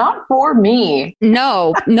 Not for me.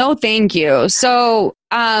 No, thank you. So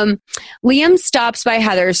Liam stops by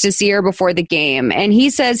Heather's to see her before the game. And he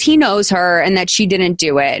says he knows her and that she didn't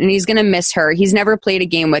do it. And he's going to miss her. He's never played a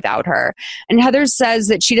game without her. And Heather says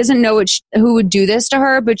that she doesn't know who would do this to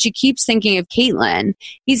her, but she keeps thinking of Caitlin.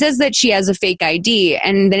 He says that she has a fake ID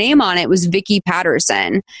and the name on it was Vicky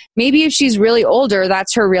Patterson. Maybe if she's really older,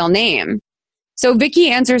 that's her real name. So Vicky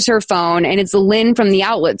answers her phone and it's Lynn from the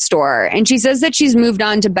outlet store. And she says that she's moved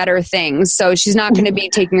on to better things. So she's not going to be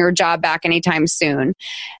taking her job back anytime soon.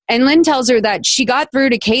 And Lynn tells her that she got through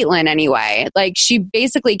to Caitlin anyway. Like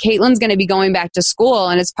Caitlin's going to be going back to school.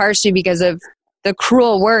 And it's partially because of the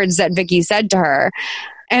cruel words that Vicky said to her.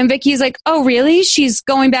 And Vicky's like, oh, really? She's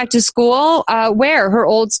going back to school? Where? Her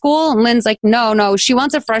old school? And Lynn's like, no, she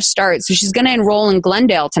wants a fresh start. So she's going to enroll in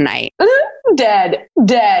Glendale tonight. Dead.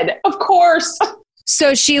 Of course.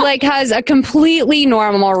 So she like has a completely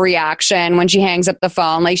normal reaction when she hangs up the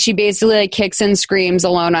phone. Like she basically like kicks and screams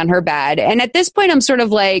alone on her bed. And at this point, I'm sort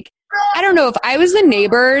of like, I don't know, if I was the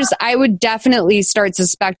neighbors, I would definitely start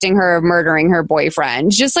suspecting her of murdering her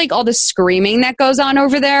boyfriend. Just like all the screaming that goes on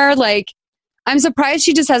over there. Like, I'm surprised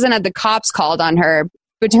she just hasn't had the cops called on her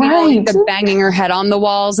between like, the banging her head on the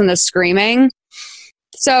walls and the screaming.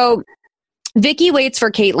 So Vicky waits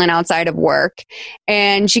for Caitlin outside of work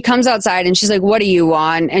and she comes outside and she's like, what do you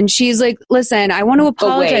want? And she's like, listen, I want to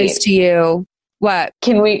apologize to you. What?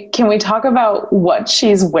 Can we talk about what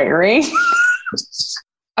she's wearing?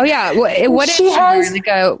 Oh yeah. What is she wearing? Like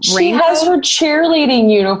a raincoat? She has her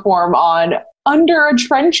cheerleading uniform on under a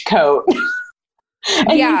trench coat.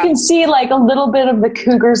 And you can see like a little bit of the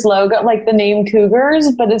Cougars logo, like the name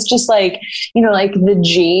Cougars, but it's just like, you know, like the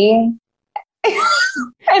G.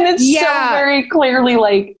 And it's so very clearly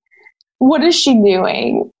like, what is she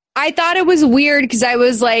doing? I thought it was weird because I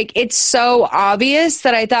was like, it's so obvious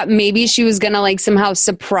that I thought maybe she was going to like somehow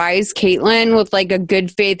surprise Caitlin with like a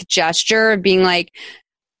good faith gesture of being like,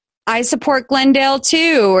 I support Glendale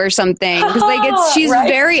too or something. Because like she's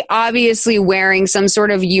very obviously wearing some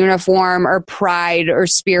sort of uniform or pride or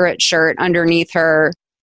spirit shirt underneath her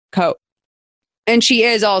coat. And she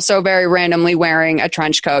is also very randomly wearing a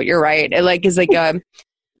trench coat. You're right. It like is like a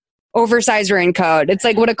oversized raincoat. It's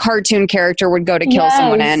like what a cartoon character would go to kill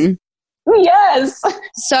someone in. Yes.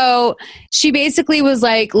 So she basically was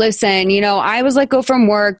like, listen, you know, I was let go from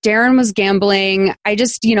work. Darren was gambling. I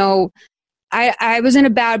just, you know, I was in a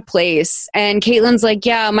bad place. And Caitlin's like,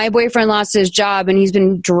 yeah, my boyfriend lost his job and he's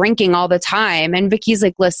been drinking all the time. And Vicky's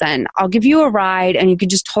like, listen, I'll give you a ride and you can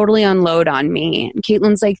just totally unload on me. And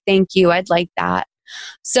Caitlin's like, thank you. I'd like that.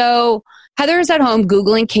 So Heather's at home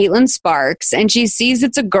Googling Caitlin Sparks and she sees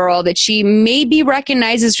it's a girl that she maybe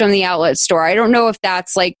recognizes from the outlet store. I don't know if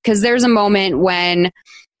that's like, because there's a moment when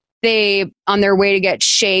they, on their way to get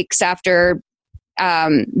shakes after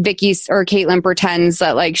Vicky or Caitlin pretends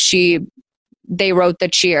that like they wrote the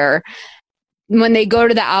cheer. When they go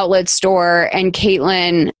to the outlet store and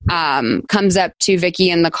Caitlin comes up to Vicky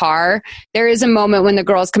in the car, there is a moment when the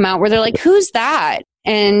girls come out where they're like, who's that?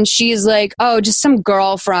 And she's like, oh, just some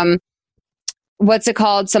girl from, what's it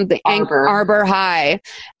called? Something, Arbor High.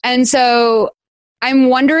 And so I'm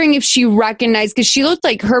wondering if she recognized, because she looked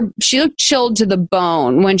chilled to the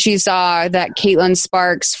bone when she saw that Caitlin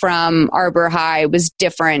Sparks from Arbor High was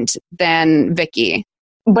different than Vicky.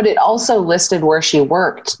 But it also listed where she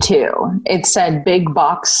worked too. It said big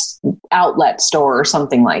box outlet store or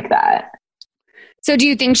something like that. So do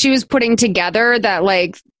you think she was putting together that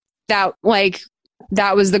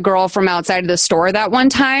that was the girl from outside of the store that one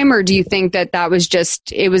time? Or do you think that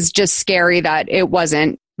it was just scary that it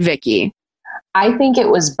wasn't Vicky? I think it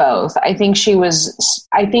was both. I think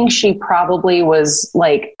she probably was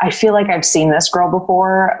like, I feel like I've seen this girl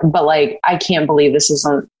before, but like, I can't believe this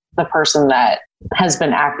isn't the person that has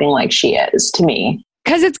been acting like she is to me.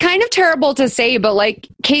 Because it's kind of terrible to say, but like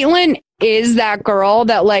Caitlyn is that girl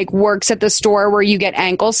that like works at the store where you get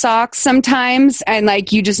ankle socks sometimes, and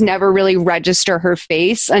like you just never really register her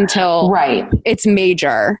face until it's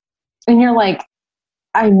major. And you're like,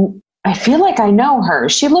 I feel like I know her.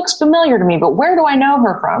 She looks familiar to me, but where do I know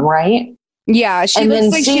her from? Right? Yeah, she looks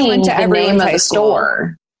like she went to everyone's high school.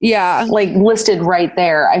 Store. Yeah, like listed right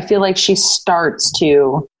there. I feel like she starts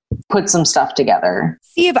to put some stuff together.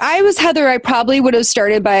 See, if I was Heather, I probably would have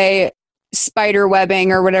started by spider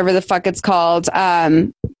webbing or whatever the fuck it's called.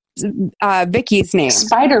 Vicky's name.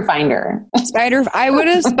 Spider Finder. I would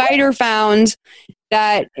have spider found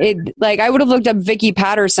that it, like, I would have looked up Vicky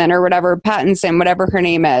Pattinson or whatever, Pattinson, whatever her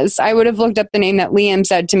name is. I would have looked up the name that Liam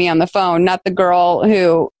said to me on the phone, not the girl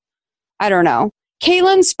who, I don't know.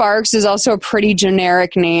 Caitlin Sparks is also a pretty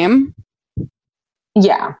generic name.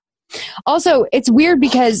 Yeah. Also, it's weird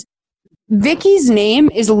because Vicky's name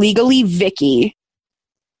is legally Vicky.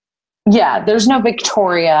 Yeah, there's no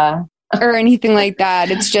Victoria or anything like that.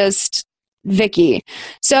 It's just Vicky.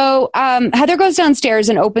 So Heather goes downstairs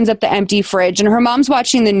and opens up the empty fridge, and her mom's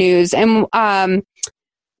watching the news, and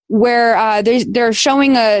where they're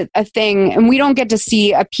showing a thing, and we don't get to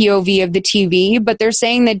see a POV of the TV, but they're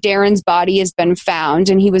saying that Darren's body has been found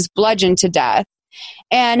and he was bludgeoned to death.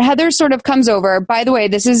 And Heather sort of comes over. By the way,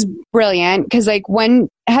 this is brilliant because, like, when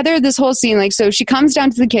Heather, this whole scene, like, so she comes down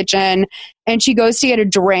to the kitchen and she goes to get a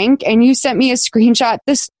drink, and you sent me a screenshot.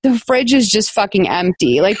 The fridge is just fucking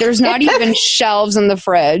empty. Like, there's not even shelves in the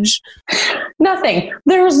fridge. Nothing.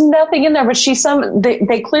 There was nothing in there, but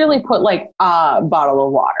they clearly put like a bottle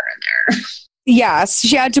of water in there. Yes,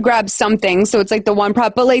 she had to grab something. So it's like the one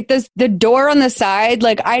prop, but like the door on the side,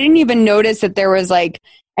 like I didn't even notice that there was like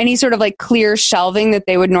any sort of like clear shelving that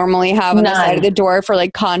they would normally have on the side of the door for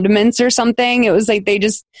like condiments or something. It was like they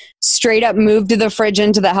just straight up moved the fridge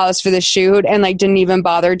into the house for the shoot and like didn't even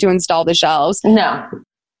bother to install the shelves. No.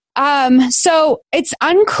 So it's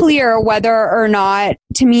unclear whether or not,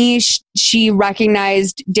 to me, she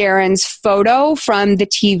recognized Darren's photo from the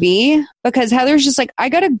TV, because Heather's just like, I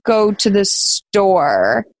gotta go to the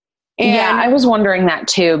store. And yeah, I was wondering that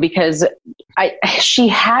too, because she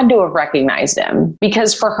had to have recognized him,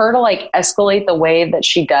 because for her to like escalate the way that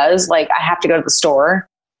she does, like, I have to go to the store.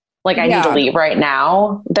 Like, I need to leave right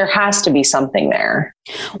now. There has to be something there.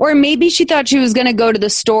 Or maybe she thought she was going to go to the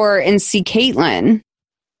store and see Caitlin.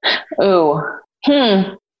 Oh,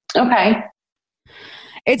 okay.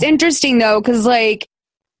 It's interesting though, because like,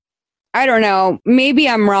 I don't know, maybe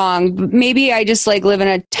I'm wrong. Maybe I just like live in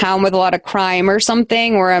a town with a lot of crime or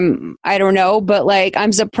something, or I don't know, but like,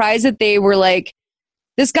 I'm surprised that they were like,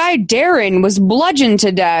 this guy Darren was bludgeoned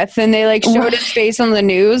to death, and they like showed his face on the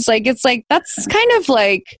news. Like, it's like, that's kind of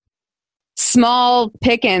like small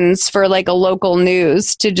pickings for like a local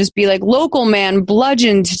news to just be like, local man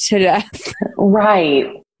bludgeoned to death. Right.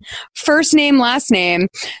 First name, last name.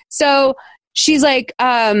 So she's like,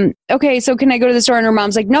 okay, so can I go to the store? And her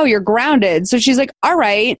mom's like, no, you're grounded. So she's like, all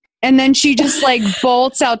right. And then she just like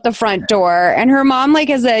bolts out the front door, and her mom like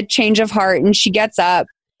has a change of heart, and she gets up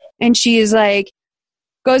and she's like,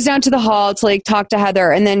 goes down to the hall to like talk to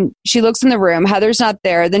Heather. And then she looks in the room. Heather's not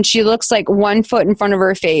there. Then she looks like 1 foot in front of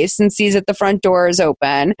her face and sees that the front door is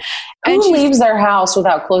open. And who leaves their house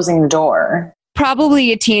without closing the door?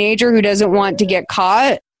 Probably a teenager who doesn't want to get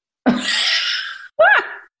caught.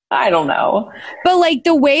 I don't know. But like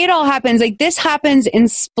the way it all happens, like this happens in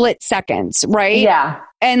split seconds, right? Yeah.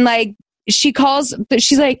 And like she's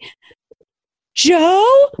like,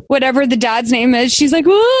 Joe, whatever the dad's name is, she's like,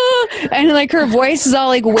 whoa! And like her voice is all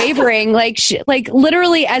like wavering, like like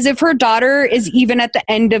literally as if her daughter is even at the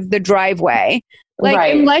end of the driveway.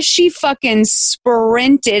 Like, unless she fucking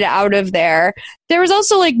sprinted out of there. There was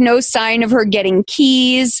also like no sign of her getting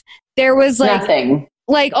keys. There was like nothing.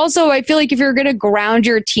 Like, also, I feel like if you're going to ground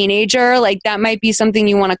your teenager, like that might be something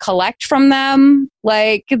you want to collect from them.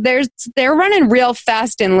 Like, they're running real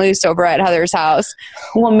fast and loose over at Heather's house.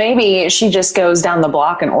 Well, maybe she just goes down the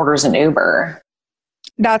block and orders an Uber.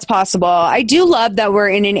 That's possible. I do love that we're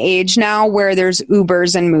in an age now where there's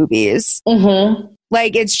Ubers and movies. Mm-hmm.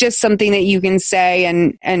 Like, it's just something that you can say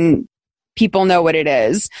and people know what it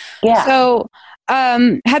is. Yeah. So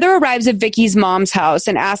Heather arrives at Vicky's mom's house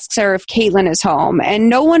and asks her if Caitlin is home, and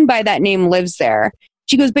no one by that name lives there.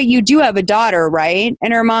 She goes, but you do have a daughter, right?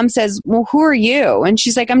 And her mom says, well, who are you? And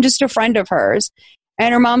she's like, I'm just a friend of hers.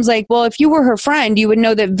 And her mom's like, well, if you were her friend, you would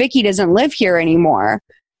know that Vicky doesn't live here anymore.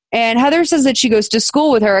 And Heather says that she goes to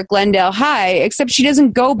school with her at Glendale High, except she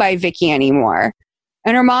doesn't go by Vicky anymore.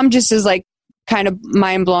 And her mom just is like kind of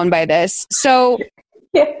mind blown by this. So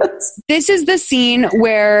yes. This is the scene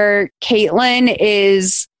where Caitlin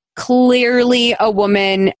is clearly a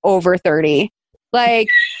woman over 30. Like,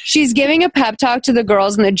 she's giving a pep talk to the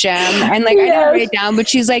girls in the gym. And like, I didn't write it down, but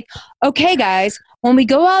she's like, okay, guys, when we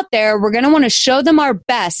go out there, we're going to want to show them our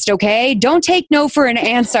best. Okay. Don't take no for an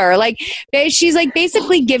answer. Like, she's like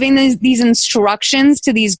basically giving these instructions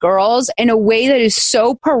to these girls in a way that is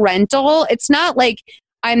so parental. It's not like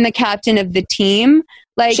I'm the captain of the team.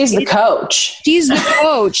 Like, she's the coach. She's the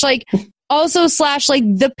coach. Like, also / like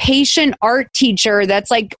the patient art teacher that's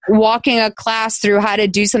like walking a class through how to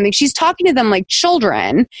do something. She's talking to them like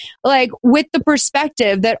children, like with the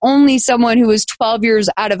perspective that only someone who is 12 years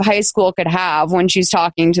out of high school could have when she's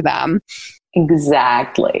talking to them.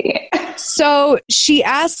 Exactly. So she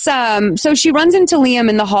asks, so she runs into Liam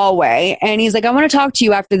in the hallway and he's like, I want to talk to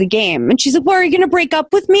you after the game. And she's like, well, are you going to break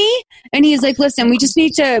up with me? And he's like, listen, we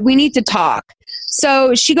need to talk.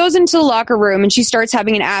 So she goes into the locker room and she starts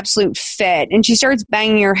having an absolute fit and she starts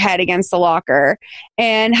banging her head against the locker.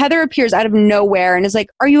 And Heather appears out of nowhere and is like,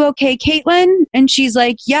 are you okay, Caitlin? And she's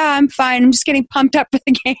like, yeah, I'm fine. I'm just getting pumped up for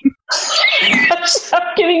the game.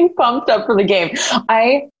 I'm getting pumped up for the game.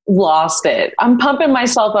 I lost it. I'm pumping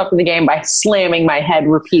myself up for the game by slamming my head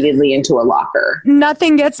repeatedly into a locker.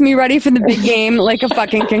 Nothing gets me ready for the big game like a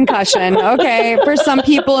fucking concussion. Okay. For some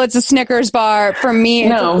people, it's a Snickers bar. For me,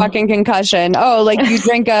 it's a fucking concussion. Oh, like you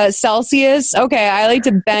drink a Celsius? Okay. I like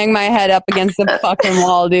to bang my head up against the fucking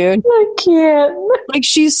wall, dude. I can't. Like,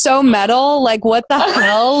 she's so metal. Like, what the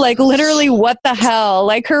hell? Like, literally, what the hell?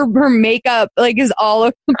 Like, her makeup, like, is all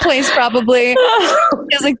over the place, probably.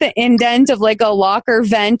 She has, like, the indent of, like, a locker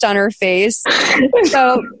vent on her face.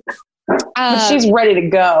 So she's ready to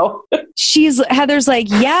go. Heather's like,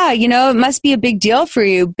 yeah, you know, it must be a big deal for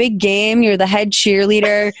you. Big game. You're the head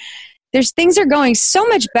cheerleader. Things are going so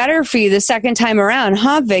much better for you the second time around,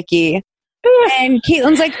 huh, Vicky? And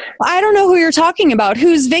Caitlin's like, I don't know who you're talking about.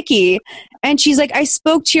 Who's Vicky? And she's like, I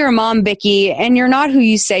spoke to your mom, Vicky, and you're not who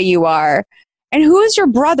you say you are. And who is your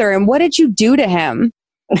brother? And what did you do to him?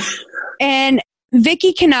 And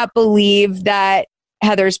Vicky cannot believe that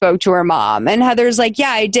Heather spoke to her mom. And Heather's like, yeah,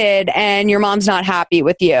 I did. And your mom's not happy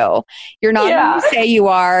with you. You're not who you say you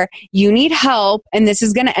are. You need help. And this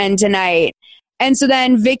is going to end tonight. And so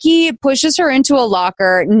then Vicky pushes her into a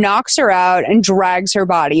locker, knocks her out, and drags her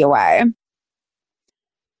body away.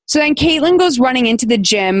 So then Caitlin goes running into the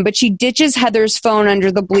gym, but she ditches Heather's phone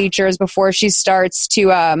under the bleachers before she starts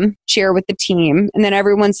to cheer with the team. And then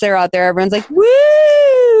everyone's out there. Everyone's like,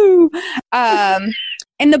 woo!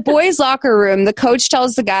 In the boys' locker room, the coach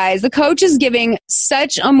tells the guys, the coach is giving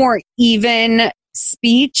such a more even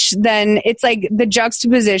speech than it's like the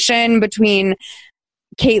juxtaposition between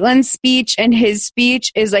Caitlin's speech and his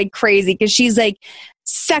speech is like crazy because she's like,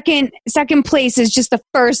 second place is just the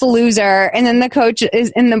first loser. And then the coach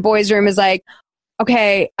is in the boys' room is like,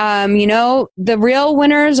 okay, you know, the real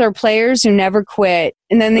winners are players who never quit.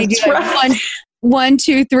 And then they do like 1,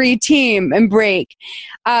 2, 3 team and break.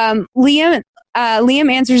 Liam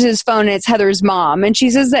answers his phone and it's Heather's mom. And she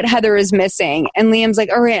says that Heather is missing. And Liam's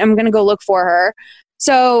like, all right, I'm going to go look for her.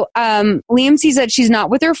 So Liam sees that she's not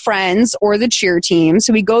with her friends or the cheer team.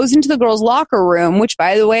 So he goes into the girls' locker room, which,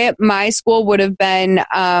 by the way, at my school would have been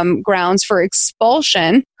grounds for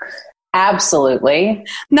expulsion. Absolutely.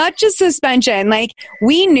 Not just suspension. Like,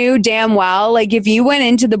 we knew damn well, like, if you went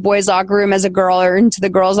into the boys' locker room as a girl or into the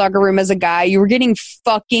girls' locker room as a guy, you were getting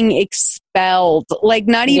fucking expelled. Like,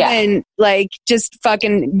 not even, like, just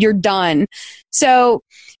fucking, you're done. So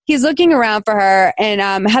he's looking around for her,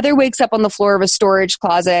 and Heather wakes up on the floor of a storage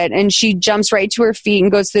closet, and she jumps right to her feet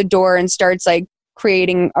and goes to the door and starts, like,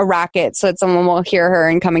 creating a racket so that someone will hear her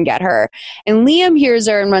and come and get her. And Liam hears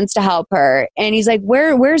her and runs to help her. And he's like,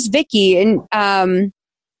 where's Vicky? And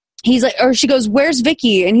he's like, or she goes, where's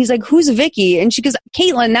Vicky? And he's like, who's Vicky? And she goes,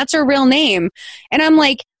 Caitlin, that's her real name. And I'm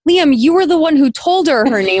like, Liam, you were the one who told her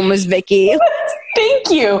name was Vicky. Thank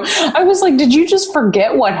you. I was like, did you just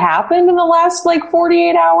forget what happened in the last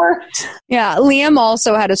 48 hours? Yeah. Liam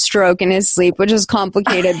also had a stroke in his sleep, which has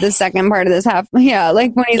complicated the second part of this half. Yeah.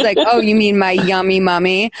 Like when he's like, oh, you mean my yummy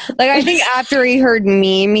mummy? Like, I think after he heard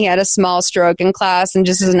meme, he had a small stroke in class and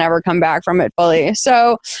just has never come back from it fully.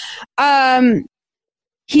 So,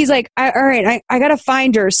 he's like, all right, I got to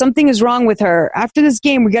find her. Something is wrong with her. After this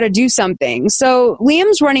game, we got to do something. So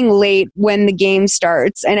Liam's running late when the game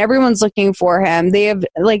starts and everyone's looking for him. They have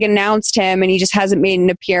announced him and he just hasn't made an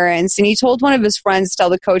appearance. And he told one of his friends to tell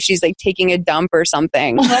the coach he's taking a dump or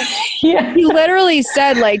something. Yeah. He literally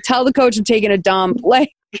said tell the coach I'm taking a dump.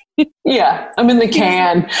 Yeah, I'm in the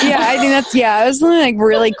can. Yeah, I think that's, it was something like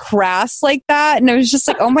really crass like that. And it was just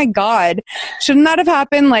like, oh my God, shouldn't that have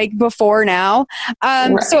happened like before now?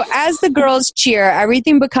 Right. So as the girls cheer,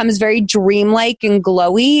 everything becomes very dreamlike and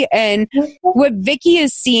glowy. And what Vicky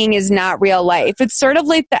is seeing is not real life. It's sort of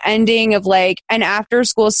like the ending of like an after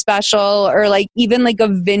school special or like even like a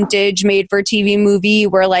vintage made for TV movie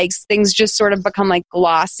where like things just sort of become like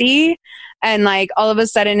glossy. And like all of a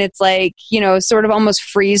sudden it's like, you know, sort of almost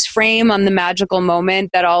freeze frame on the magical moment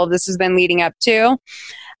that all of this has been leading up to.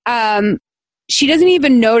 She doesn't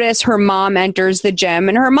even notice her mom enters the gym,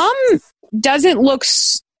 and her mom doesn't look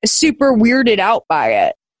super weirded out by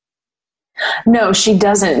it. No, she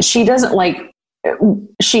doesn't. She doesn't like,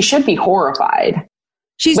 she should be horrified.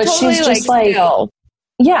 She's just like, still.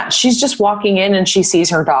 Yeah, she's just walking in and she sees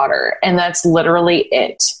her daughter, and that's literally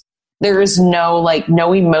it. There is no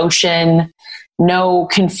emotion, no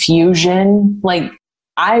confusion. Like,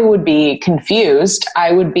 I would be confused.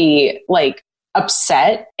 I would be like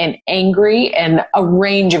upset and angry, and a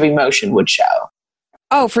range of emotion would show.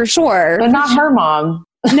 Oh, for sure. But not her mom.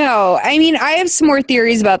 No, I mean, I have some more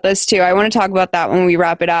theories about this too. I want to talk about that when we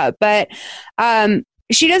wrap it up. But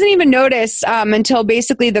she doesn't even notice until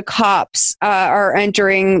basically the cops are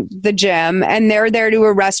entering the gym, and they're there to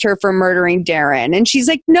arrest her for murdering Darren. And she's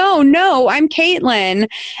like, no, I'm Caitlin.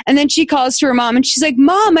 And then she calls to her mom and she's like,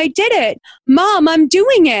 Mom, I did it. Mom, I'm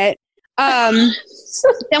doing it.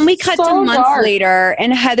 Then we cut to months later,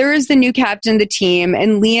 and Heather is the new captain of the team,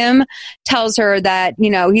 and Liam tells her that, you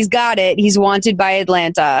know, he's got it. He's wanted by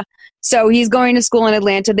Atlanta. So he's going to school in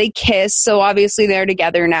Atlanta. They kiss. So obviously they're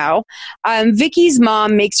together now. Vicky's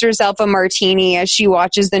mom makes herself a martini as she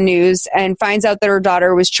watches the news and finds out that her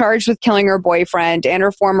daughter was charged with killing her boyfriend and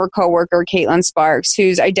her former coworker, Caitlin Sparks,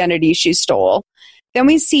 whose identity she stole. Then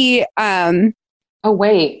we see... oh,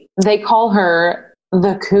 wait. They call her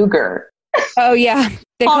the Cougar. Oh, yeah.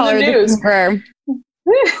 They call her the Cougar.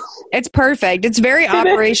 It's perfect. It's very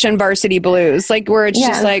Operation Varsity Blues, like where it's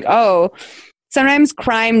just like, oh... Sometimes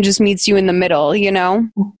crime just meets you in the middle, you know?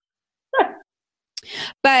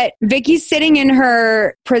 But Vicky's sitting in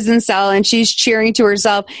her prison cell and she's cheering to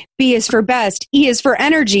herself, B is for best, E is for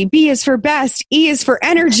energy, B is for best, E is for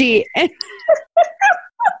energy.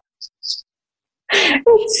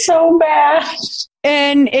 It's so bad.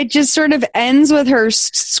 And it just sort of ends with her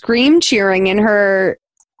scream cheering in her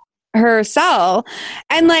cell.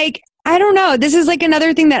 And like, I don't know. This is like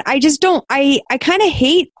another thing that I just don't, I kind of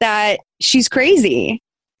hate that she's crazy.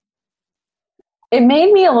 It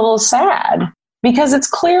made me a little sad because it's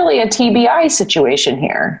clearly a TBI situation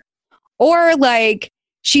here. Or like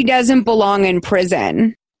she doesn't belong in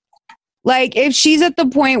prison. Like if she's at the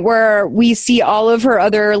point where we see all of her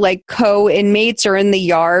other like co-inmates are in the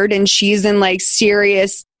yard and she's in like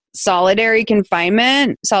serious solitary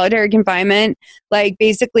confinement, like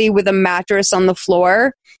basically with a mattress on the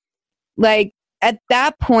floor. Like at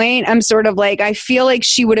that point, I'm sort of like, I feel like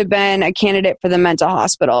she would have been a candidate for the mental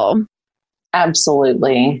hospital.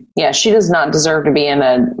 Absolutely. Yeah, she does not deserve to be in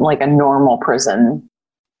a normal prison.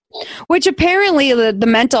 Which apparently the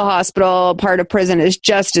mental hospital part of prison is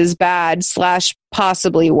just as bad /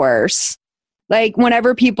 possibly worse. Like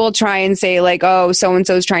whenever people try and say like, oh,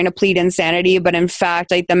 so-and-so's trying to plead insanity, but in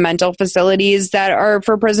fact, like the mental facilities that are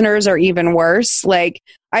for prisoners are even worse. Like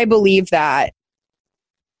I believe that.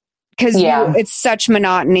 Because it's such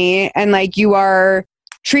monotony and like you are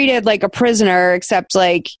treated like a prisoner, except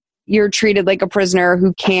like you're treated like a prisoner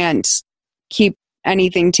who can't keep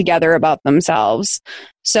anything together about themselves.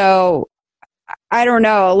 So I don't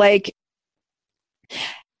know. Like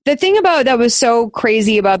the thing about that was so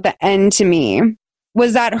crazy about the end to me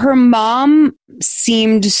was that her mom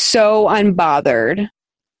seemed so unbothered.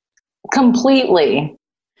 Completely.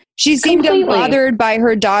 She seemed unbothered by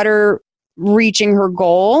her daughter reaching her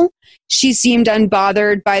goal. She seemed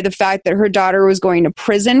unbothered by the fact that her daughter was going to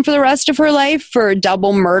prison for the rest of her life for a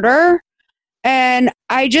double murder. And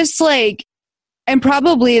I just like, and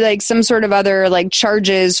probably like some sort of other like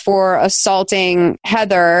charges for assaulting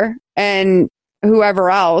Heather and whoever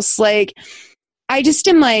else. Like, I just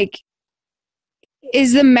am like,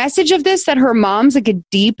 is the message of this that her mom's like a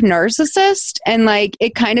deep narcissist and like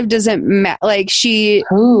it kind of doesn't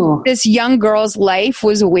this young girl's life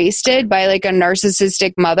was wasted by like a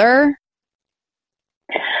narcissistic mother?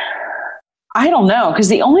 I don't know, because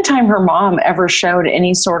the only time her mom ever showed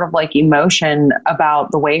any sort of like emotion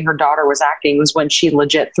about the way her daughter was acting was when she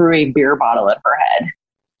legit threw a beer bottle at her head.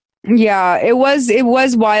 Yeah, it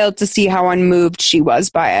was wild to see how unmoved she was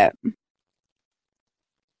by it.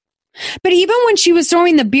 But even when she was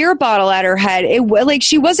throwing the beer bottle at her head,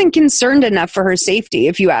 she wasn't concerned enough for her safety,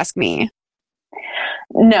 if you ask me.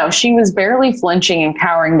 No, she was barely flinching and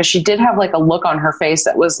cowering, but she did have like a look on her face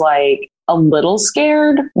that was like a little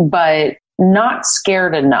scared, but not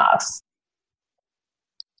scared enough.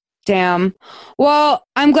 Damn. Well,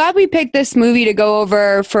 I'm glad we picked this movie to go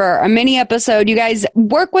over for a mini episode. You guys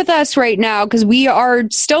work with us right now because we are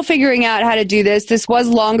still figuring out how to do this. This was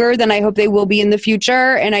longer than I hope they will be in the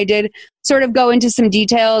future. And I did sort of go into some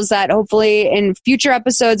details that hopefully in future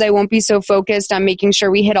episodes, I won't be so focused on making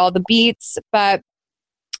sure we hit all the beats. But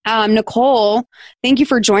Nicole, thank you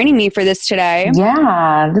for joining me for this today.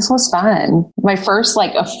 Yeah, this was fun. My first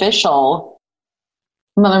like official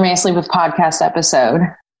Mother May I Sleep With podcast episode.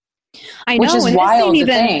 I know, which is wild to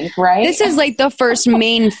think, right? This is like the first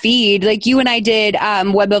main feed. Like you and I did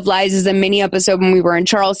Web of Lies as a mini episode when we were in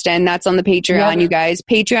Charleston. That's on the Patreon, you guys.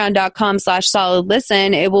 Patreon.com/solid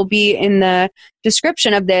listen. It will be in the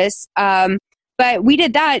description of this. But we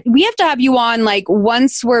did that. We have to have you on like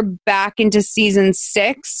once we're back into season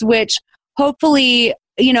 6, which hopefully,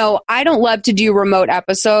 you know, I don't love to do remote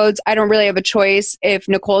episodes. I don't really have a choice if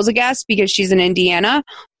Nicole's a guest because she's in Indiana.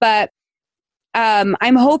 But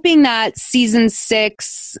I'm hoping that season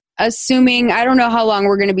 6, assuming, I don't know how long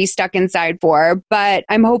we're going to be stuck inside for, but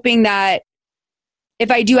I'm hoping that if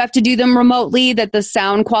I do have to do them remotely, that the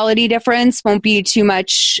sound quality difference won't be too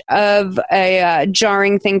much of a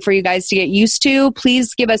jarring thing for you guys to get used to.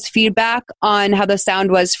 Please give us feedback on how the sound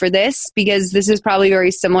was for this, because this is probably very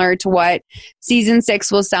similar to what season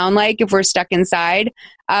 6 will sound like if we're stuck inside.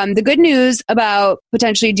 The good news about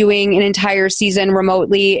potentially doing an entire season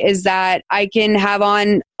remotely is that I can have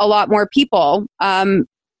on a lot more people,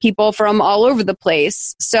 people from all over the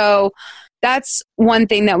place. So that's one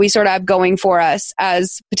thing that we sort of have going for us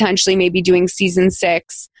as potentially maybe doing season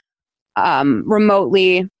 6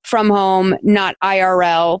 remotely from home, not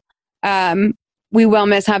IRL. We will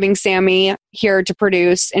miss having Sammy here to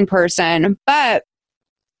produce in person, but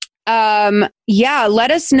yeah, let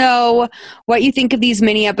us know what you think of these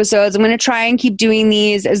mini episodes. I'm going to try and keep doing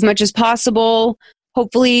these as much as possible.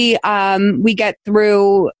 Hopefully, we get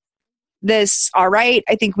through this all right.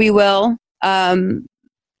 I think we will.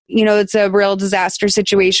 You know, it's a real disaster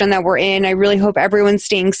situation that we're in. I really hope everyone's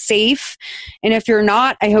staying safe. And if you're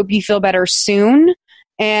not, I hope you feel better soon.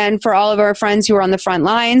 And for all of our friends who are on the front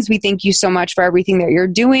lines, we thank you so much for everything that you're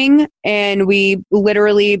doing. And we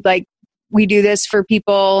literally, like, we do this for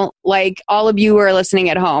people like all of you who are listening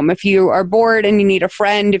at home. If you are bored and you need a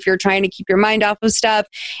friend, if you're trying to keep your mind off of stuff,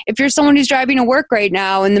 if you're someone who's driving to work right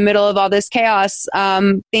now in the middle of all this chaos,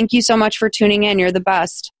 thank you so much for tuning in. You're the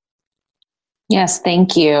best. Yes,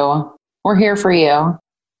 thank you. We're here for you.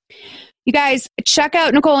 You guys, check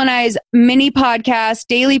out Nicole and I's mini podcast,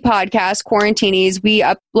 daily podcast, Quarantinis. We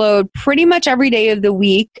upload pretty much every day of the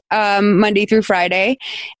week, Monday through Friday.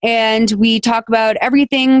 And we talk about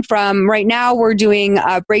everything from right now, we're doing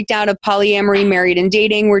a breakdown of polyamory, married and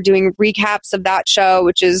dating. We're doing recaps of that show,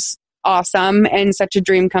 which is awesome and such a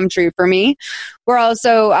dream come true for me. We're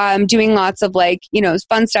also doing lots of like, you know,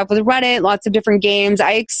 fun stuff with Reddit, lots of different games.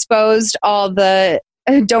 I exposed all the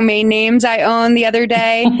domain names I own the other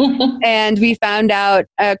day, and we found out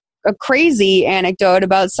a crazy anecdote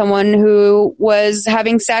about someone who was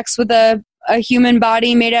having sex with a human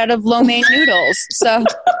body made out of lo mein noodles. So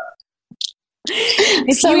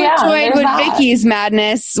if you enjoyed what Vicky's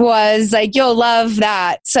madness was, like, you'll love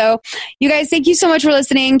that. So you guys, thank you so much for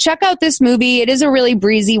listening. Check out this movie. It is a really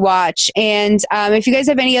breezy watch. And if you guys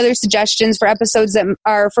have any other suggestions for episodes that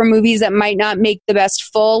are for movies that might not make the best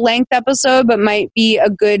full length episode, but might be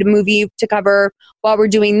a good movie to cover while we're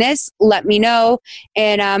doing this, let me know.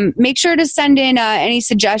 And make sure to send in any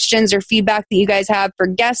suggestions or feedback that you guys have for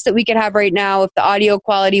guests that we could have right now, if the audio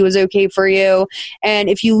quality was okay for you. And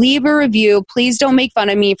if you leave a review, please don't make fun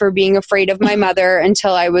of me for being afraid of my mother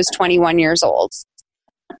until I was 21 years old.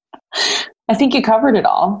 I think you covered it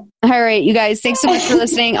all. All right, you guys, thanks so much for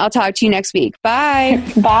listening. I'll talk to you next week. Bye.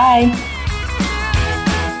 Bye.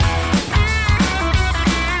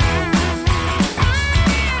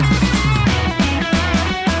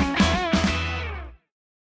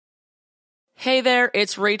 Hey there,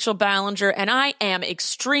 it's Rachel Ballinger, and I am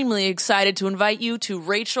extremely excited to invite you to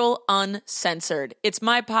Rachel Uncensored. It's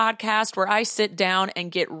my podcast where I sit down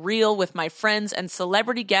and get real with my friends and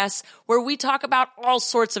celebrity guests, where we talk about all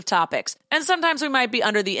sorts of topics. And sometimes we might be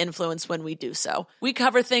under the influence when we do so. We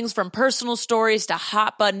cover things from personal stories to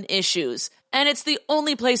hot button issues. And it's the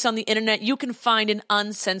only place on the internet you can find an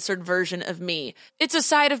uncensored version of me. It's a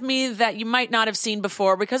side of me that you might not have seen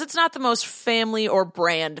before because it's not the most family or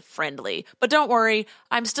brand friendly. But don't worry,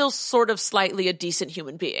 I'm still sort of slightly a decent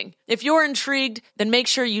human being. If you're intrigued, then make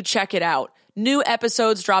sure you check it out. New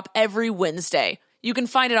episodes drop every Wednesday. You can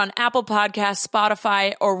find it on Apple Podcasts,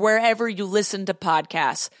 Spotify, or wherever you listen to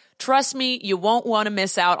podcasts. Trust me, you won't want to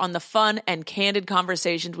miss out on the fun and candid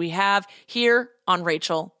conversations we have here on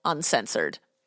Rachel Uncensored.